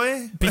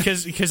boy.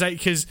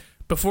 because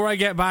before I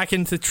get back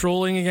into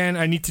trolling again,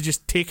 I need to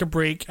just take a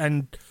break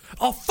and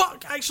oh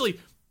fuck! Actually,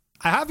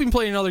 I have been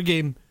playing another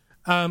game.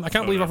 I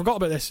can't believe I forgot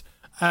about this.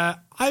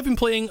 I've been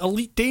playing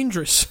Elite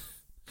Dangerous.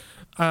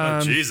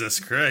 Jesus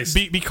Christ!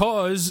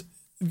 Because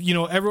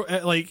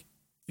like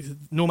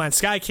No Man's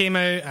Sky came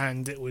out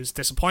and it was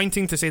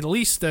disappointing to say the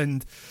least,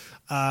 and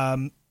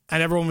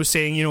everyone was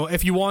saying,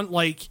 if you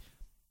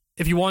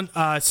want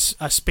a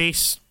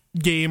space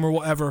game or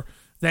whatever,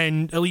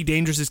 then Elite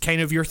Dangerous is kind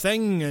of your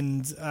thing,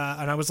 and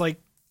I was like,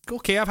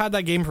 okay, I've had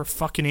that game for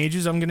fucking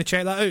ages, I'm gonna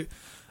check that out.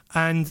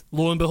 And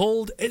lo and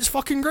behold, it's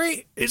fucking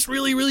great. It's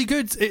really, really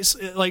good. It's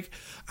like,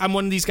 I'm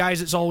one of these guys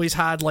that's always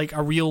had like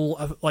a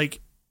real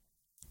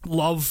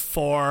love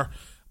for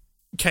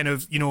kind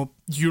of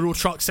Euro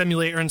Truck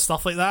Simulator and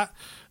stuff like that,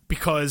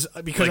 because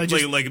I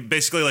just like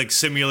basically like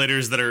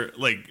simulators that are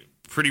like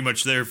pretty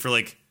much there for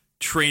like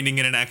training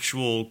in an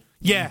actual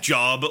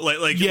job,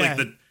 like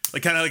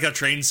kind of like how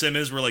Train Sim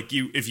is, where like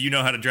if you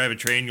know how to drive a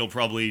train, you'll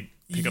probably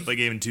pick up that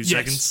game in 2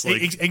 seconds.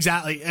 Like,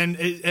 exactly,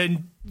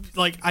 and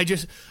like I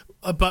just,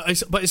 but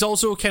it's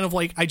also kind of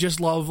like I just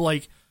love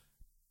like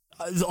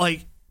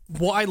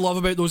what I love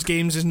about those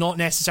games is not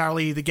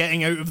necessarily the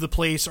getting out of the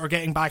place or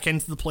getting back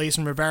into the place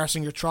and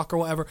reversing your truck or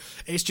whatever.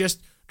 It's just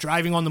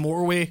driving on the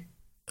motorway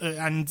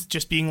and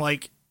just being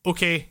like,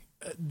 okay,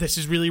 this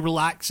is really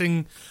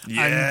relaxing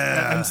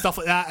and stuff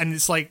like that. And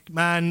it's like,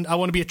 man, I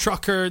want to be a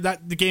trucker.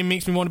 The game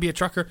makes me want to be a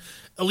trucker.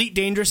 Elite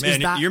Dangerous is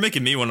that. You're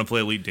making me want to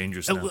play Elite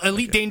Dangerous now.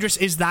 Elite Dangerous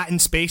is that in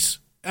space.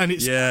 And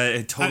it's,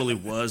 it totally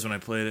was when I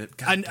played it.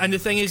 God, and the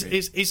thing is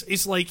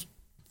it's like,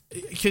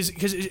 because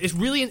it's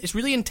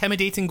really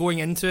intimidating going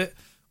into it.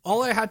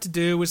 All I had to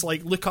do was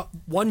like look up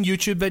one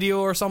YouTube video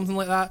or something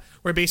like that,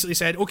 where it basically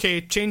said, okay,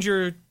 change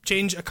a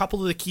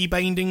couple of the key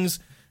bindings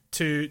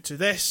to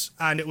this,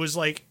 and it was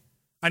like,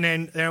 and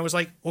then I was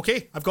like,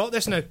 okay, I've got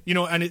this now,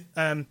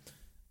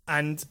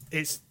 and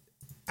it's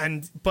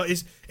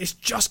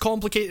just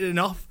complicated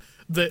enough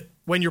that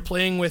when you're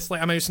playing with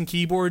like a mouse and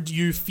keyboard,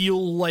 you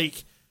feel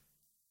like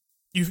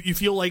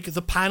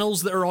the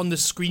panels that are on the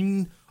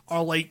screen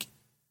are like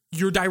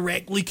you're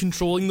directly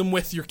controlling them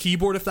with your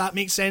keyboard, if that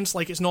makes sense.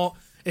 Like it's not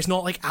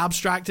like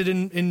abstracted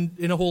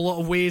in a whole lot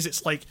of ways.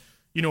 It's like,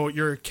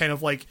 you're kind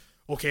of like,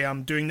 okay,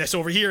 I'm doing this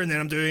over here, and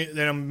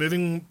then I'm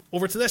moving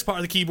over to this part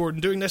of the keyboard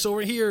and doing this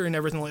over here and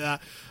everything like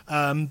that.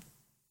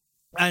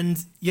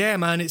 And yeah,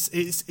 man,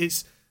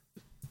 it's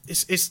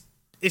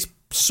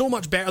so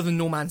much better than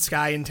No Man's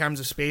Sky in terms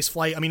of space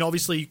flight. I mean,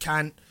 obviously you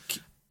can't.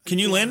 Can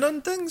you land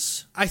on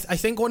things? I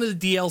think one of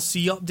the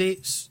DLC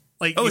updates.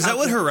 Like, is that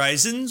what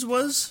Horizons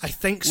was? I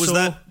think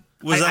so.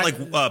 Was that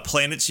like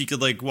planets you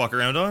could like walk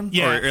around on,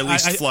 or at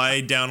least fly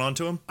down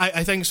onto them?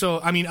 I think so.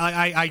 I mean,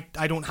 I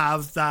don't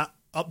have that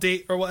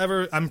update or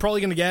whatever. I'm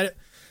probably gonna get it,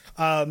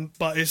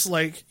 but it's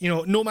like,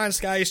 No Man's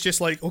Sky is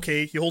just like,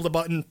 okay, you hold a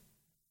button,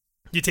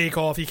 you take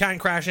off, you can't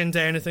crash into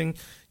anything,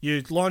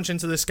 you launch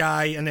into the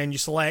sky, and then you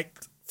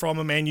select from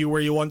a menu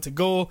where you want to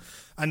go,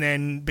 and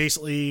then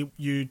basically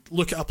you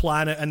look at a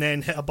planet and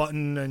then hit a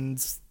button,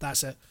 and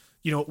that's it.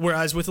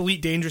 Whereas with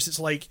Elite Dangerous, it's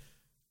like,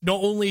 not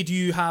only do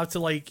you have to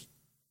like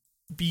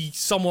be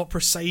somewhat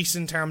precise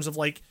in terms of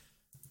like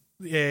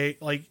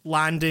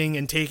landing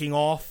and taking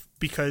off,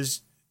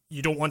 because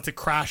you don't want to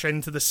crash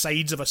into the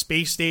sides of a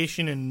space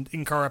station and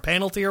incur a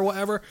penalty or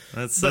whatever.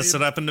 That's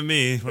what happened to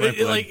me when I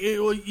played.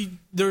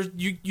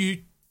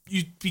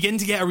 You begin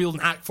to get a real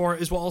knack for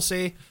it, is what I'll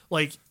say.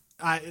 Like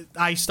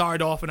I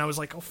started off and I was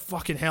like, oh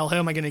fucking hell, how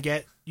am I going to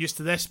get used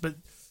to this? But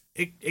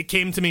it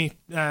came to me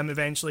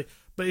eventually.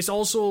 But it's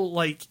also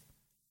like,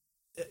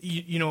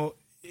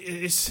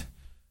 it's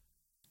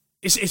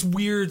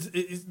weird.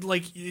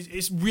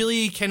 It's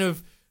really kind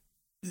of,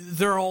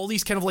 there are all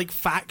these kind of like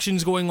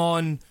factions going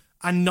on,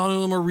 and none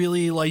of them are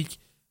really like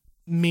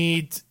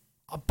made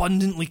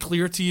abundantly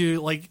clear to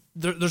you. Like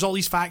there's all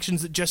these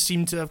factions that just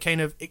seem to have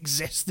kind of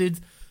existed,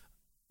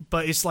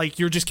 but it's like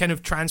you're just kind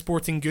of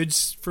transporting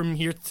goods from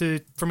A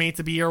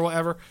to B or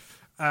whatever.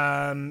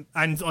 And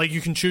like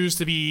you can choose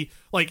to be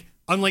like,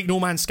 unlike No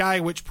Man's Sky,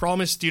 which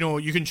promised,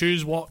 you can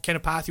choose what kind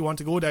of path you want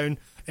to go down.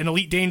 In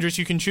Elite Dangerous,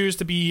 you can choose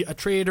to be a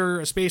trader,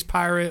 a space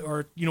pirate,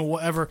 or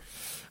whatever.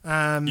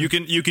 You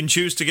can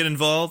choose to get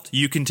involved.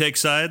 You can take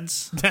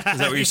sides. Is that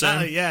what you're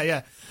saying?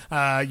 Yeah.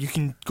 You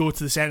can go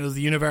to the center of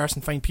the universe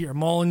and find Peter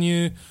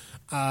Molyneux.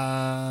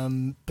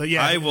 But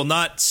yeah, I will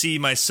not see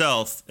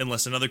myself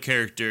unless another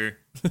character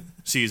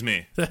sees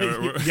me.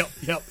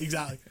 Yep,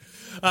 exactly.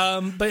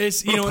 But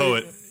it's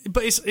poet.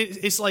 But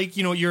it's like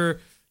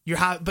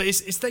but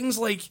it's things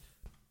like,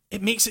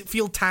 it makes it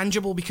feel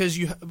tangible, because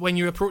when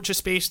you approach a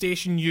space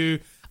station, you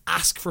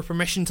ask for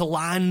permission to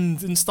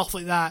land and stuff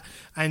like that,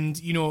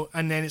 and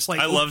and then it's like,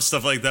 I love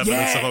stuff like that, but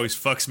that stuff always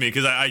fucks me,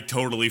 because I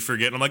totally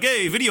forget, and I'm like,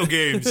 hey, video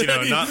games,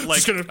 not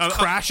like just gonna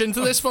crash into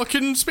this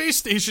fucking space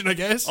station, I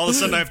guess. All of a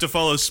sudden I have to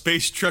follow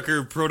Space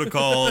Trucker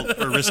protocol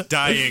or risk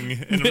dying,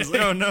 and it was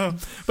like, oh no.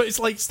 But it's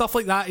like, stuff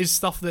like that is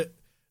stuff that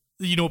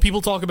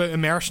people talk about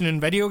immersion in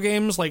video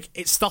games, like,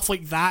 it's stuff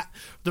like that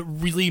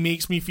really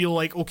makes me feel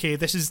like, okay,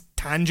 this is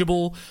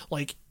tangible,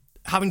 like,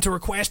 having to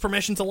request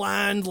permission to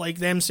land, like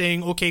them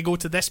saying, okay, go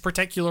to this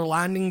particular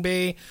landing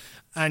bay,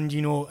 and,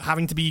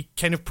 having to be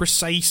kind of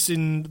precise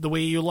in the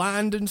way you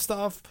land and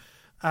stuff.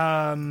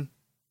 And,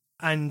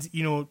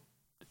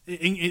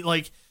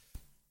 like,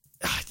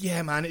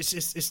 yeah, man,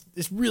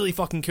 it's really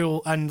fucking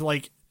cool, and,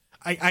 like,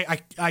 I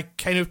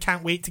kind of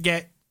can't wait to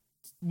get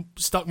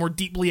stuck more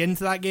deeply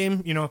into that game,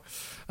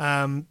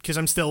 because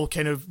I'm still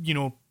kind of,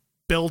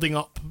 building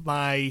up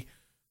my,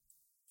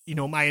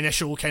 my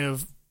initial kind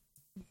of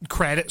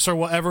credits or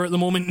whatever at the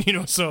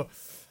moment, so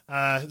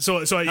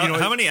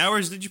how many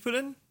hours did you put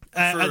in?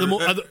 At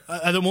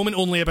the moment,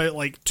 only about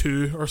like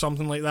 2 or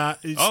something like that.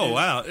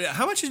 Wow!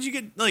 How much did you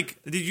get? Like,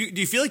 do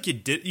you feel like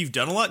you've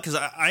done a lot? Because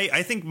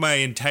I think my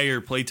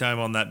entire playtime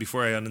on that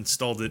before I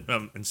uninstalled it,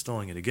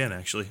 installing it again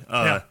actually,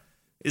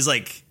 is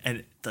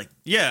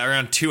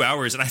around 2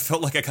 hours, and I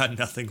felt like I got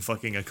nothing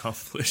fucking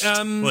accomplished.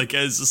 Like,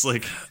 it's just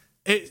like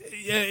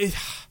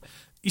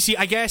you see,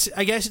 I guess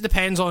it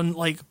depends on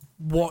like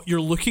what you're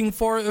looking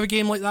for out of a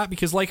game like that,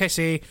 because like I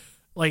say,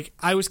 like,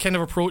 I was kind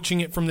of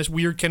approaching it from this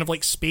weird kind of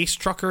like space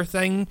trucker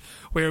thing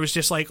where it was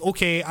just like,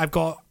 okay, I've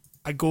got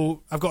a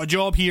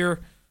job here,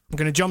 I'm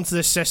gonna jump to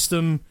this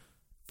system,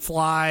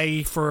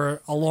 fly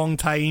for a long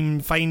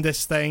time, find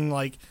this thing,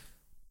 like,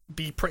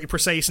 be pretty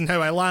precise in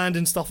how I land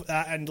and stuff like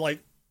that, and like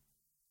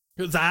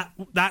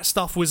that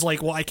stuff was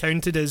like what I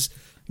counted as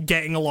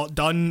getting a lot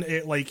done.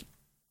 It, like,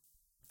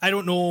 I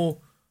don't know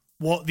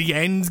what the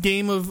end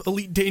game of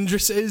Elite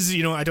Dangerous is,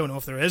 I don't know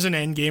if there is an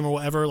end game or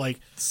whatever, like,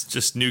 it's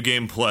just New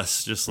Game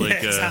Plus, just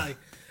like exactly.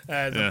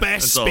 The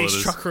best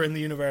space trucker in the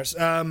universe,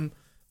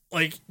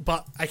 like,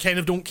 but I kind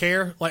of don't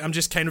care, like, I'm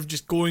just kind of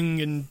just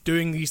going and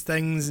doing these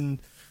things and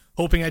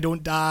hoping I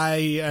don't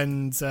die,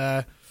 and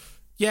and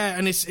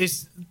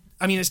it's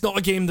I mean, it's not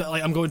a game that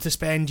like I'm going to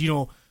spend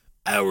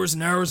hours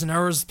and hours and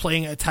hours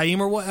playing at a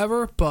time or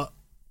whatever, but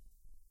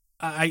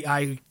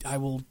I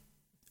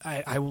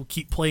will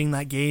keep playing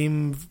that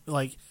game,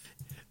 like,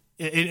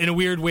 in a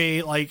weird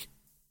way, like,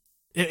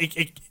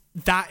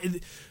 that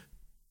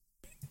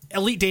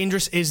Elite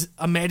Dangerous is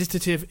a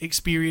meditative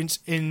experience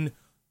in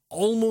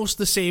almost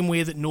the same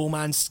way that No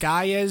Man's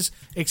Sky is,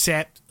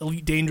 except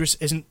Elite Dangerous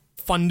isn't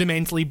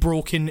fundamentally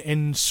broken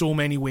in so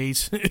many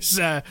ways. It's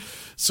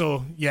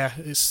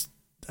it's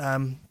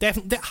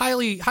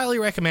definitely highly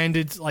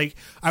recommended. Like,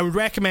 I would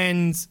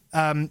recommend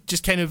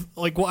just kind of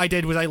like what I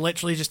did was I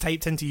literally just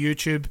typed into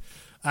YouTube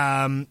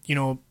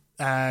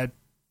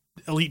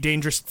Elite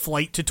Dangerous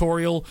flight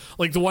tutorial,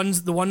 like the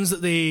ones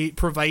that they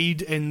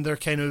provide in their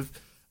kind of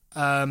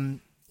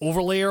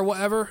overlay or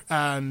whatever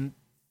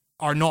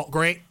are not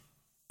great.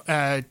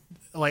 Like,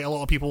 a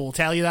lot of people will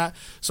tell you that.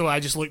 So I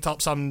just looked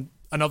up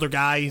another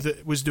guy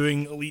that was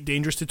doing Elite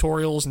Dangerous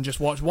tutorials and just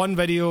watched one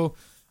video,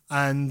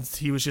 and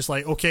he was just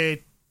like,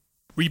 okay,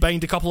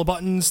 rebind a couple of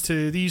buttons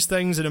to these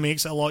things and it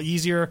makes it a lot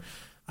easier.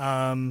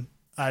 And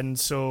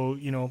so,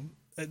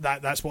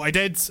 that's what I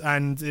did,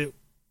 and it,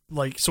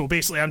 like, so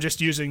basically I'm just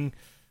using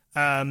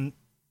I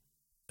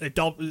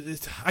can't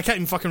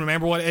even fucking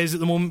remember what it is at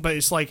the moment, but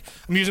it's like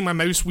I'm using my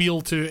mouse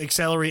wheel to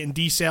accelerate and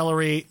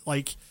decelerate,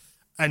 like,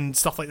 and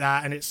stuff like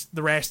that, and it's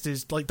the rest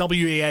is like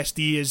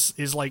WASD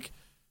is like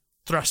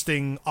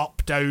thrusting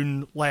up,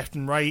 down, left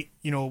and right,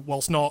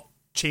 whilst not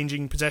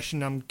changing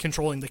position. I'm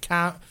controlling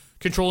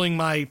controlling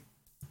my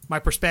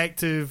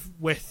perspective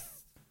with,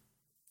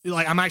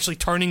 like, I'm actually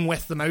turning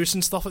with the mouse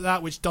and stuff like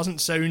that, which doesn't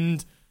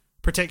sound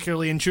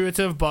particularly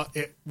intuitive, but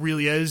it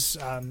really is.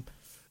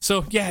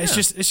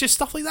 It's just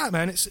stuff like that,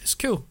 man. It's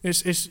cool.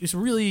 It's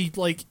really,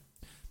 like,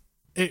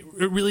 it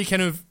really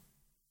kind of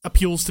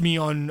appeals to me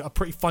on a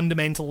pretty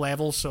fundamental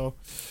level. So,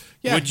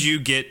 yeah. Would you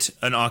get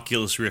an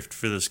Oculus Rift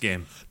for this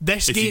game?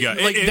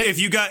 If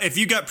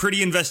you got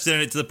pretty invested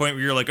in it to the point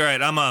where you're like, all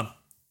right, I'm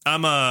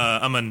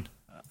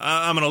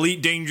an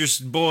Elite Dangerous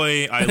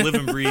boy. I live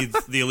and breathe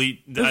the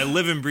Elite. I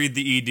live and breathe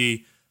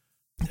the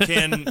ED.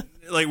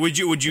 Would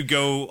you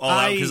go all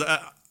out? Because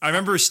I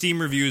remember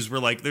Steam reviews were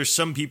like, there's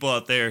some people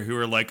out there who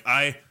are like,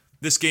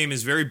 this game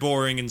is very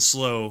boring and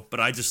slow, but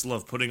I just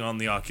love putting on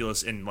the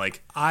Oculus and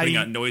like putting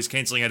out noise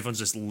canceling headphones,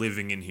 just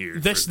living in here.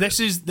 This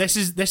is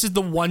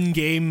the one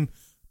game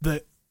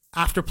that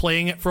after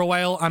playing it for a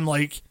while, I'm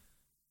like,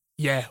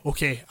 yeah,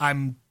 okay,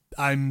 I'm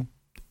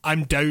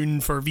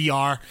down for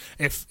VR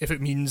if it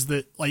means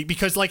that, like,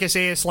 because like I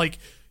say, it's like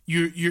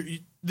you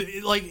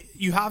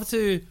have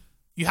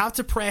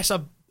to press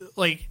a,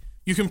 like,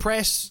 you can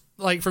press,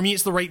 like, for me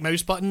it's the right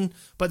mouse button,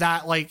 but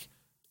that, like,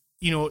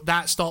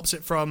 that stops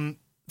it from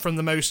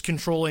the mouse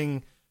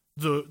controlling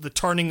the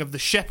turning of the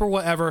ship or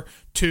whatever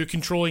to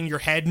controlling your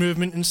head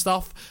movement and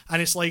stuff.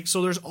 And it's like,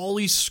 so there's all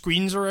these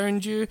screens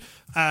around you,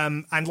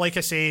 and like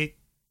I say,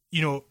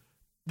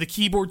 the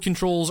keyboard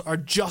controls are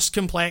just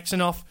complex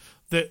enough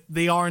that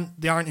they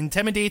aren't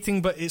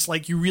intimidating, but it's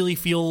like you really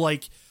feel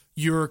like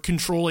you're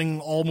controlling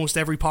almost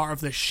every part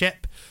of the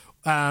ship.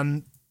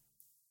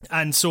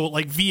 And so,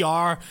 like,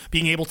 VR,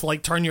 being able to,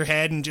 like, turn your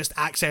head and just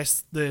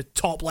access the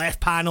top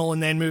left panel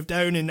and then move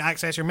down and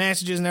access your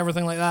messages and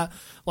everything like that,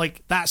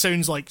 like, that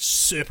sounds, like,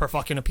 super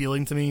fucking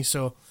appealing to me.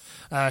 So,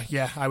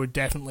 yeah, I would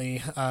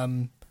definitely,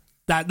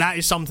 that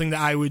is something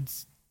that I would,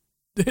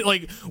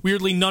 like,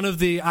 weirdly, none of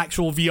the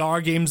actual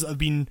VR games that have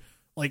been,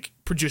 like,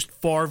 produced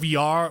for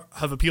VR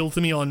have appealed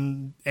to me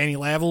on any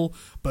level,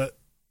 but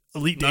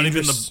Elite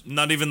Dangerous...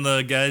 Not even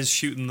the guys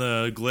shooting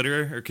the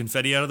glitter or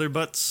confetti out of their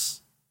butts?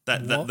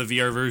 That the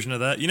VR version of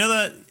that, you know,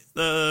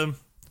 that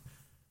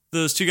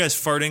those two guys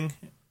farting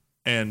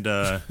and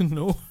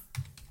no,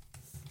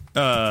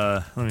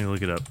 let me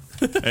look it up.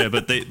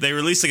 But they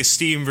released like a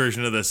Steam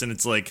version of this, and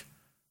it's like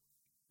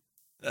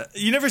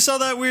you never saw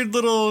that weird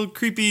little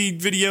creepy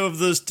video of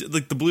those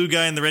like the blue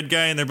guy and the red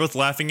guy, and they're both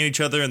laughing at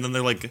each other, and then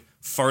they're like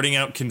farting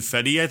out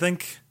confetti, I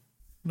think.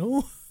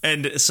 No,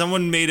 and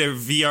someone made a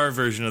VR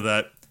version of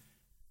that.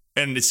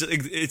 And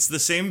it's the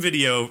same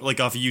video, like,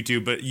 off of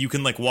YouTube, but you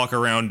can, like, walk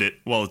around it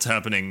while it's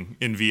happening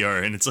in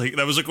VR. And it's, like,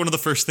 that was, like, one of the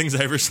first things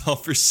I ever saw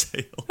for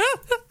sale.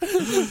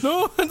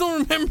 No, I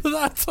don't remember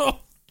that at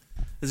all.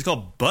 Is it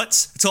called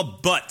Butts? It's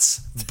called Butts.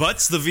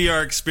 Butts, the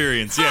VR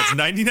experience. Yeah,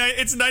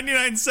 it's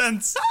 99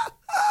 cents.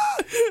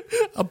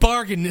 A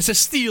bargain. It's a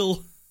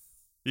steal.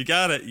 You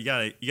gotta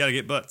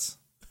get butts.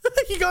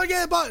 You gotta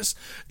get butts.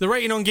 The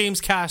Writing on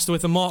Games cast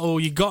with the motto,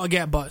 you gotta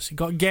get butts. You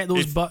gotta get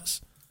those butts.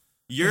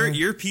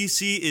 Your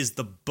PC is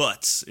the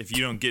butts if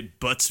you don't get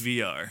Butts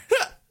VR.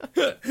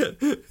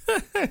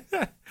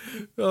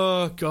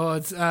 Oh,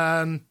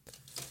 God.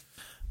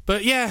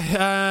 But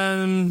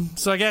yeah,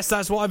 so I guess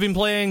that's what I've been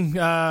playing.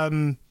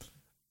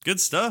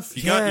 Good stuff.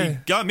 You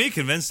got me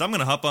convinced. I'm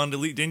going to hop on to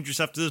Elite Dangerous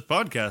after this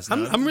podcast.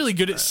 I'm really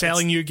good at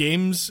selling you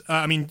games.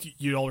 I mean,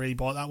 you already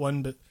bought that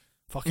one, but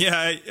fuck it.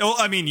 Yeah,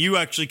 I mean, you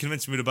actually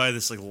convinced me to buy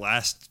this like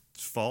last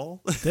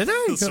fall. Did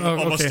I?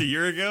 Almost a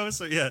year ago,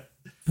 so yeah.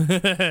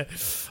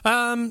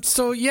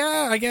 So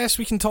yeah, I guess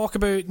we can talk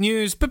about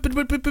news.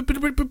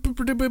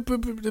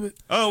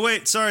 Oh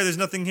wait, sorry, there's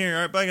nothing here.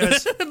 All right, bye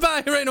guys.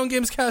 Bye. Right on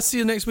Gamescast. See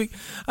you next week.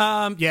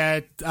 Yeah,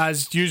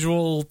 as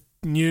usual,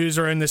 news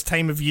around this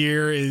time of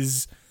year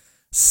is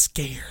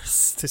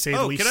scarce, to say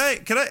the least.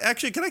 Can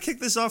I kick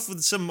this off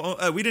with some?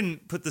 We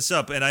didn't put this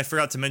up, and I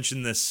forgot to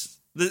mention this.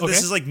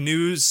 This is like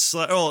news.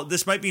 Oh,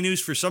 this might be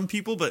news for some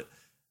people, but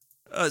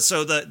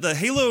so the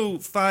Halo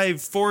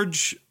 5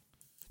 Forge.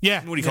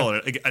 Yeah. What do you call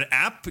it? An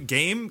app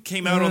game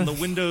came out on the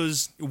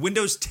Windows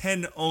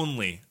 10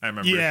 only, I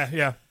remember.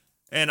 Yeah.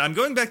 And I'm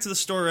going back to the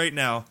store right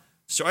now.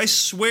 So I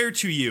swear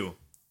to you,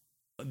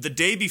 the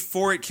day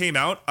before it came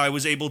out, I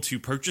was able to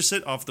purchase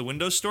it off the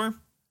Windows Store.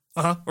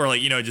 Uh-huh. Or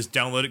like, just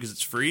download it because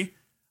it's free.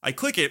 I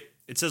click it.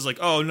 It says like,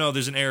 oh no,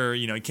 there's an error.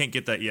 You can't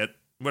get that yet.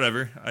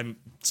 Whatever.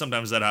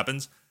 Sometimes that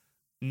happens.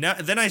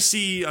 Then I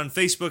see on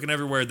Facebook and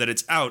everywhere that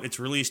it's out. It's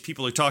released.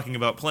 People are talking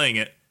about playing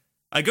it.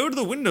 I go to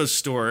the Windows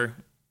Store.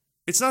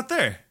 It's not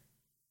there.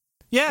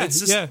 Yeah,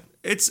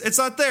 it's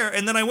not there.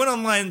 And then I went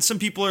online. Some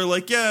people are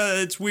like, yeah,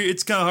 it's weird.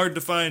 It's kind of hard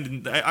to find.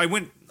 And I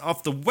went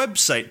off the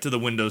website to the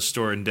Windows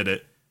Store and did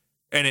it.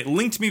 And it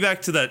linked me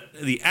back to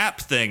the app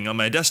thing on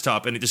my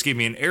desktop, and it just gave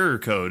me an error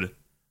code.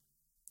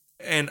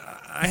 And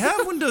I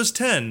have Windows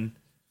 10.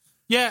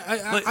 Yeah,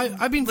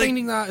 I've been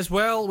finding that as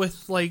well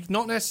with, like,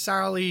 not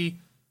necessarily...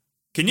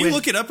 Can you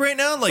look it up right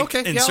now? Like,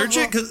 okay, and search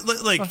it?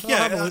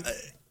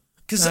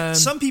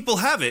 Because some people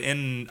have it,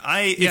 and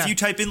if you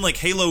type in like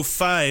Halo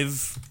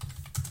 5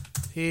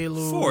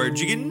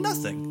 Forge, you get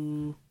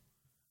nothing.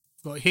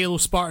 Got Halo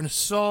Spartan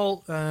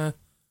Assault,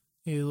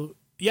 Halo.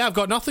 Yeah, I've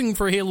got nothing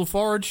for Halo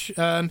Forge.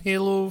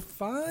 Halo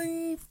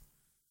 5.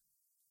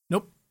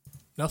 Nope,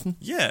 nothing.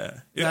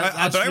 Yeah,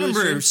 but I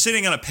remember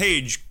sitting on a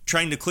page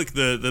trying to click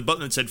the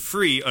button that said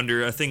free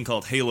under a thing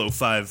called Halo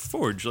 5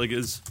 Forge. Like,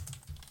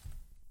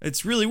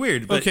 it's really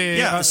weird. But okay,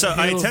 yeah, so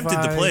I attempted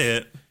 5. To play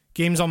it.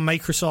 Games on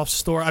Microsoft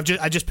Store. I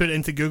just put it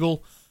into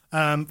Google.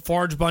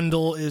 Forge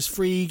bundle is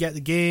free. Get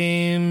the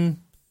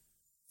game.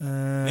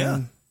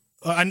 Yeah.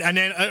 And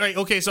then right.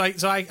 Okay. So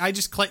I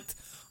just clicked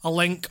a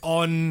link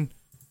on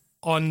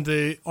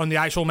the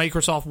actual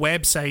Microsoft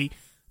website,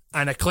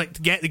 and I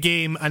clicked get the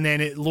game, and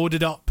then it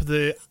loaded up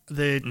the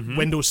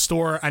Windows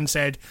Store and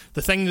said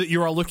the thing that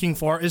you are looking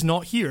for is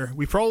not here.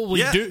 We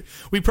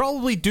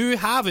probably do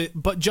have it,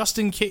 but just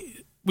in case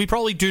we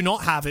probably do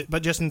not have it,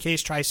 but just in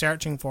case, try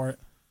searching for it.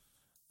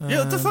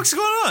 Yeah, what the fuck's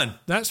going on?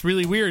 That's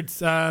really weird.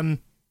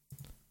 That's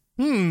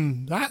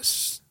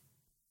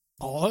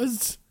odd.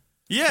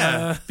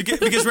 Yeah,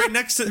 because right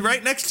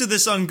next to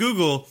this on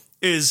Google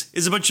is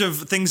a bunch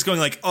of things going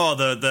like, oh,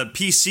 the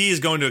PC is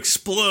going to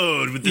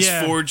explode with this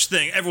Forge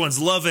thing. Everyone's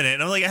loving it,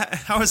 and I'm like,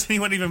 how is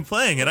anyone even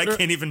playing it? I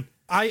can't even.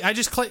 I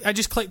just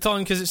clicked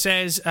on because it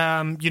says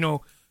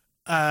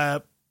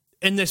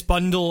in this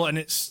bundle, and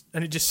it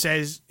just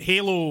says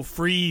Halo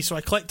free. So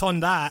I clicked on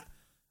that,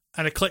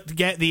 and I clicked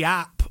get the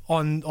app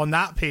on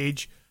that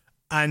page,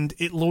 and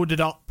it loaded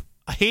up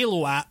a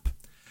Halo app.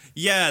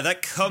 Yeah,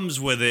 that comes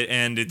with it,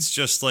 and it's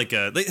just like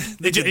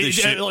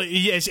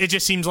it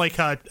just seems like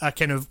a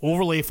kind of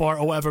overlay for it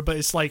or whatever. But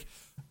it's like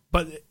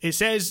but it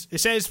says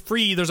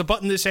free. There's a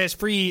button that says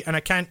free, and I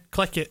can't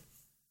click it.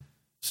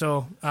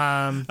 So,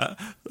 I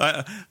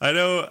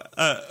know.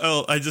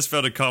 I just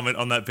found a comment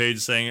on that page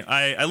saying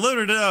I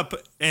loaded it up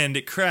and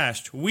it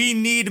crashed. We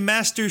need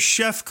Master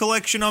Chef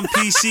Collection on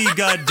PC.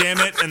 God damn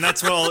it! And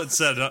that's all it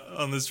said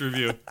on this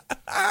review.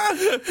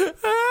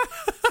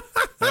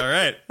 All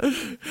right,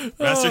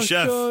 Master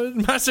Chef.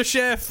 God. Master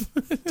Chef.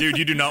 Dude,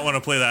 you do not want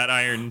to play that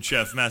Iron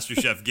Chef Master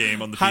Chef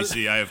game on the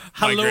PC.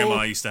 My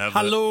grandma used to have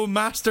that. Hello,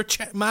 Master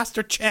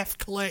Chef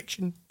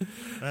Collection.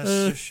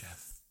 Master Chef.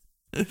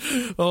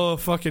 Oh,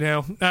 fucking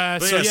hell.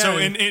 So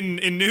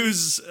in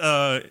news,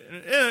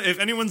 if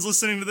anyone's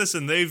listening to this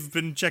and they've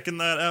been checking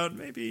that out,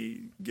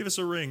 maybe give us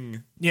a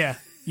ring. Yeah.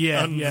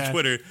 On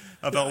Twitter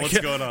about what's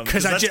going on.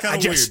 Because I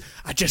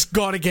just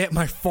gotta get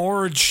my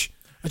Forge.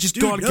 I just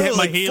gotta get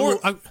my Halo.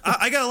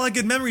 I got a lot of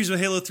good memories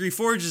with Halo 3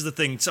 Forge is the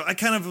thing. So I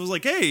kind of was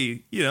like,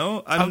 hey,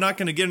 I'm not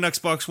going to get an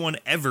Xbox One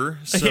ever.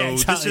 So yeah,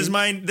 exactly.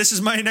 This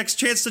is my next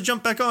chance to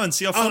jump back on,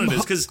 see how fun it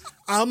is. Because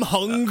I'm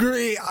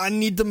hungry. I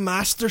need the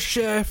Master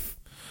Chef.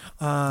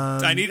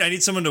 I need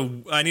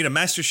a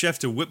Master Chef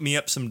to whip me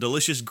up some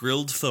delicious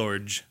grilled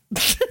Forge.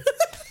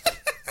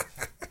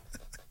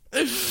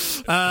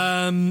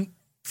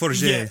 Forge.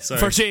 Sorry.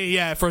 Forge.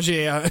 I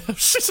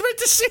was just about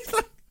to say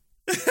that.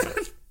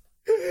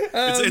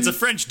 It's a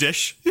French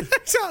dish.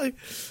 Exactly.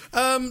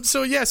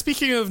 So yeah,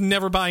 speaking of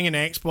never buying an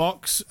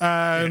Xbox,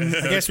 I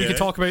guess we could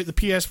talk about the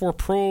PS4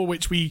 Pro,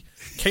 which we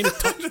kind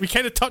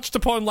of touched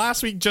upon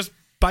last week, just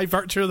by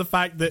virtue of the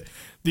fact that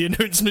the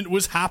announcement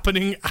was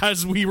happening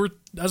as we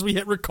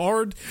hit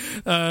record.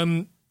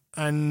 It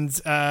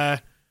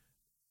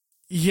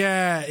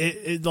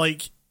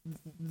like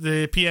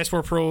the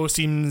PS4 Pro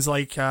seems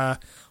like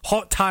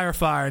hot tire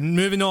fire. And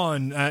moving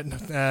on,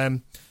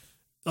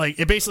 like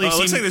it basically it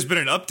looks like there's been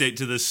an update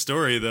to this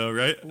story though,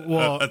 right?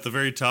 Well, at the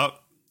very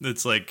top,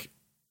 it's like,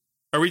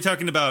 are we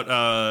talking about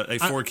a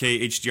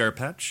 4K HDR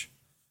patch?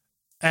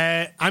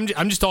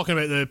 I'm just talking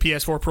about the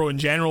PS4 Pro in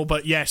general,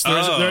 but yes,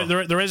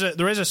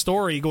 there is a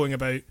story going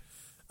about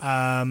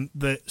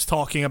that's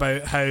talking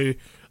about how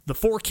the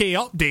 4K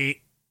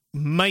update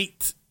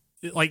might,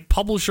 like,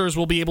 publishers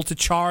will be able to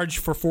charge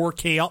for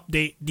 4K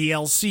update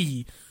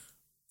DLC.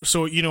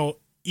 So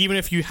even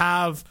if you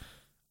have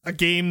a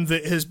game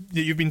that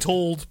you've been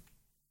told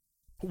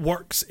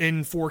works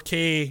in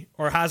 4K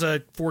or has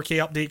a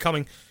 4K update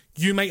coming,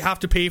 you might have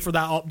to pay for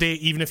that update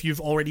even if you've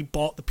already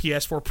bought the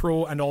PS4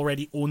 Pro and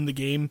already own the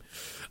game.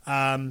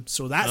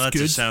 So that's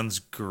good. That sounds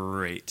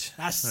great.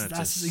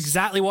 That's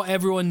exactly what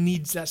everyone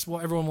needs. That's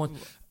what everyone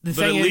wants. But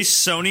at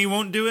least Sony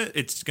won't do it.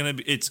 It's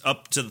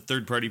up to the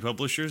third-party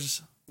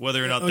publishers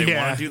whether or not they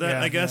want to do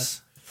that, I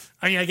guess.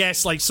 I mean, I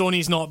guess like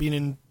Sony's not been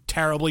in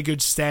terribly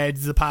good stead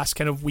the past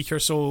kind of week or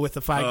so with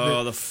the fact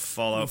that the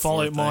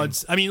Fallout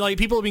mods. I mean, like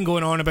people have been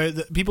going on at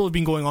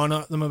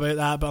them about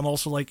that, but I'm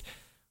also like,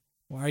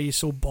 why are you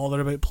so bothered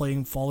about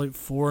playing Fallout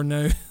 4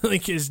 now?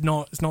 Like it's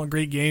not a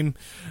great game.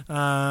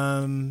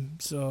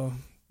 So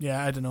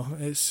yeah, I don't know.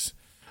 It's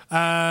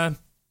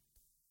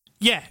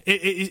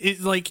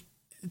it like,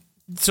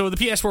 so the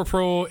PS4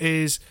 Pro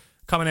is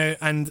coming out,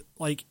 and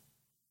like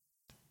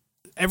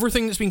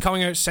everything that's been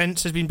coming out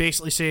since has been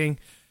basically saying,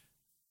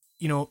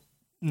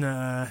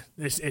 nah,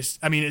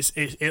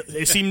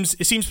 it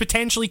seems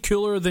potentially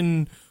cooler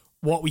than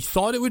what we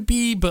thought it would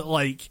be, but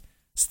like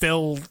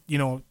still,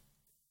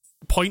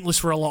 pointless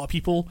for a lot of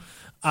people.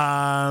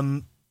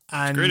 And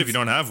it's great if you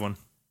don't have one.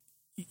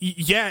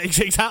 Yeah,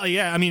 exactly.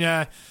 Yeah, I mean,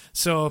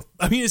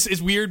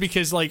 it's weird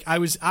because like I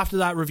was after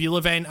that reveal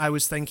event, I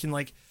was thinking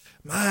like,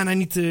 man, I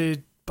need to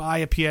buy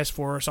a PS4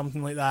 or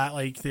something like that.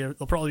 Like they'll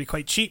probably be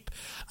quite cheap,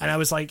 and I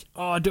was like,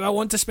 oh, do I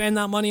want to spend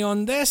that money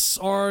on this,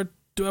 or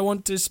do I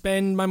want to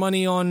spend my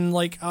money on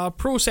like a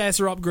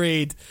processor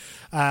upgrade?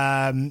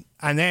 And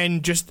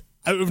then just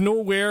out of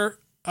nowhere,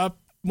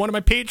 one of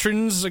my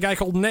patrons, a guy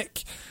called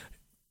Nick,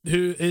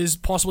 who is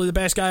possibly the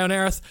best guy on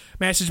earth,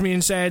 messaged me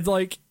and said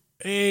like,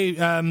 hey,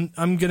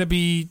 I'm gonna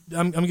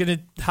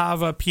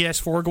have a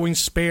PS4 going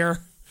spare.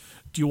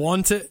 Do you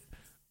want it?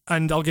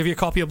 And I'll give you a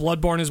copy of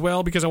Bloodborne as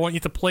well because I want you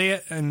to play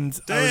it. And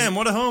damn,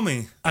 what a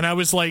homie! And I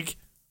was like,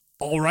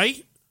 all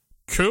right,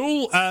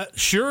 cool,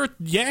 sure,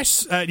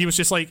 yes. He was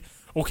just like,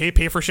 okay,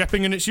 pay for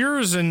shipping and it's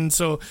yours. And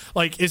so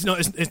like it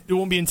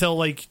won't be until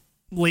like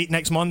late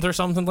next month or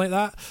something like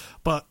that,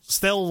 but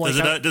still, like,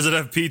 does it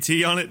have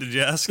PT on it? Did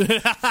you ask? No,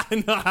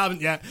 I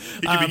haven't yet.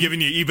 He could be giving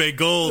you eBay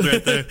gold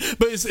right there.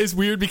 But it's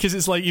weird because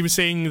it's like he was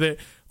saying that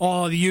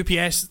the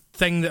UPS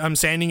thing that I'm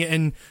sending it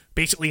in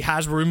basically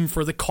has room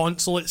for the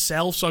console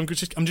itself, so I'm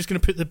just going to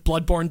put the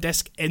Bloodborne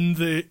disc in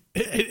the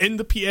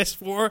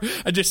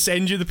PS4 and just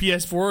send you the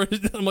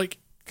PS4. I'm like,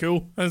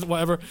 cool,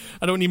 whatever.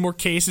 I don't need more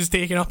cases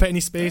taking up any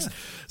space. Yeah.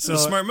 So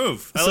it's a smart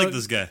move. I like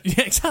this guy.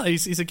 Yeah, exactly.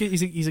 He's a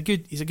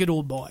good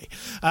old boy.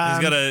 He's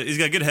got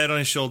a good head on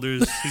his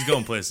shoulders. He's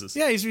going places.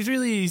 Yeah, he's a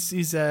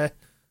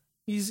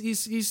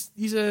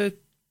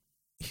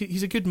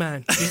good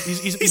man.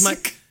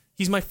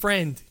 He's my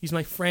friend. He's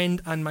my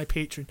friend and my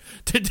patron.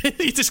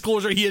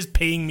 Disclosure, he is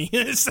paying me.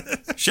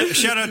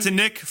 Shout out to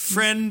Nick,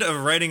 friend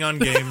of writing on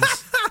games.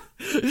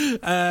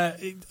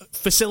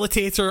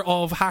 Facilitator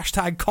of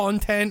hashtag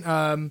content.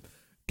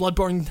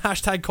 Bloodborne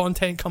hashtag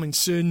content coming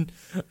soon.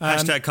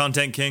 Hashtag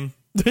content king.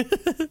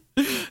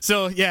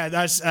 So yeah,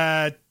 that's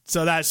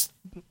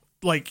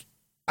like,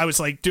 I was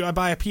like, do I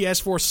buy a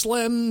PS4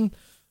 Slim?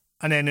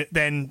 And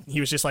then he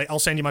was just like, I'll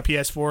send you my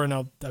PS4, and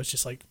I was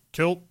just like,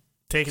 cool,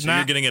 taking that.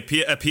 You're getting a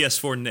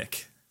PS4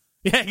 Nick.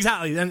 Yeah,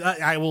 exactly. And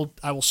I will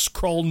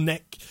scroll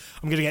Nick.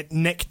 I'm gonna get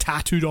Nick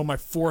tattooed on my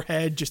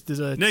forehead just as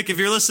a Nick. If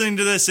you're listening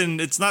to this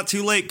and it's not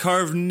too late,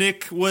 carve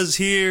Nick was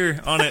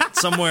here on it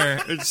somewhere.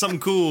 It's something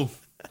cool.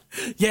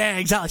 Yeah,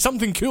 exactly.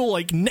 Something cool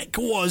like Nick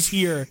was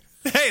here.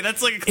 Hey,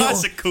 that's like a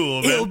classic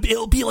cool, man.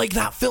 It'll be like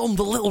that film,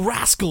 The Little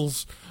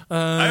Rascals.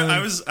 I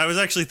was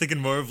actually thinking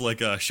more of like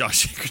a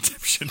Shawshank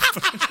Redemption.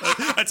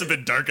 That's a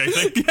bit dark, I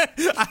think.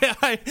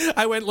 Yeah,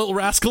 I went Little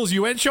Rascals.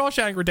 You went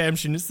Shawshank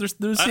Redemption. It's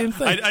the same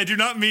thing. I do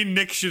not mean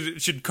Nick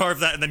should carve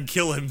that and then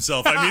kill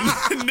himself.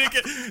 I mean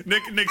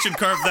Nick should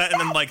carve that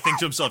and then like think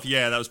to himself,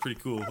 yeah, that was pretty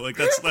cool. Like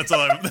that's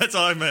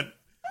all I meant.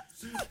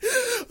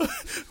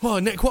 Oh,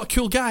 Nick, what a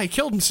cool guy! He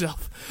killed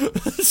himself.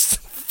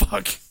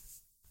 Fuck.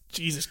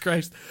 Jesus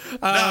Christ.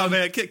 No,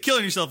 man,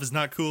 killing yourself is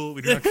not cool.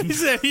 We do not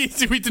condone.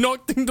 We do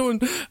not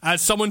condone.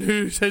 As someone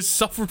who has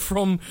suffered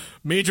from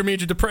major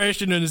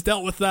depression and has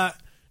dealt with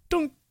that,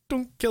 don't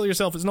kill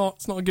yourself. It's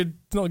not a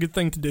good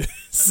thing to do.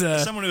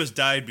 Someone who has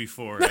died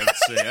before, I would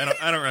say.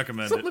 I don't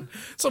recommend it.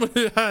 Someone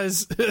who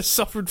has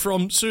suffered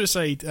from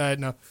suicide.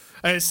 No.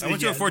 I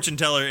went to a fortune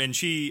teller, and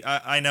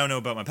I now know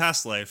about my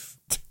past life,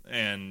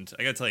 and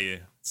I gotta tell you,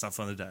 it's not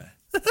fun to die.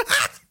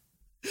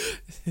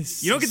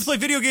 You don't get to play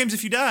video games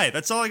if you die.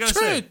 That's all I gotta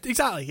say.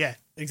 Exactly. Yeah.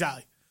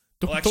 Exactly.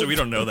 Well, actually, we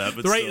don't know that.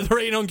 But the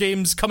Writing on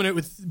Games coming out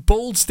with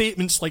bold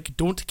statements like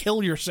 "Don't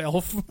kill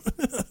yourself."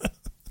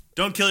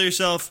 Don't kill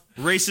yourself.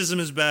 Racism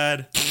is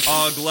bad.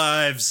 Og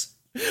lives.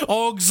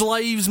 Og's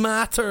lives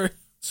matter.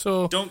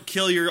 So don't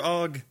kill your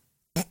Og.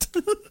 All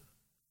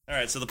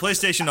right. So the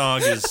PlayStation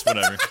Og is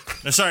whatever.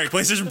 No, sorry,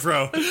 PlayStation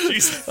Pro.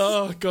 Jeez.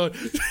 Oh God.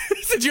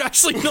 Did you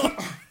actually know?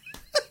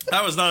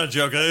 That was not a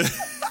joke.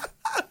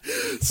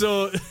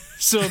 So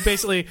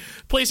basically,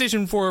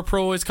 PlayStation 4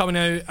 Pro is coming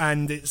out,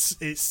 and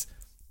it's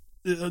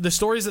the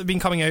stories that have been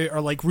coming out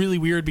are like really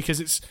weird because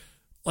it's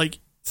like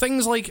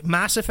things like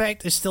Mass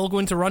Effect is still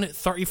going to run at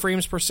 30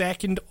 frames per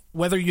second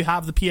whether you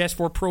have the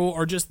PS4 Pro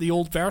or just the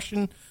old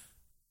version.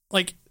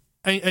 Like,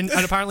 and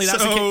apparently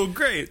that's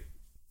great.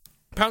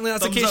 Apparently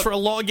that's the case for a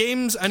lot of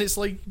games, and it's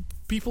like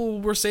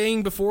people were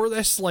saying before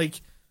this,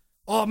 like,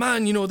 oh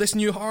man, this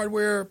new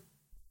hardware,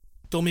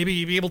 they'll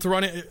maybe be able to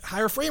run it at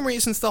higher frame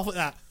rates and stuff like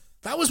that.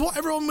 That was what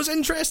everyone was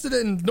interested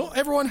in. Not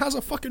everyone has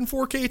a fucking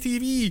 4K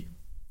TV.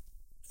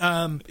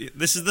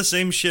 This is the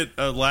same shit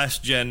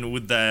last gen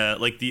with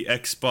the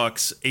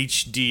Xbox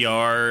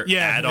HDR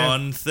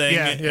add-on thing.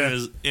 Yeah.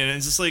 And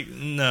it's just like,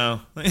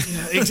 no.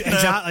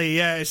 Exactly,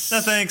 yeah.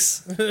 No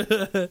thanks.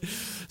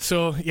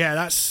 So yeah,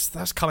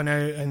 that's coming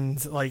out,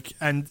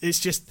 and it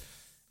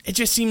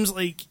just seems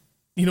like,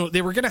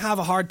 they were gonna have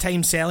a hard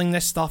time selling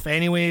this stuff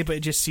anyway, but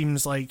it just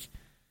seems like,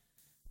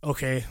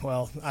 okay,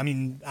 well, I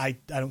mean, I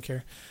don't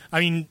care.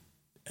 I mean,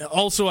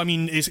 also, I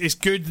mean, it's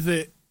good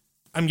that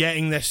I'm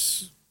getting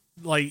this,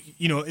 I'm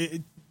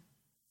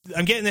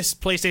getting this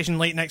PlayStation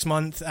late next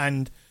month,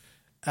 and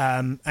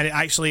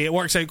it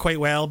works out quite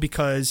well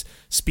because,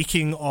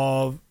 speaking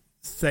of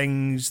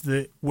things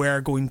that were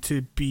going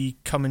to be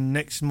coming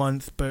next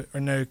month but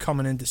are now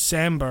coming in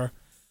December.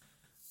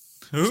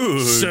 Ooh,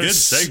 good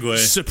segue.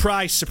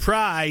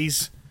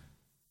 Surprise.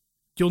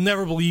 You'll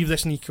never believe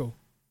this, Nico.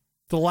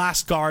 The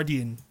Last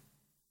Guardian.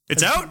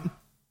 It's out?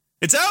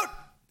 It's out?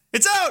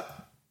 It's out!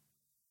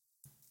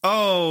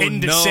 Oh, in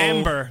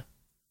December.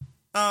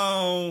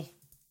 Oh.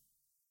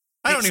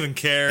 I don't even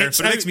care, but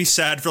it makes me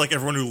sad for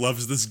everyone who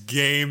loves this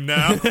game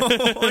now.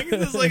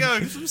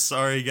 I'm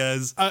sorry,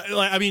 guys.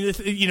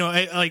 If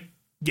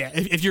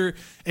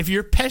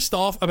you're pissed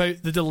off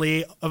about the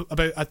delay,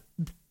 about a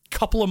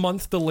couple of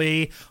month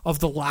delay of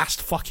The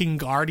Last fucking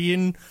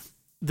Guardian,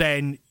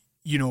 then,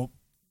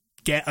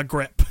 get a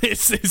grip.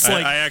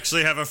 I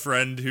actually have a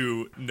friend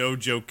who, no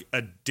joke,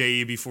 a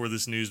day before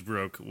this news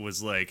broke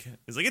was like,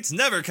 it's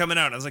never coming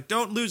out. I was like,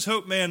 don't lose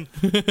hope, man.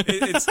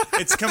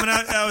 It's coming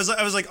out. I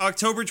was like,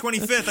 October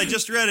 25th. I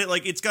just read it.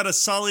 It's got a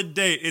solid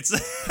date.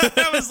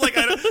 I was like,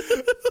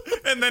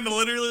 and then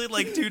literally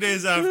 2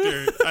 days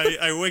after,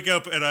 I wake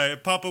up and I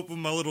pop open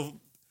my little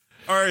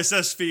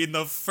RSS feed, and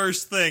the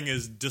first thing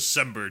is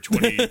December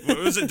 20. What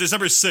was it?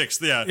 December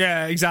 6th. Yeah.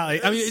 Yeah,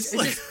 exactly. I mean,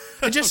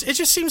 it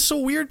just seems so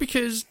weird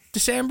because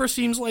December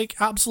seems like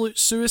absolute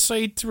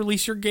suicide to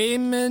release your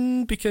game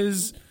in,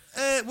 because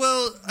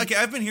okay,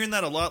 I've been hearing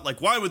that a lot.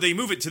 Why would they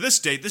move it to this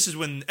date? This is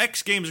when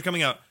X games are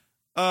coming out.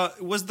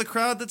 Was the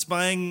crowd that's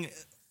buying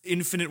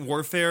Infinite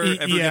Warfare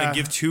ever gonna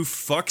give two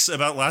fucks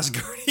about Last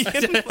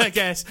Guardian? I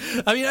guess.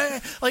 I mean,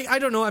 I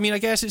don't know. I mean, I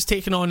guess it's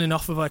taken on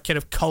enough of a kind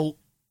of cult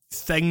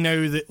thing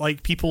now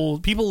that people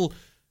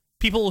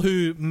people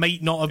who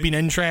might not have been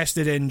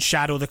interested in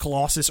Shadow of the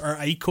Colossus or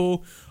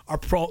Ico are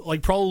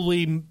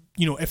probably,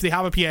 if they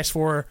have a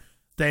PS4,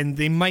 then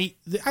they might.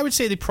 I would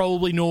say they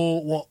probably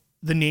know what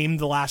the name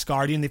The Last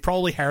Guardian. They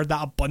probably heard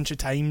that a bunch of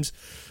times.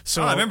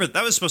 So I remember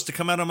that was supposed to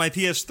come out on my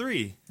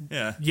PS3.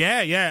 Yeah.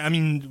 Yeah. I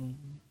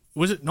mean,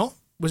 was it not?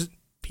 Was it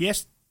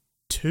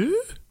PS2?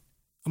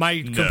 Am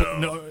I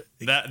no.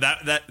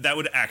 That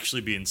would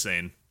actually be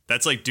insane.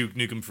 That's like Duke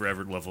Nukem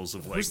Forever levels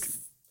of like.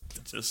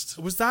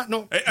 Was that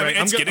not? I mean,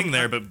 it's getting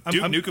there, but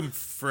Duke Nukem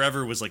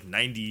Forever was like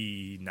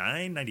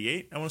 99,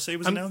 98, I want to say it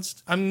was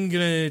announced. I'm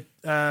gonna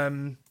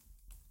original.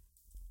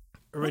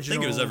 I don't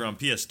think it was ever on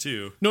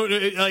PS2. No,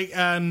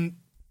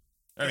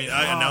 I mean,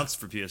 I announced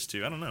for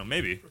PS2. I don't know,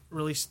 maybe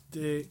released.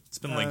 It's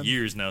been like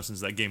years now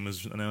since that game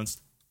was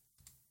announced.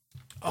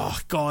 Oh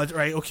God!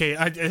 Right? Okay.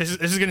 This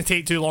is going to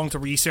take too long to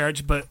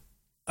research, but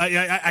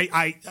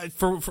I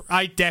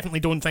definitely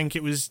don't think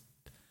it was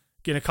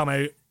going to come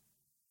out.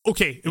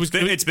 Okay,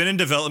 it's been in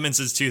development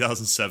since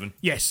 2007.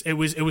 Yes, it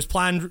was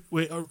planned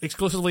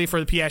exclusively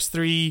for the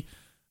PS3.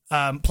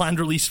 Planned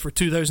release for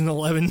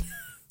 2011.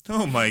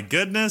 Oh my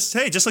goodness!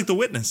 Hey, just like The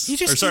Witness.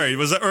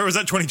 Was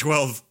that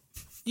 2012?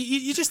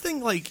 You just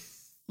think like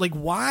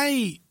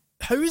why?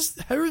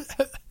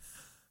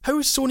 How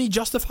is Sony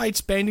justified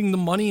spending the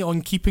money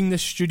on keeping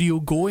this studio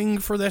going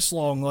for this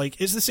long?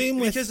 Like, it's the same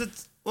with...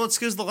 It's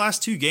because the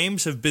last two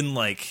games have been,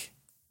 like,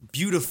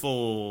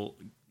 beautiful,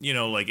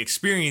 like,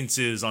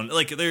 experiences on...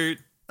 Like, they're...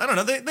 I don't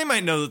know, they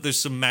might know that there's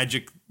some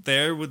magic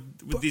there with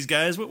these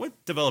guys.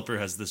 What developer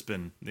has this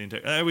been?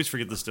 I always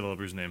forget this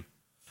developer's name.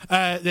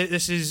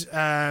 This is...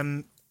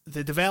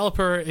 the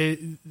developer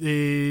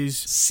is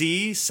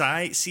SIE?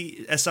 SIE?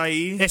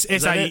 SIE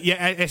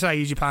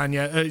Japan.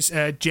 Yeah, it's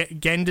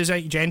Gen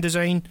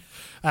Design.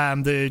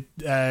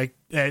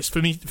 It's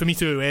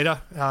Fumito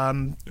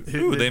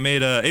Ueda. They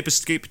made Ape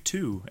Escape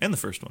 2 and the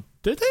first one.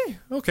 Did they?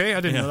 Okay, I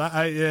didn't know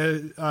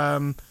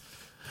that.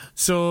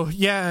 So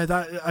yeah,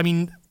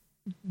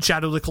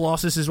 Shadow of the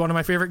Colossus is one of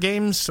my favorite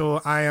games.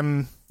 So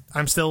I'm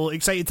still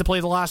excited to play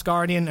The Last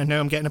Guardian, and now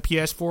I'm getting a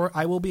PS4.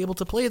 I will be able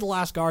to play The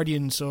Last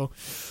Guardian. So.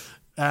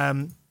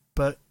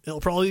 But it'll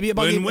probably be a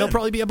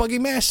buggy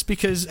mess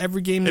because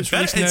every game that's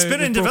released now it's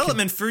been in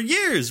development for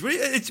years.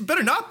 It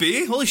better not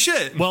be. Holy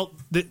shit! Well,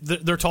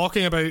 they're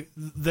talking about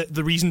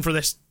the reason for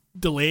this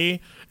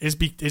delay is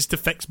to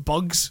fix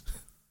bugs,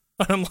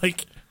 and I'm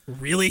like,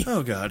 really?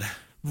 Oh God,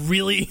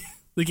 really?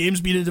 The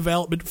game's been in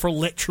development for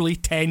literally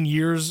 10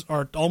 years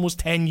or almost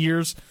 10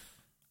 years,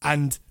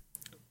 and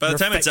by the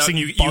time it's out,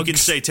 you can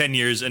say 10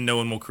 years and no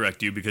one will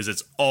correct you because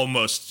it's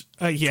almost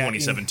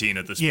 2017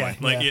 at this point.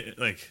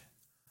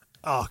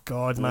 Oh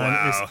God,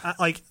 man!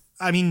 Wow.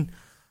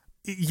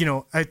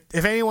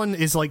 If anyone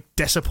is like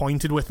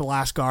disappointed with The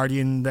Last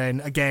Guardian,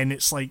 then again,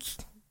 it's like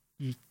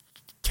you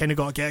kind of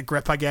got to get a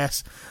grip, I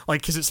guess.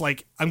 Like, because it's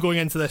like I'm going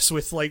into this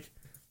with like,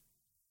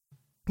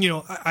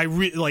 I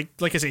really like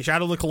I say,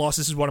 Shadow of the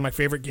Colossus is one of my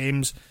favorite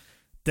games.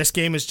 This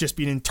game has just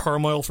been in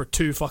turmoil for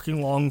too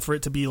fucking long for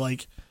it to be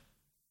like.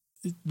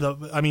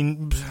 I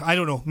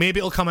don't know. Maybe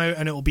it'll come out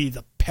and it'll be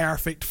the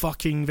perfect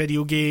fucking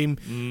video game.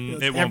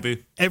 It won't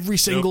be. Every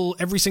single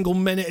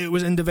minute it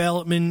was in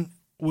development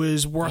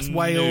was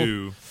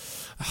worthwhile.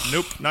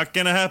 Nope, not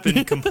gonna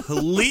happen.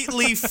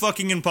 Completely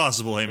fucking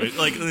impossible, Hamish.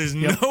 Like, there's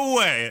no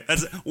way.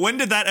 When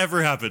did that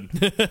ever happen?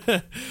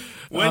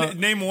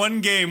 Name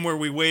one game where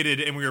we waited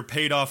and we were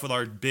paid off with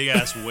our big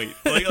ass weight.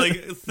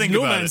 Like think No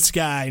about Man's it.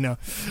 Sky, no.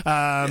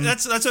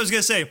 That's what I was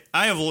gonna say.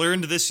 I have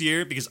learned this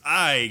year because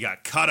I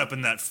got caught up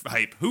in that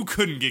hype. Who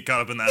couldn't get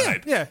caught up in that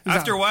hype? Yeah, exactly.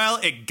 After a while,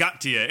 it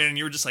got to you, and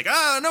you were just like,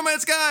 No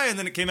Man's Sky, and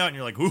then it came out, and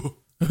you're like, ooh.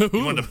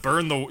 You wanted to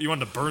burn the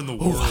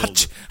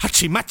world.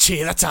 Hachi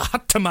machi, that's a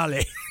hot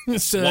tamale.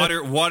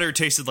 Water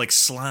tasted like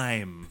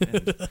slime.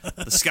 And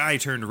the sky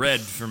turned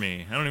red for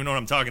me. I don't even know what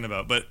I'm talking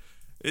about, but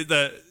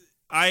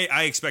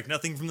I expect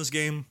nothing from this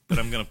game, but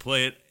I'm going to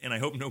play it, and I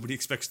hope nobody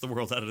expects the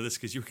world out of this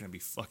because you're going to be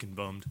fucking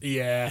bummed.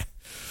 Yeah.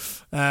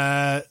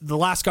 The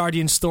Last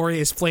Guardian story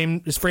is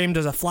framed as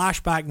a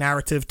flashback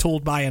narrative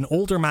told by an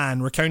older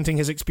man recounting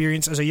his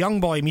experience as a young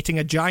boy meeting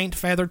a giant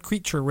feathered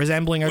creature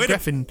resembling a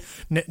griffin.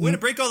 Way to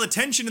break all the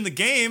tension in the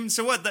game.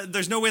 So what?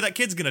 There's no way that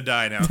kid's going to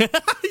die now.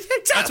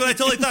 That's what I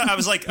totally thought. I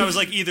was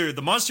like either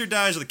the monster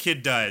dies or the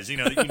kid dies. You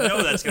know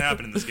that's going to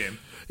happen in this game.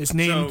 It's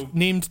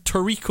named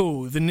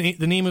Toriko.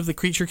 The name of the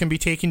creature can be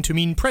taken to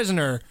mean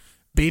prisoner,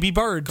 baby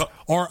bird,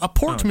 or a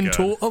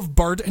portmanteau of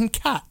bird and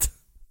cat.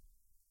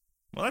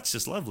 Well, that's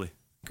just lovely.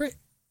 Great.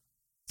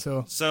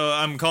 So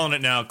I'm calling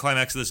it now.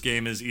 Climax of this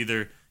game is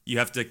either you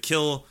have to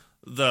kill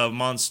the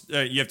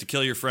monster, you have to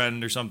kill your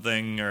friend or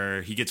something,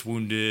 or he gets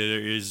wounded,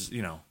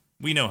 or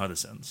we know how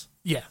this ends.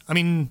 Yeah, I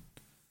mean,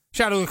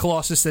 Shadow of the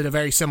Colossus did a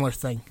very similar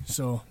thing,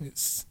 so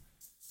it's,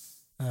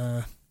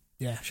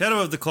 yeah. Shadow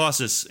of the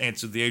Colossus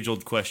answered the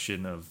age-old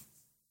question of,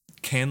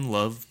 can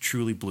love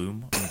truly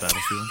bloom on the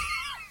battlefield?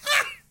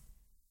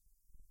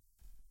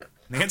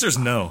 The answer is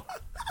no.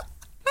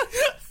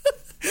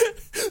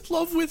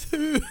 Love with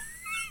who?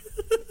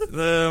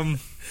 The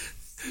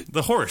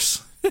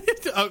horse.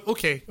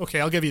 Okay,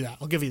 I'll give you that.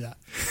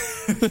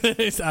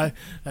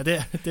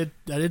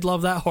 I did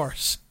love that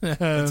horse.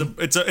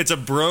 It's a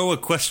bro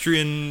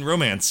equestrian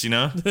romance, you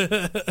know.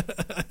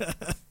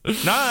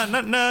 Nah,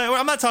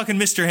 I'm not talking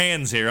Mr.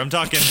 Hands here. I'm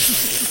talking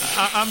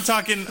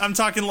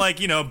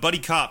like, you know, buddy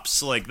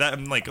cops like that.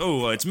 I'm like,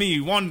 oh, it's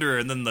me, Wander,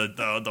 and then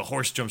the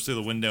horse jumps through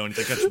the window and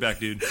he's like, got your back,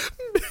 dude.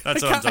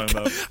 That's what I'm talking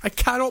about. I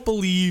cannot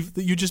believe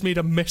that you just made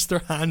a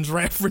Mr. Hands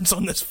reference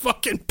on this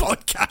fucking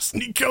podcast,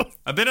 Nico.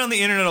 I've been on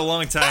the internet a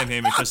long time,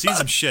 Hamish. I've seen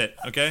some shit,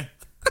 okay?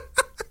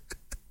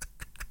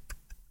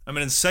 I'm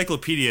an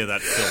encyclopedia of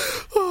that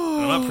filth.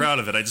 I'm not proud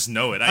of it. I just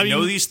know it. I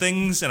know these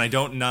things, and I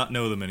don't not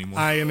know them anymore.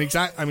 I'm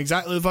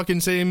exactly the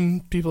fucking same.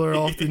 People are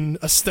often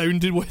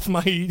astounded with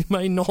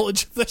my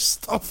knowledge of this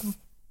stuff.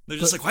 They're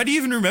just like, why do you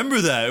even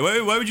remember that?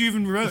 Why would you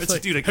even remember? It's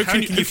like, dude, how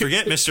can you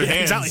forget Mr.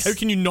 Hands? Exactly. How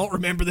can you not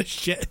remember this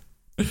shit?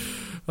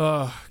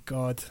 Oh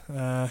God.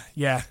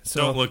 Yeah.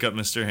 So don't look up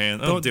Mr.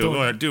 Hands.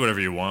 Do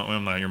whatever you want.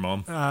 I'm not your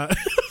mom.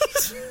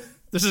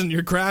 This isn't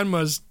your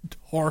grandma's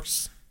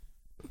horse.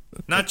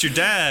 Not your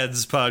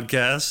dad's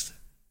podcast.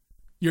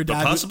 Your dad,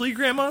 but possibly your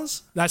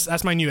grandma's.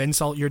 That's my new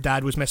insult. Your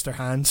dad was Mr.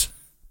 Hands.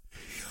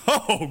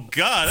 Oh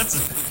God,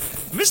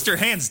 Mr.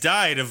 Hands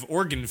died of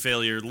organ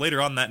failure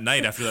later on that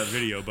night after that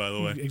video. By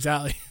the way,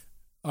 exactly.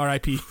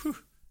 R.I.P.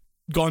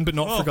 Gone but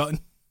not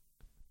forgotten.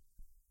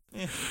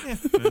 Yeah,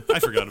 I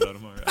forgot about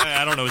him.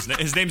 I don't know his name.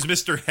 His name's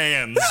Mr.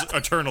 Hands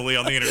eternally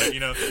on the internet.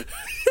 You know,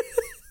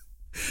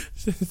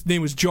 his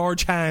name was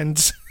George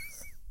Hands.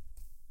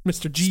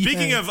 Mr. G.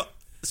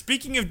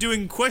 Speaking of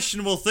doing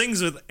questionable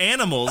things with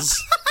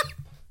animals,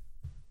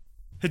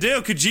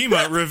 Hideo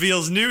Kojima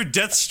reveals new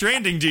Death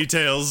Stranding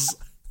details.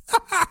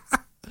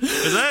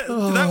 Did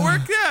that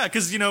work? Yeah,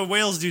 because, you know,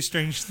 whales do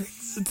strange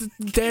things.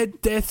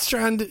 Death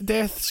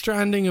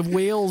Stranding of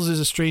whales is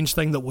a strange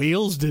thing that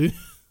whales do.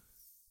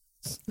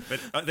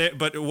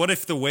 But what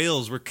if the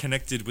whales were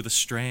connected with a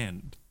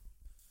strand?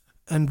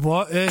 And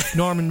what if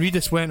Norman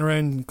Reedus went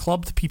around and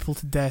clubbed people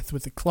to death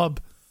with a club?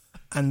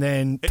 And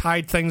then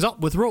tied things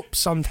up with ropes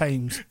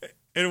sometimes.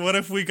 And what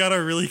if we got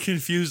a really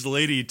confused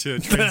lady to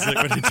translate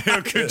what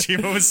Hideo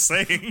Kojima was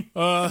saying?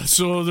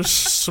 So there's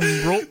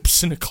some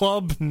ropes in a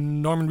club,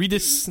 and Norman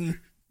Reedus. And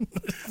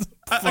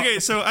okay,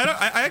 so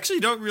I actually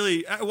don't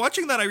really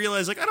watching that. I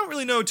realized I don't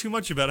really know too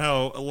much about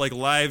how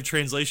live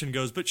translation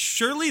goes. But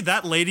surely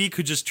that lady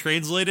could just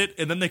translate it,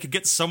 and then they could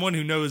get someone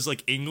who knows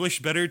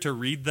English better to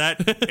read that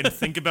and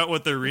think about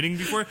what they're reading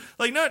before.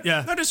 Not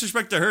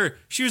disrespect to her,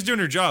 she was doing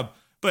her job.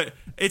 But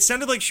it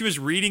sounded like she was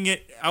reading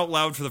it out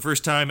loud for the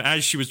first time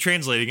as she was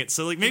translating it.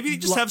 So, maybe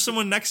just have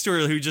someone next to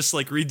her who just,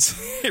 reads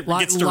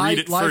gets to read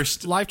it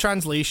first. Live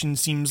translation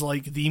seems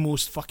like the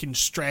most fucking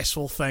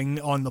stressful thing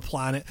on the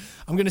planet.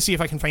 I'm going to see if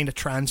I can find a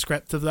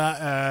transcript of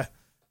that.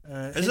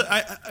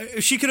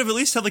 She could have at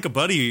least had, a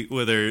buddy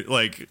with her,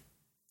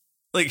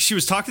 she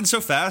was talking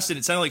so fast, and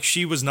it sounded like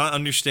she was not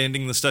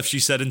understanding the stuff she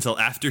said until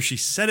after she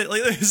said it.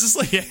 It was just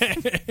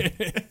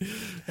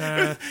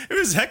it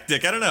was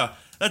hectic. I don't know.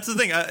 That's the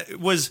thing.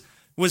 Was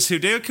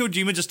Hideo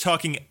Kojima just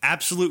talking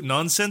absolute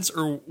nonsense,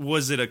 or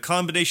was it a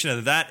combination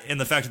of that and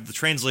the fact that the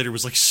translator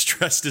was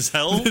stressed as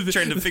hell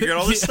trying to figure out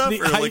all this stuff? The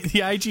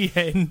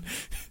IGN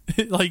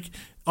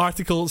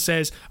article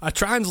says a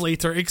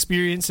translator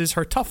experiences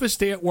her toughest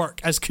day at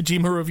work as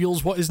Kojima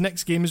reveals what his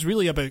next game is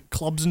really about: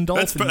 clubs and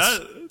dolphins.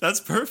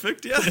 That's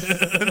perfect. Yeah,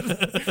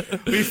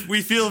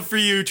 we feel for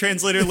you,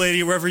 translator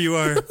lady, wherever you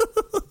are.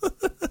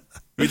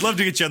 We'd love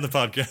to get you on the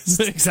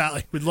podcast.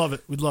 Exactly. We'd love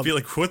it. Be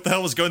like, what the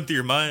hell was going through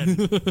your mind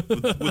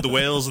with the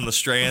whales and the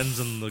strands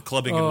and the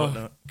clubbing and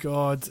whatnot?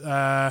 God.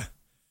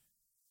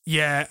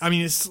 Yeah, I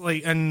mean, it's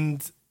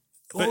and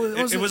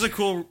it was a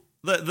cool.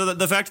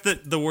 The fact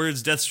that the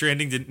words Death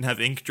Stranding didn't have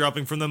ink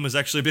dropping from them was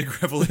actually a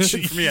big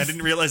revelation for me. I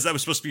didn't realize that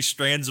was supposed to be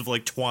strands of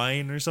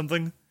twine or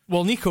something.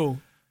 Well, Nico,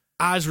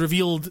 as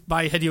revealed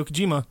by Hideo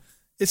Kojima,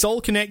 it's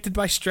all connected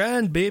by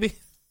strand, baby.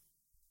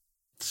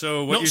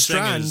 So what you're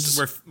saying is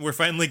we're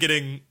finally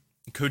getting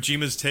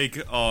Kojima's take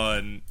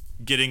on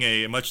getting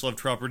a much-loved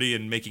property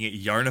and making it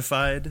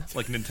yarnified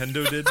like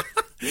Nintendo did?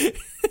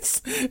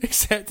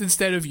 Except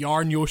instead of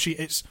yarn Yoshi,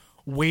 it's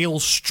whale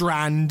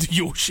strand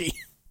Yoshi.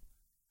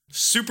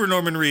 Super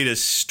Norman Reedus,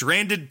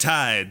 stranded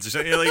tides.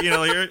 I don't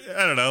know,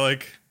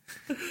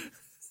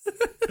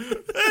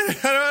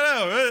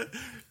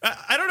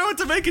 I don't know what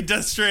to make of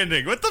Death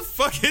Stranding. What the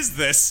fuck is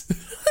this?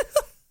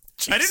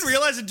 I didn't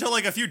realize until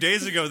a few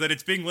days ago that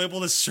it's being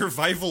labeled as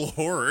survival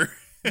horror.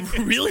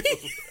 Really?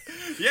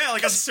 Yeah, on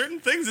certain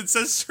things it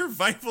says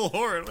survival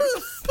horror. What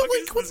the fuck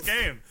is this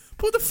game?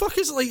 What the fuck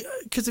is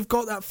because they've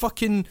got that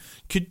fucking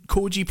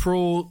Koji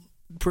Pro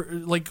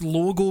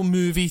logo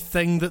movie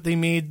thing that they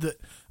made that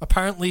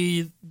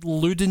apparently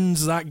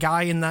Ludens, that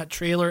guy in that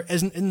trailer,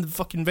 isn't in the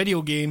fucking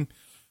video game.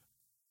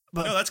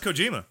 But no, that's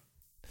Kojima.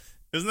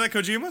 Isn't that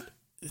Kojima?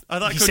 I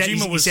thought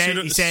Kojima was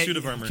suit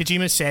of armor.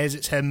 Kojima says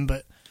it's him,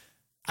 but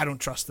I don't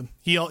trust him.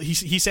 He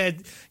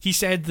said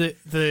that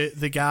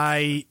the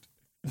guy,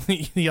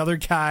 the other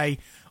guy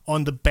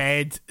in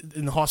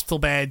the hospital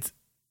bed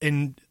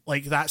in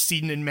that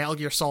scene in Metal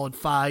Gear Solid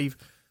 5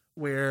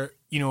 where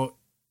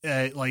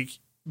like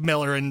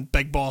Miller and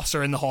Big Boss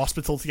are in the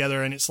hospital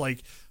together, and it's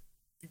like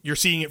you're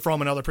seeing it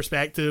from another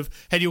perspective.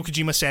 Hideo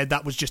Kojima said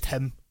that was just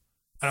him,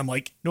 and I'm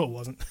like, no, it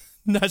wasn't.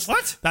 That's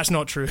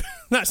not true.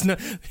 That's not.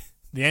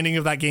 The ending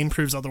of that game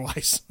proves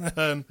otherwise.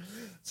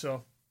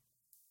 So,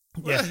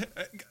 yeah.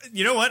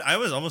 You know what? I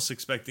was almost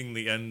expecting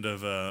the end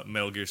of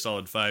Metal Gear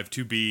Solid 5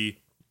 to be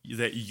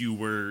that you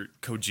were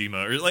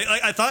Kojima, or like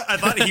I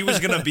thought he was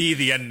gonna be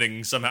the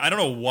ending somehow. I don't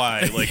know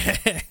why. Like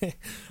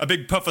a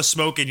big puff of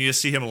smoke and you just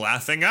see him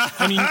laughing.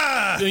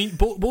 I mean,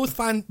 both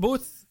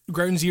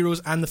Ground Zeroes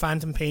and the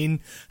Phantom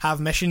Pain have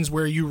missions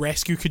where you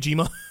rescue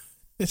Kojima.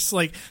 It's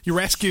like you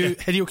rescue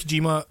Hideo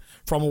Kojima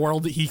from a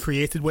world that he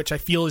created, which I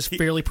feel is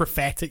fairly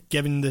prophetic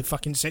given the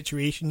fucking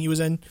situation he was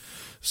in.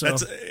 So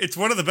it's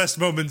one of the best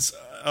moments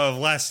of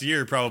last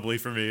year, probably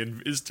for me,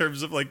 in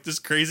terms of like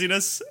just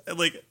craziness.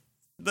 Like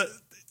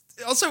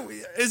also,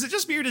 is it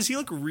just me or does he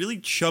look really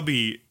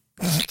chubby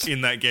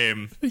in that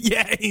game?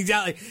 Yeah,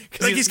 exactly.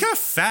 Like he's kind of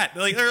fat,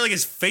 like or like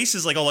his face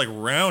is like all like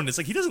round. It's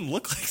like he doesn't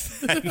look like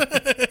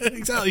that.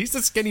 Exactly, he's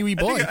a skinny wee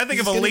boy. I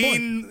think of a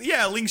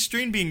lean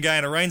Stream Bean guy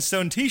in a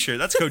rhinestone T-shirt.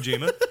 That's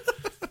Kojima.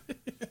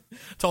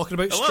 Talking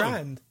about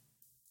Strand.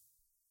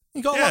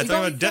 You got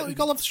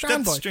to love the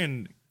Strand boy.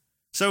 Strand.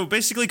 So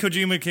basically,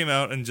 Kojima came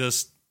out and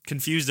just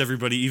confused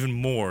everybody even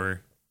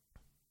more.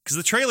 Because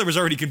the trailer was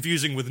already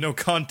confusing with no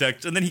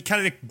context, and then he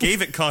kind of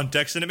gave it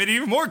context, and it made it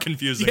even more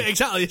confusing. Yeah,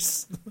 exactly.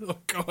 Oh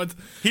God,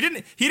 he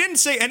didn't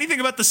say anything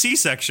about the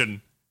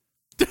C-section.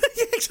 Yeah,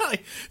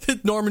 exactly.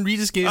 Norman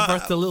Reedus gave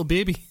birth to a little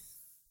baby.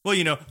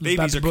 Well,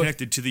 babies are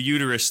connected to the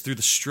uterus through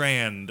the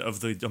strand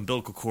of the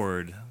umbilical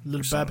cord.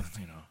 Little baby.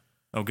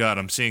 Oh God,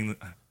 I'm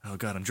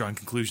drawing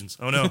conclusions.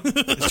 Oh no,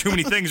 there's too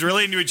many things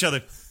relating to each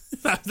other.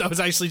 That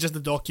was actually just a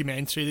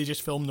documentary. They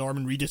just filmed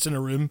Norman Reedus in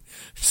a room.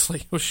 It's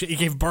like, oh shit, he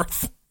gave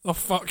birth. Oh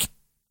fuck!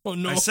 Oh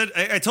no!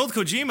 I told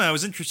Kojima I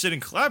was interested in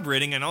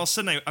collaborating, and all of a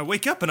sudden I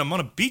wake up and I'm on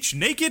a beach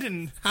naked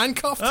and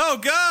handcuffed. Oh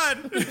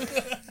God!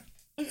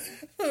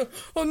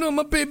 Oh no,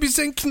 my baby's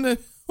sinking now.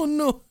 Oh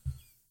no!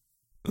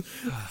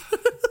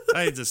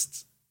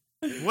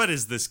 What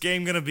is this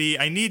game gonna be?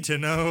 I need to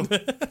know.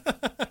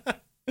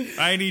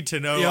 I need to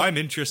know. Yep. I'm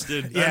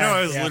interested. I know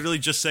I was literally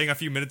just saying a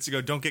few minutes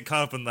ago, don't get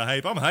caught up in the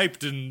hype. I'm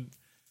hyped and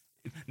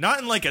not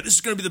in like this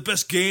is gonna be the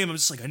best game. I'm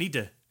just like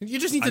you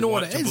just need to know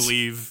what it is.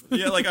 Believe.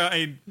 Yeah, like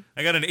I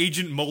got an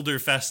Agent Mulder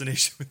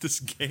fascination with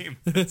this game.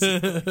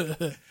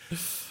 I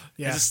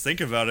just think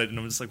about it and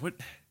I'm just like, what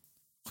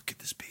could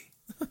this be?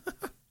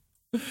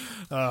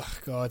 Oh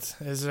God,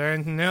 is there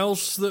anything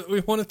else that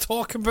we want to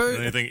talk about?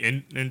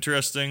 Anything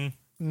interesting?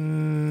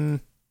 I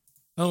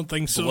don't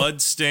think so.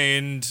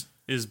 Bloodstained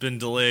has been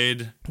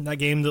delayed. That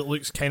game that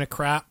looks kind of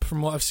crap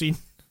from what I've seen.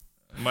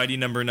 Mighty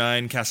Number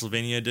 9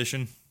 Castlevania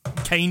Edition.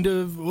 Kind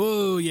of.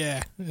 Oh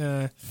yeah.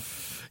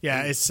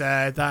 Yeah, it's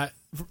that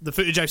the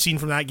footage I've seen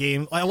from that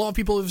game. Like, a lot of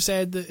people have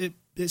said that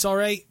it's all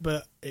right,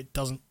 but it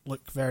doesn't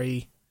look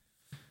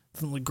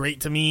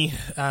great to me.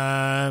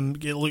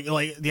 It look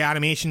like the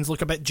animations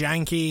look a bit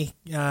janky,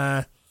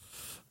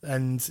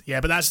 and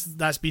yeah, but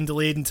that's been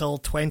delayed until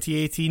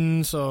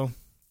 2018. So,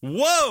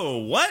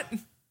 whoa, what?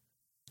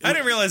 I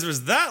didn't realize it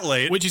was that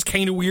late. Which is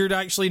kind of weird,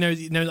 actually. Now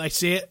that I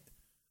say it,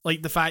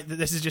 like the fact that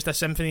this is just a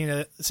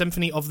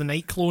Symphony of the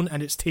Night clone,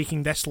 and it's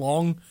taking this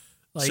long.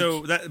 Like,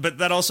 so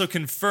that also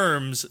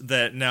confirms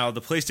that now the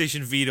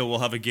PlayStation Vita will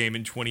have a game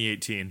in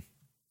 2018.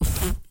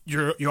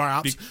 You are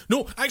absolutely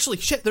no. Actually,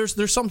 shit.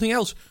 There's something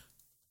else.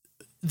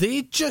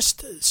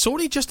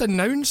 Sony just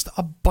announced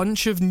a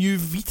bunch of new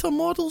Vita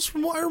models,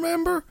 from what I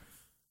remember.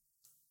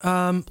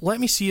 Let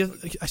me see.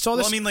 I saw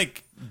this. Well, I mean,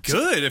 like,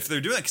 good if they're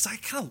doing that, because I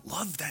kind of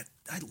love that.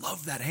 I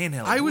love that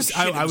handheld. I was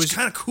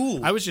kind of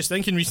cool. I was just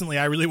thinking recently,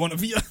 I really want a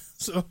Vita.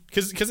 So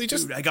because they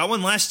just, dude, I got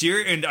one last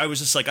year, and I was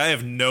just like, I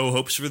have no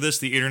hopes for this.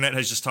 The internet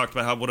has just talked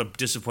about what a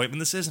disappointment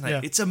this is,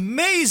 and it's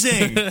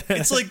amazing.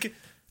 It's like,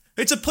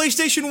 it's a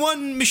PlayStation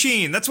 1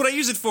 machine. That's what I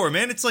use it for,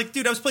 man. It's like,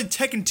 dude, I was playing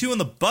Tekken 2 on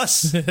the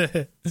bus.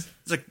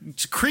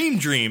 It's a cream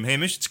dream,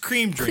 Hamish. It's a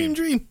cream dream.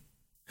 Cream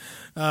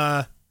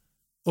dream.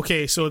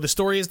 Okay, so the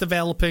story is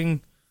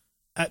developing.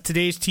 At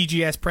today's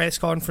TGS press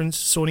conference,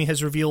 Sony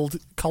has revealed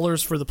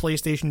colors for the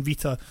PlayStation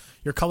Vita.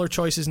 Your color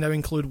choices now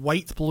include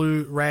white,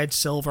 blue, red,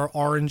 silver,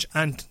 orange,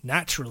 and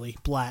naturally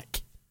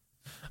black.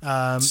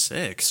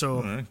 Sick.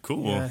 So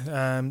cool.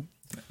 Yeah,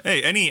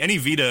 hey, any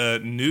Vita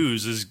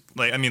news is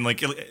like, I mean,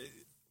 like,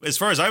 as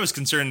far as I was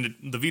concerned,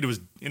 the Vita was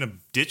in a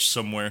ditch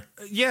somewhere.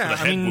 Yeah, with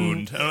a head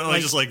wound. I don't know,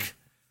 like, just like.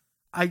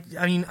 I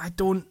mean, I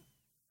don't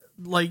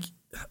like.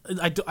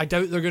 I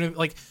doubt they're gonna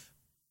like.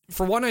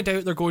 For one, I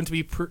doubt they're going to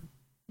be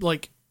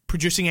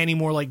producing any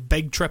more like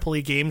big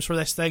AAA games for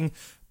this thing,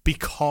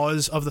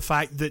 because of the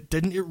fact that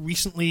didn't it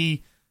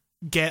recently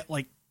get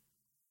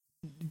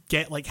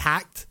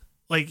hacked?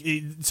 Like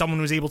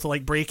someone was able to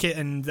like break it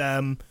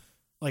and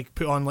like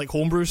put on like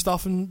homebrew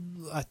stuff,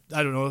 and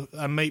I don't know.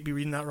 I might be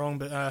reading that wrong,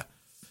 but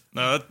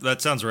no,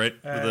 that sounds right.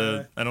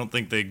 I don't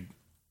think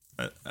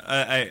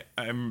I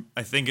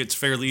think it's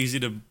fairly easy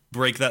to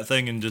break that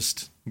thing and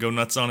just go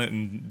nuts on it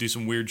and do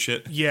some weird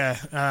shit. Yeah.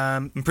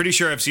 I'm pretty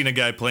sure I've seen a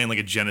guy playing like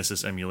a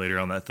Genesis emulator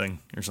on that thing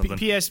or something.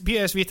 PS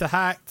Vita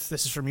hacked.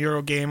 This is from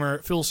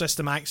Eurogamer. Full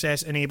system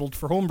access enabled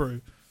for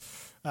homebrew.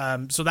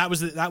 So that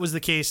was the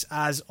case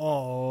as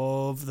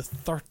of the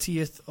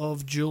 30th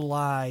of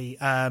July.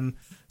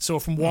 So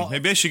from what...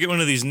 Maybe I should get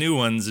one of these new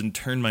ones and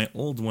turn my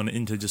old one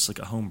into just like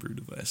a homebrew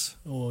device.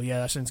 Oh yeah,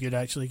 that sounds good.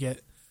 Actually,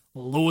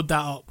 load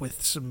that up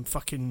with some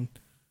fucking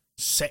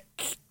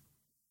sick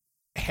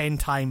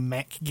hentai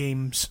mech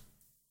games.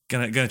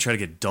 Gonna try to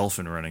get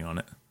Dolphin running on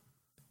it.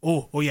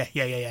 Oh yeah.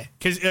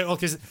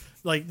 Because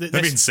like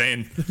that'd be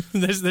insane.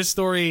 This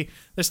story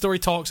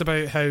talks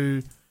about how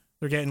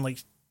they're getting like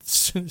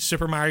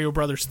Super Mario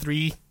Brothers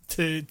 3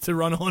 to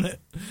run on it.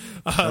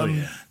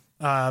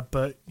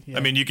 But yeah. I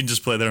mean, you can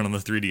just play that on the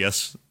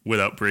 3DS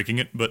without breaking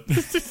it, but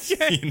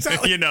yeah,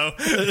 exactly. you know.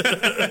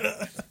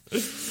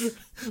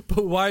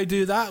 But why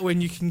do that when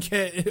you can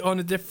get it on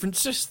a different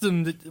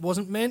system that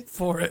wasn't meant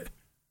for it?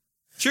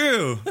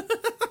 True.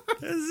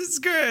 It's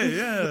great.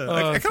 Yeah,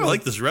 I kind of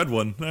like this red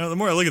one. The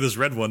more I look at this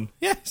red one,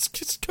 yeah, it's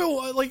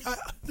cool.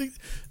 The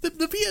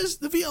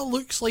Vita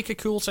looks like a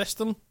cool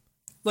system.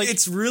 Like,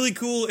 it's really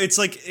cool. It's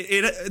like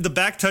the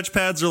back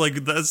touchpads are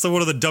like that's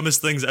one of the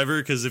dumbest things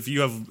ever because if you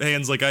have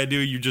hands like I do,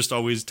 you're just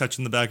always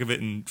touching the back of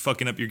it and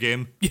fucking up your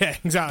game. Yeah,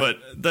 exactly.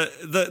 But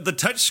the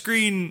touch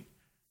screen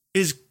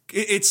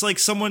it's like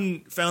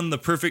someone found the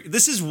perfect.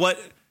 This is what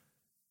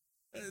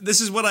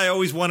I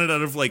always wanted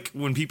out of like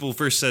when people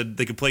first said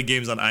they could play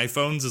games on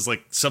iPhones is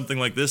like something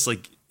like this.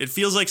 Like it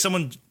feels like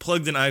someone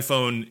plugged an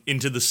iPhone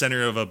into the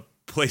center of a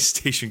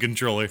PlayStation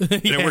controller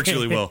and it works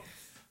really well.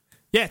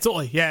 Yeah,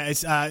 totally. Yeah,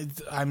 it's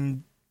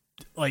I'm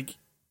like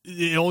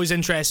it always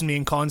interested me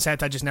in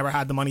concept. I just never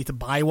had the money to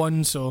buy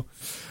one, so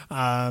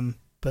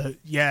but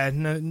yeah,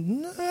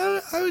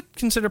 no, I would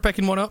consider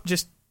picking one up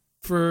just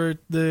for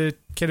the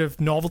kind of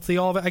novelty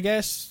of it, I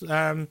guess.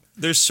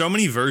 There's so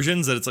many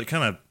versions that it's like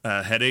kind of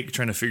a headache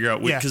trying to figure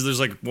out which, because there's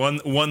like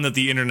one that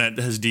the internet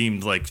has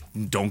deemed like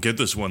don't get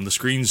this one, the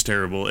screen's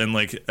terrible, and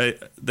like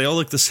they all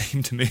look the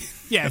same to me.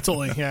 Yeah,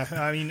 totally. Yeah,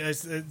 I mean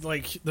it's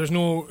like there's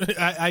no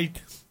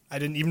I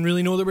didn't even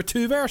really know there were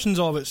two versions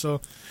of it, so...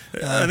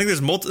 I think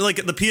there's like,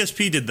 the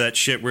PSP did that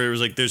shit where it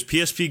was like, there's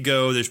PSP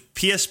Go, there's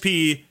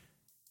PSP,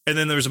 and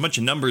then there was a bunch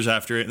of numbers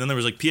after it, and then there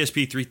was like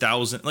PSP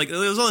 3000, like, there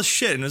was all this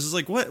shit, and it was just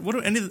like, what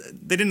do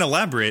they didn't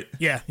elaborate.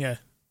 Yeah.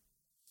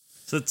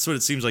 So that's what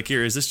it seems like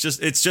here, is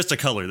it's just a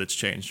color that's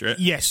changed, right?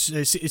 Yes,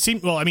 it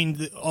seems, well, I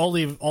mean,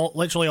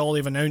 literally all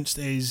they've announced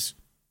is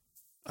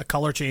a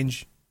color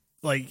change,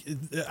 like,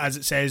 as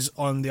it says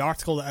on the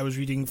article that I was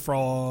reading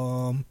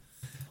from...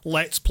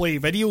 Let's Play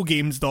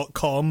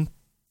Videogames.com.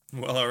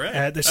 Well, all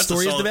right. The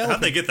story is developing.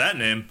 How'd they get that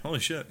name? Holy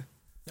shit.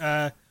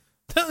 That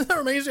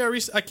reminds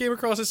me, I came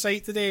across a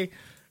site today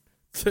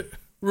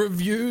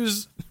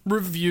reviews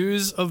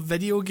of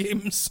video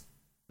games.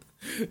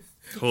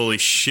 Holy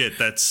shit,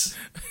 that's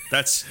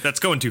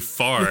going too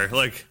far.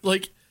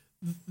 Like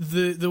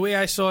the way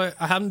I saw it,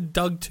 I haven't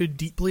dug too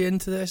deeply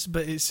into this,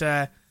 but it's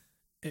a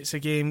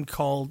game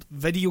called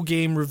Video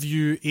Game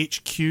Review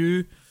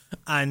HQ,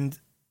 and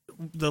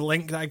the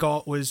link that I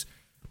got was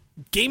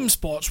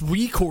GameSpot's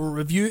Recore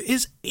review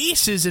is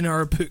aces in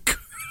our book.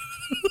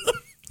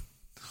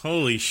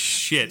 Holy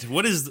shit!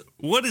 What is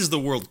the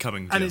world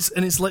coming to? And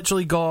it's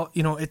literally got,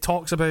 it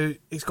talks about,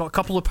 it's got a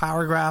couple of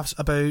paragraphs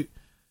about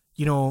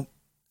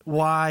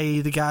why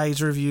the guy's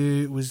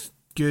review was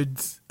good,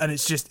 and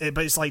it's just but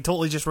it's like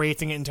totally just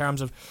rating it in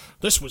terms of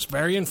this was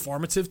very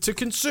informative to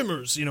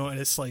consumers, and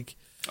it's like.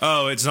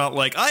 Oh, it's not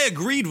like I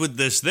agreed with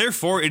this,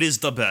 therefore it is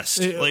the best.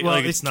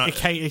 It's not.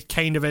 It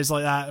kind of is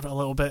like that a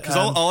little bit. Because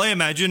all I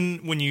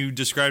imagine when you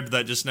described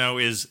that just now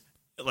is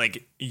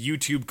like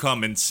YouTube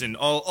comments and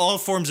all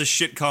forms of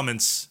shit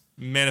comments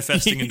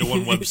manifesting into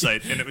one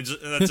website, and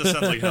that just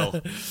sounds like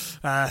hell.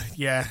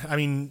 Yeah,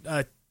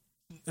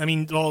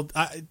 well,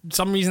 for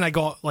some reason I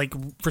got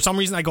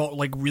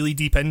really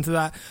deep into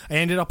that. I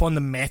ended up on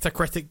the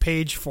Metacritic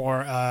page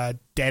for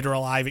Dead or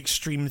Alive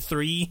Extreme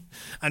 3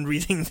 and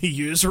reading the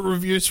user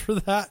reviews for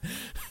that.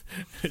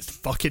 It's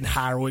fucking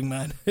harrowing,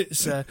 man.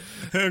 It's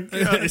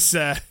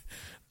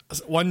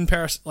one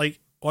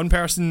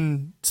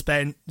person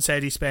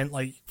said he spent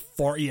like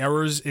 40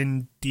 hours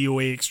in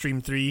DOA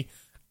Extreme 3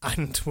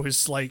 and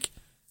was like,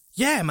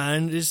 yeah,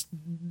 man, it's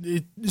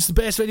the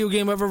best video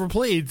game I've ever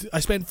played. I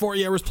spent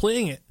 40 hours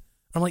playing it.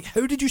 I'm like,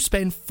 how did you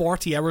spend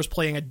 40 hours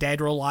playing a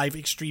Dead or Alive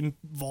Extreme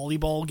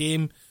volleyball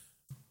game?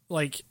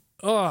 Like,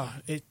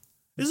 it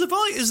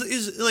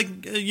is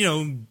like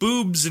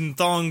boobs and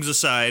thongs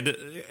aside,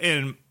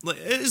 and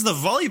is the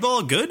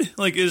volleyball good?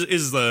 Like,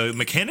 is the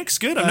mechanics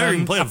good? I've never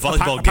even played a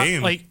volleyball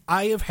game. Like,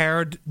 I have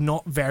heard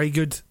not very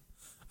good.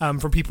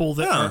 From people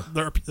that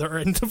are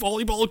into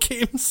volleyball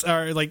games,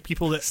 or like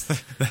people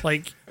that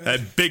like a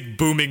big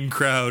booming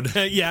crowd.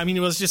 Yeah, I mean, it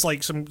was just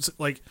like some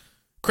like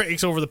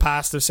critics over the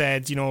past have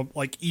said,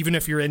 like even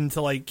if you're into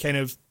like kind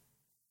of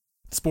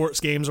sports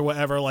games or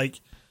whatever,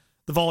 like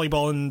the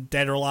volleyball in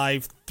Dead or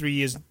Alive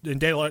 3 is in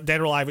Dead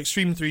or Alive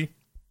Extreme 3,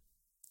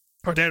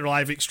 or Dead or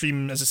Alive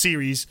Extreme as a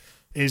series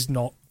is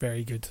not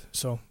very good.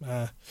 So,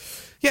 yeah.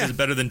 Is it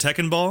better than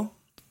Tekken Ball?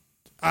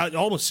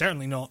 Almost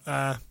certainly not.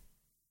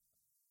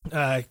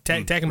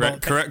 Tekken Ball.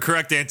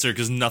 Correct answer,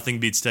 because nothing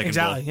beats Tekken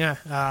exactly, Ball.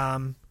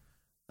 Exactly,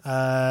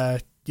 yeah.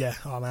 Yeah,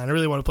 oh man, I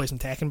really want to play some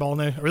Tekken Ball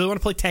now. I really want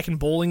to play Tekken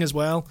Bowling as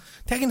well.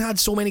 Tekken had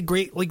so many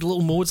great like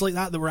little modes like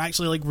that were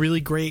actually like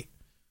really great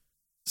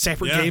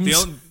separate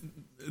games.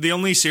 The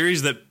only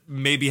series that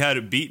maybe had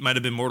it beat might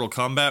have been Mortal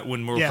Kombat,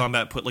 when Mortal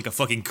Kombat put like a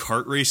fucking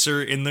kart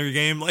racer in their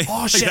game. Like,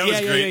 oh shit, that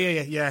was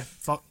great. Yeah.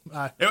 Fuck.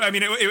 I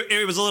mean,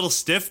 it was a little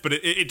stiff, but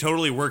it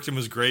totally worked and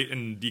was great,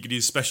 and you could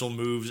use special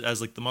moves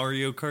as like the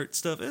Mario Kart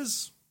stuff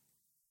is.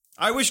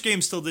 I wish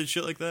games still did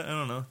shit like that. I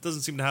don't know. It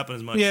doesn't seem to happen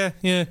as much. Yeah.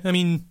 I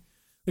mean,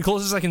 the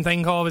closest I can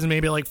think of is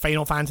maybe like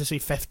Final Fantasy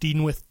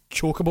 15 with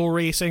chocobo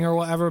racing or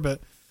whatever,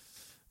 but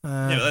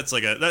yeah, that's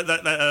like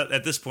that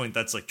at this point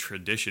that's like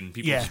tradition.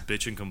 People just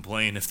bitch and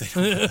complain if they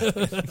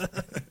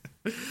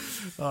don't.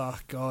 Oh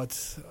god,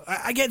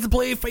 I get to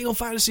play Final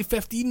Fantasy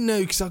 15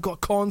 now because I've got a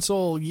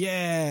console.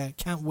 Yeah,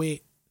 can't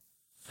wait.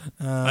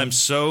 I'm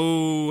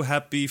so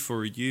happy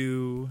for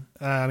you.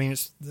 I mean,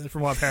 it's,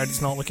 from what I've heard,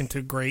 it's not looking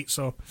too great.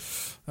 So,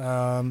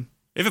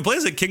 if it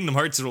plays like Kingdom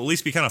Hearts, it'll at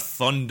least be kind of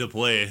fun to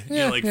play.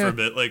 For a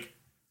bit. Like,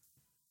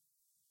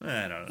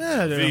 I don't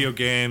know. Video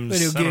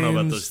games. I don't know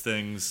about those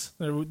things.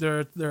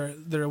 They're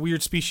a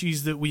weird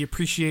species that we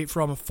appreciate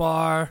from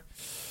afar.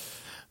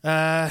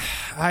 I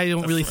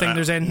don't really think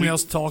there's anything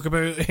else to talk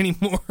about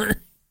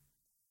anymore.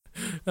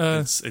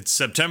 It's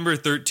September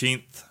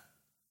 13th.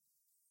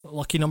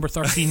 Lucky number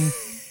 13.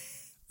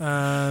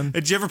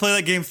 Did you ever play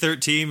that game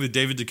 13 with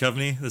David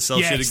Duchovny, the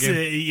cell shaded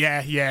game?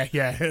 Yeah.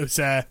 It was.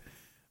 I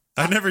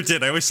never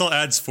did. I always saw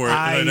ads for it,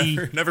 and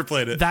I never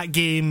played it. That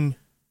game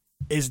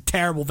is a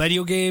terrible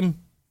video game,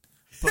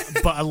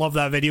 but I love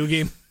that video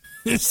game.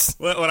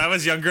 When I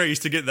was younger, I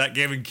used to get that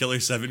game and Killer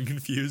 7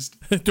 confused.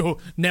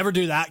 Never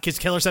do that, because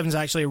Killer 7 is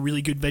actually a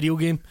really good video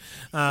game.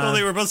 Well,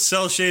 they were both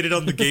cell shaded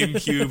on the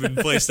GameCube and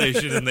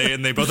PlayStation,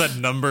 and they both had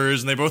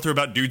numbers, and they both were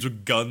about dudes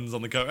with guns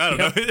on the cover. I don't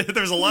know.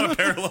 There's a lot of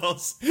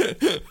parallels.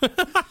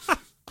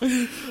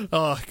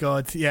 Oh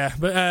god, yeah,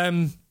 but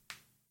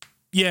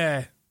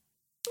yeah.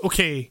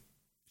 Okay,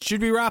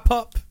 should we wrap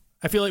up?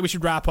 I feel like we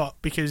should wrap up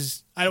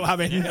because I don't have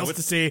anything else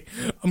to say.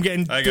 I'm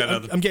getting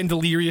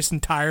delirious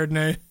and tired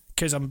now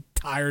because I'm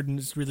tired and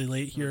it's really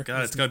late here. Oh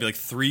god, it's gotta be like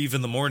 3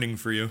 in the morning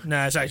for you.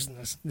 Nah, it's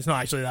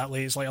not actually that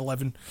late. It's like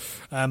 11.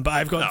 But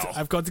I've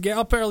got to get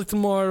up early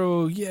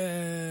tomorrow. Yeah.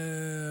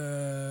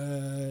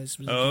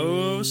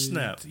 Oh good.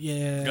 Snap!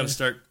 Yeah.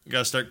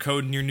 Gotta start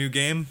coding your new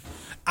game.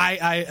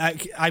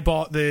 I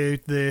bought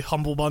the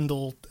Humble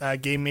Bundle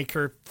Game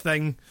Maker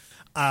thing.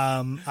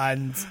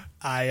 And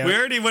I we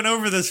already went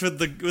over this with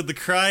the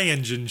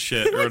CryEngine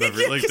shit or whatever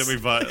that we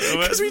bought.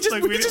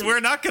 We're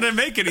not gonna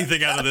make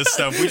anything out of this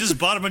stuff. We just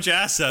bought a bunch of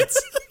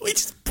assets. we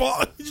just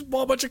bought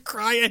a bunch of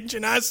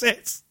CryEngine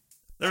assets.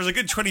 There was a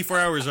good 24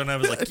 hours when I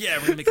was like, yeah,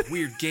 we're gonna make a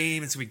weird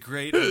game, it's gonna be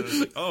great. And I was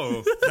like,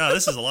 oh no,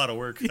 this is a lot of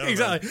work.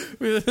 Exactly.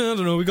 I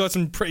don't know, we got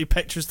some pretty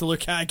pictures to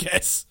look at, I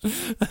guess.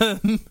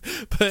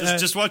 But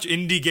just watch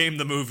Indie Game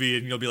the movie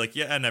and you'll be like,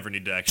 yeah, I never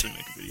need to actually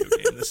make a video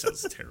game. This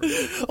sounds terrible.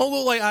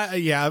 Although like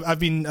I've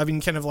been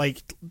kind of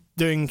like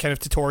doing kind of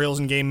tutorials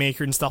in Game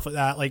Maker and stuff like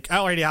that. Like I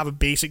already have a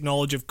basic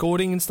knowledge of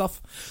coding and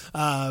stuff.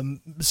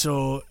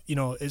 So, you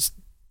know, it's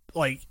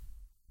like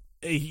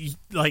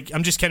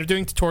I'm just kind of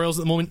doing tutorials at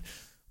the moment.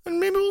 And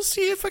maybe we'll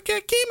see if I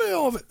get a game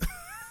out of it.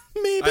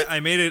 Maybe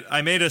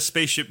I made a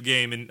spaceship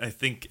game, and I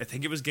think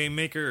it was Game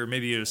Maker, or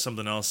maybe it was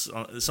something else,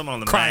 someone on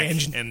the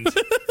CryEngine. Mac,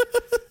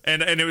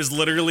 and it was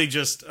literally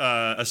just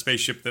a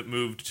spaceship that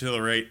moved to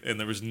the right, and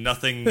there was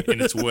nothing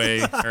in its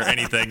way or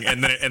anything,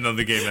 and then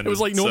the game ended. It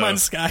was like No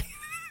Man's Sky.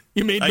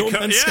 You made No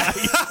Man's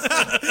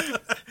Sky.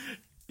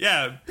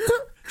 Yeah.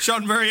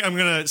 Sean Murray, I'm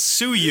gonna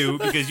sue you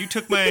because you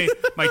took my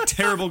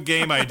terrible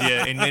game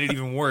idea and made it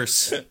even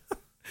worse.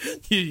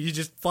 You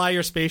just fly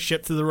your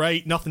spaceship to the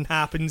right, nothing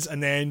happens,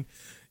 and then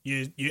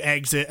you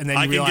exit, and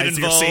then you realize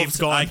your save's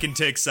gone. I can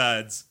take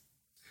sides.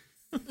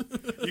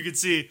 You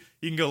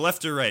can go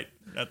left or right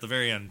at the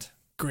very end.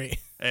 Great.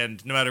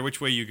 And no matter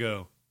which way you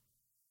go,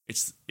 it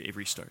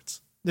restarts.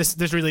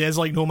 This really is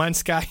like No Man's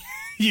Sky.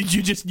 you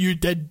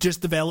did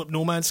just develop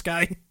No Man's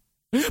Sky,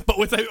 but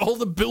without all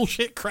the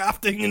bullshit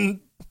crafting and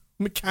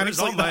mechanics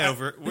like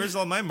that. Where's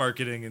all my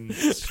marketing and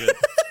shit?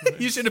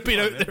 You should have been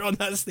out there on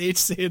that stage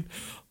saying,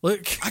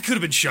 "Look, I could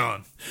have been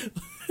Sean.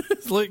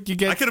 Look,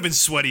 I could have been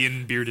sweaty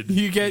and bearded.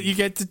 You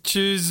get to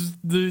choose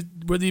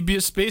whether you be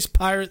a space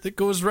pirate that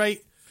goes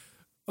right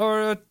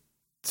or a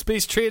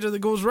space trader that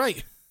goes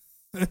right,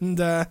 and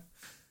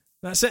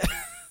that's it.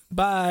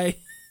 Bye.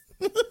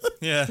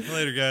 Yeah,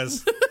 later,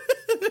 guys."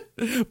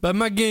 But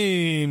my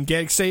game,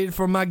 get excited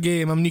for my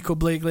game. I'm Nico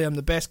Blakely. I'm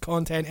the best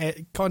content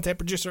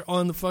producer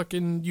on the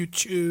fucking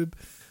YouTube.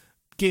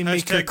 Game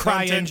Maker,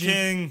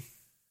 CryEngine.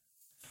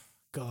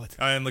 God,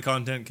 I am the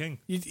content king.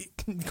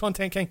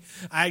 Content king.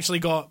 I actually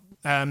got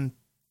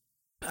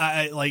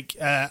I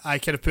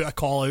kind of put a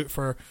call out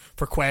for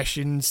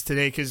questions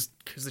today because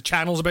the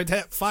channel's about to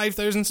hit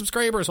 5,000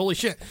 subscribers. Holy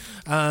shit!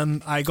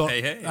 I got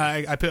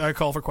I put out a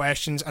call for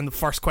questions, and the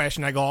first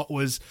question I got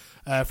was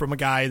from a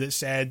guy that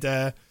said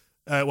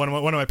one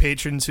of my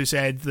patrons who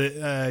said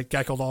that a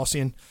guy called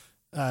Ossian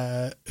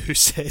who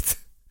said.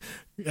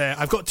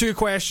 I've got 2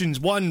 questions.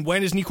 1,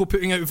 when is Nico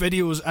putting out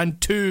videos? And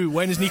 2,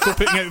 when is Nico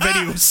putting out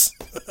videos?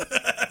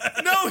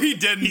 No, he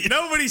didn't.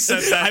 Nobody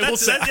said that.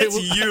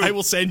 That's you. I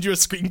will send you a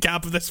screen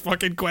cap of this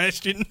fucking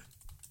question.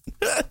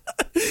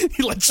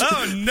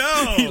 Oh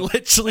no! He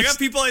literally. I got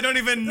people I don't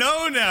even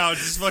know now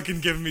just fucking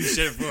giving me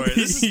shit for it.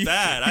 This is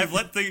bad. I've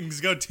let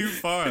things go too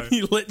far.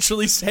 He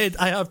literally said,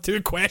 "I have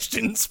 2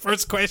 questions.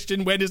 First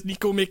question: when is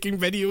Nico making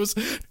videos?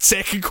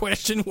 Second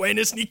question: when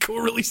is Nico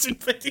releasing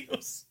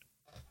videos?"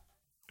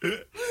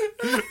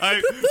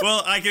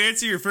 I can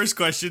answer your first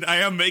question. I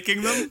am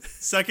making them.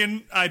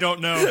 Second, I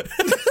don't know.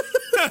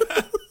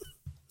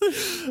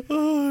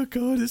 Oh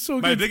god, it's so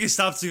good. My biggest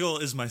obstacle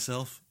is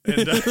myself.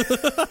 And,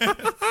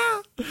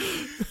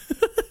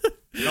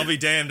 I'll be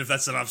damned if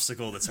that's an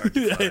obstacle that's hard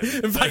to climb.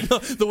 In fact, no,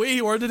 the way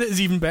he worded it is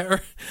even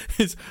better.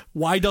 Is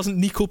why doesn't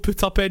Nico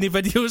put up any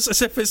videos?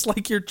 As if it's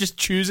like you're just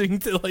choosing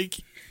to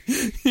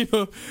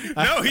No,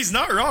 he's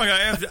not wrong.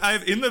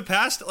 I've in the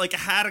past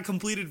had a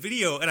completed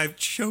video and I've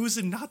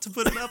chosen not to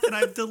put it up and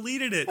I've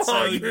deleted it.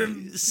 So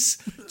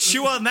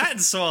chew on that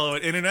and swallow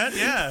it, internet.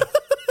 Yeah,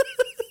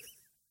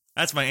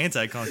 that's my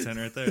anti-content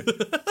right there.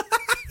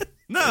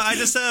 No, I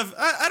just have.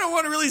 I don't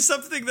want to release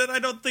something that I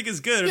don't think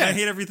is good, and I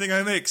hate everything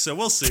I make. So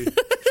we'll see.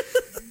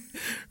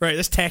 Right,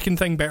 this Tekken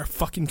thing better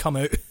fucking come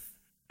out.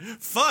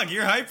 Fuck,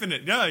 you're hyping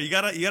it. No, you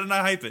gotta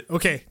not hype it.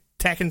 Okay,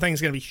 Tekken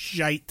thing's gonna be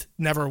shite.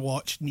 Never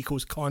watch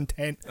Nico's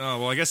content. Oh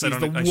well, I guess He's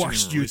the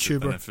worst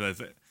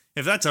YouTuber.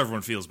 If that's how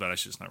everyone feels about it, I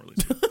should just not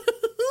release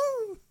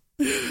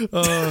it.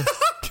 A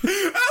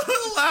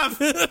little laugh.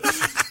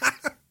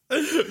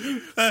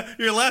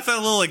 Your laugh had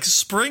a little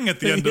spring at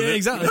the end of it.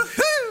 Exactly.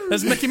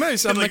 That's Mickey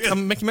Mouse.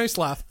 I'm Mickey Mouse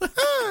laugh.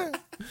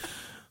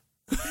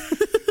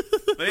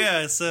 But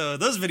yeah, so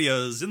those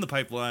videos in the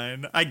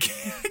pipeline. I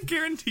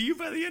guarantee you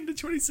by the end of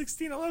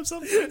 2016 I'll have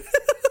something.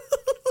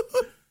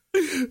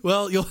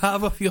 Well, you'll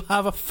have a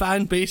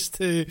fan base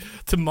to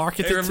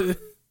market it to.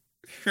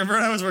 Remember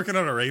when I was working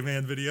on a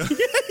Rayman video?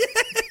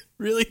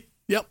 Really?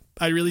 Yep,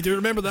 I really do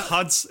remember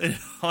that. It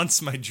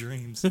haunts my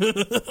dreams.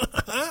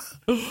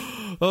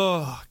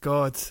 Oh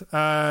God.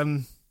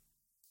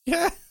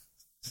 Yeah.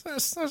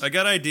 I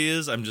got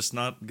ideas. I'm just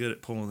not good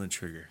at pulling the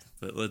trigger.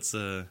 But let's.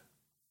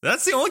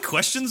 That's the only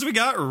questions we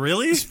got,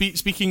 really.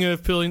 Speaking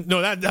of pulling,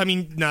 no, I've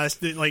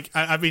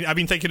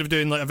been thinking of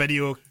doing a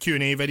video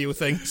Q&A video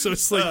thing. So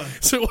it's so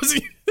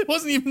it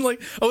wasn't even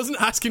I wasn't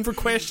asking for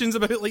questions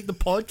about the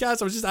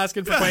podcast. I was just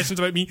asking for questions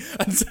about me.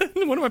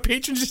 And one of my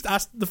patrons just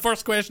asked the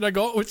first question I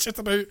got, which is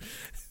about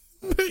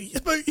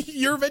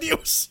your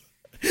videos.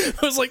 I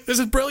was like, this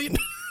is brilliant.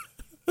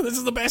 This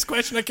is the best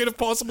question I could have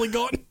possibly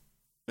gotten.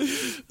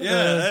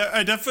 Yeah,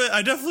 I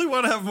definitely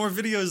want to have more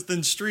videos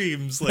than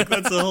streams.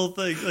 That's the whole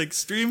thing.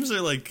 Streams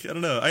are I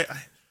don't know.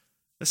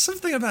 There's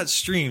something about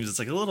streams. It's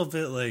a little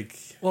bit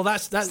well,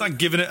 that's it's not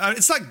giving it.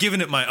 It's not giving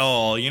it my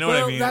all. You know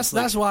what I mean?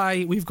 That's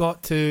why we've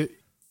got to,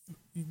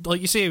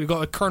 you say, we've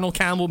got to Colonel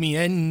Campbell me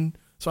in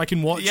so I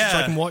can watch. So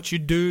I can watch you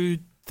do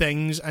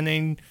things and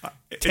then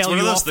tell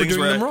you off for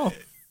doing them wrong.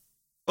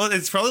 Well,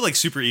 it's probably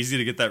super easy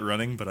to get that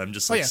running, but I'm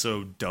just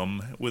so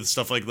dumb with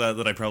stuff like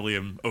that I probably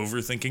am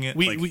overthinking it.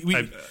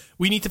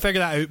 We need to figure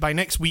that out. By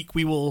next week,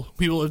 we will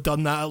have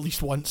done that at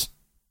least once.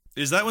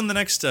 Is that when the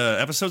next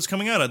episode's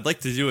coming out? I'd like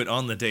to do it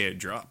on the day it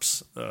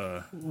drops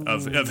of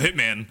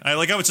Hitman. I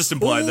was just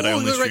implied that I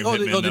only stream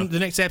Hitman. The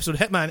next episode,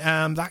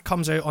 Hitman, that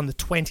comes out on the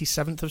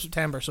 27th of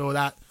September. So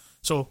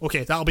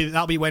okay,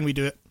 that'll be when we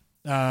do it.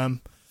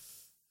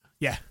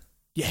 Yeah.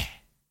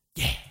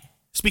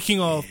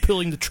 Speaking of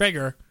pulling the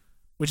trigger,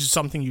 which is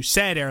something you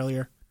said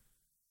earlier.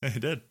 I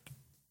did.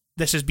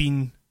 This has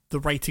been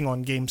the Writing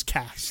on Games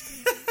cast.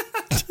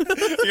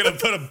 You're going to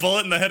put a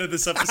bullet in the head of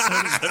this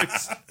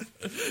episode?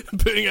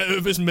 Putting out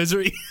of his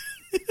misery.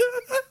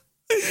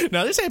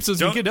 No, this episode's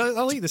been good.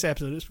 I like this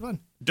episode. It's fun.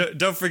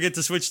 Don't forget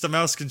to switch the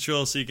mouse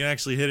control so you can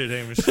actually hit it,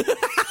 Hamish.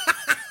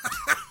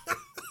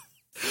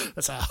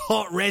 That's a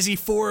hot Resi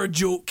 4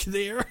 joke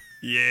there.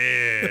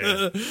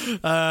 Yeah.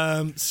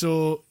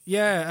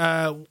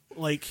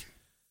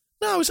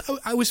 No,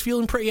 I was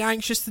feeling pretty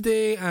anxious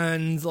today,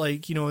 and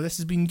this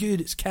has been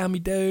good. It's calmed me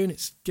down.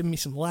 It's given me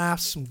some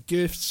laughs, some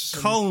goofs.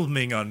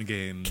 Calming on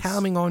games.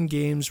 Calming on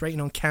games,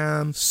 writing on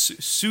cam.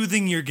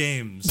 Soothing your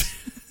games.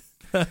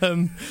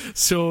 We're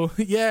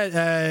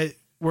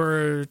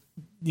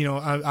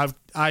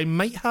I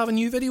might have a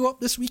new video up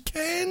this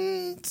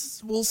weekend.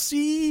 We'll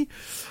see.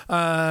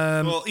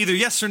 Well, either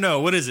yes or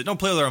no. What is it?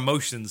 Don't play with our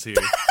emotions here.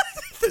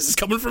 This is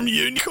coming from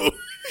you, Nico.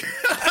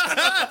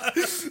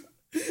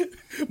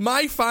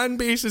 My fan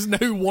base is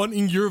now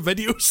wanting your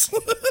videos.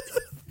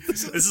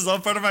 This is all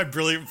part of my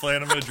brilliant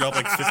plan. I'm going to drop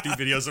 50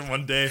 videos in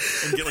one day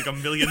and get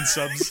 1 million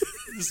subs.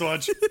 Just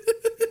watch.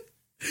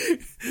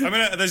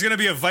 There's gonna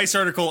be a Vice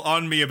article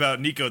on me about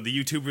Nico, the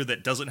YouTuber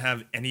that doesn't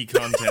have any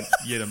content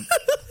yet.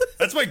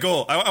 That's my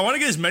goal. I want to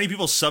get as many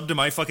people subbed to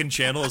my fucking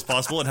channel as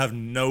possible and have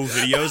no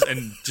videos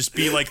and just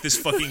be like this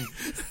fucking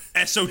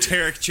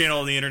esoteric channel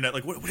on the internet.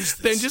 Like, what is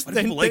this? Why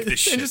do people like this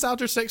shit? Then just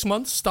after 6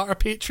 months, start a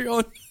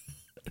Patreon.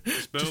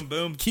 Boom,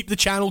 boom. Keep the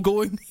channel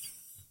going.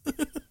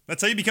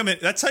 That's how you become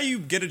it. That's how you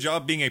get a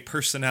job being a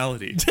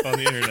personality on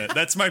the internet.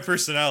 That's my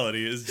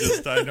personality. Is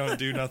just I don't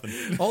do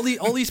nothing. All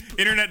these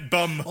internet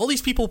bum. All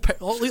these people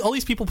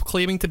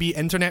claiming to be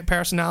internet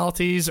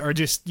personalities are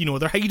just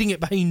they're hiding it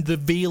behind the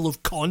veil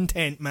of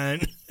content,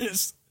 man.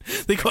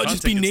 They can't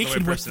just be naked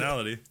with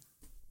personality.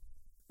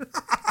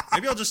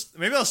 Maybe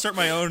I'll start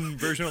my own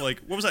version of, like,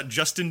 what was that,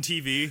 Justin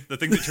TV, the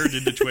thing that turned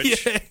into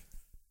Twitch. Yeah.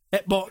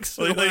 Hitbox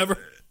or whatever.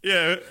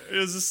 Yeah, it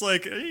was just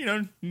like,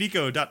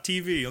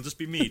 Nico.tv. It'll just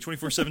be me,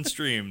 24/7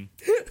 stream.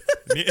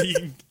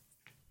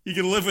 You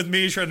can live with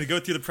me trying to go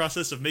through the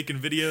process of making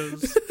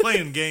videos,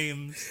 playing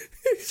games,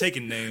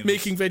 taking names.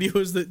 Making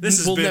videos that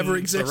will never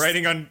exist.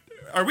 Writing on...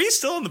 Are we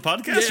still on the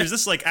podcast, or is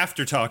this like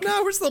after talk?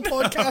 No, we're still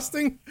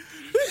podcasting.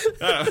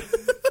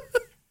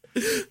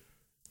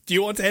 Do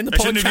you want to end the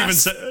podcast? Shouldn't have even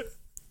said...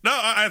 No,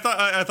 I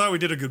thought we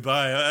did a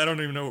goodbye. I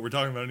don't even know what we're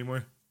talking about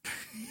anymore.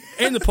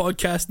 End the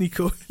podcast,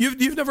 Nico.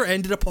 You've never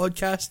ended a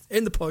podcast.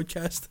 End the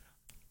podcast.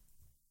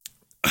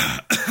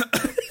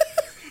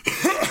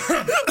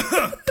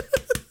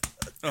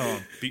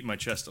 Oh, beating my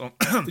chest. Oh.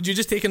 Did you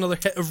just take another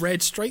hit of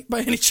Red Stripe by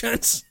any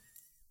chance?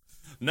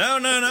 No.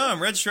 I'm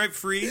Red Stripe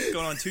free.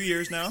 Going on 2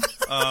 years now.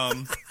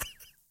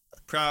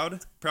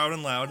 Proud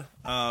and loud.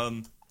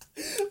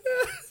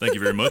 Thank you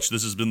very much.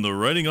 This has been the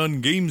Writing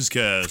on Games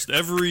cast.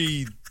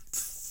 Every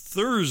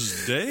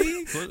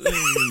Thursday?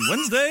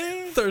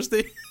 Wednesday?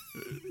 Thursday.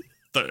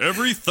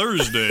 Every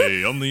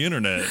Thursday on the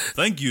internet.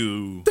 Thank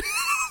you.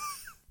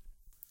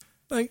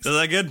 Thanks. Is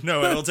that good?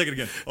 No, I'll take it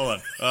again. Hold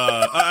on.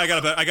 I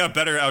got a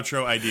better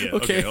outro idea.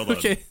 Okay, hold on.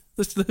 Okay.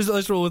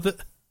 Let's roll with it.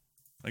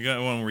 I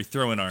got one where we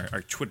throw in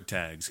our Twitter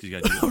tags. Cause you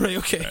gotta do that. All right,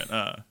 okay. All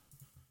right,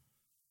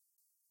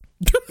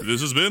 this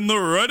has been the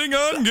Writing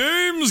on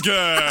Games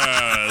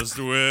cast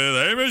with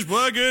Hamish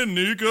Black and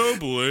Nico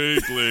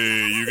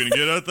Blakely. You can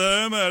get at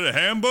them at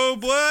Hambo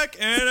Black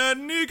and at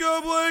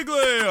Nico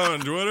Blakely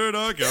on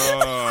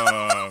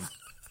Twitter.com. Is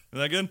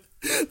that good?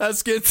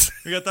 That's good.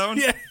 We got that one?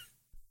 Yeah.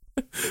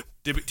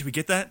 Did we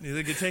get that? Is that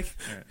a good take?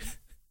 All right.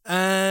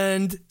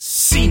 And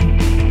scene.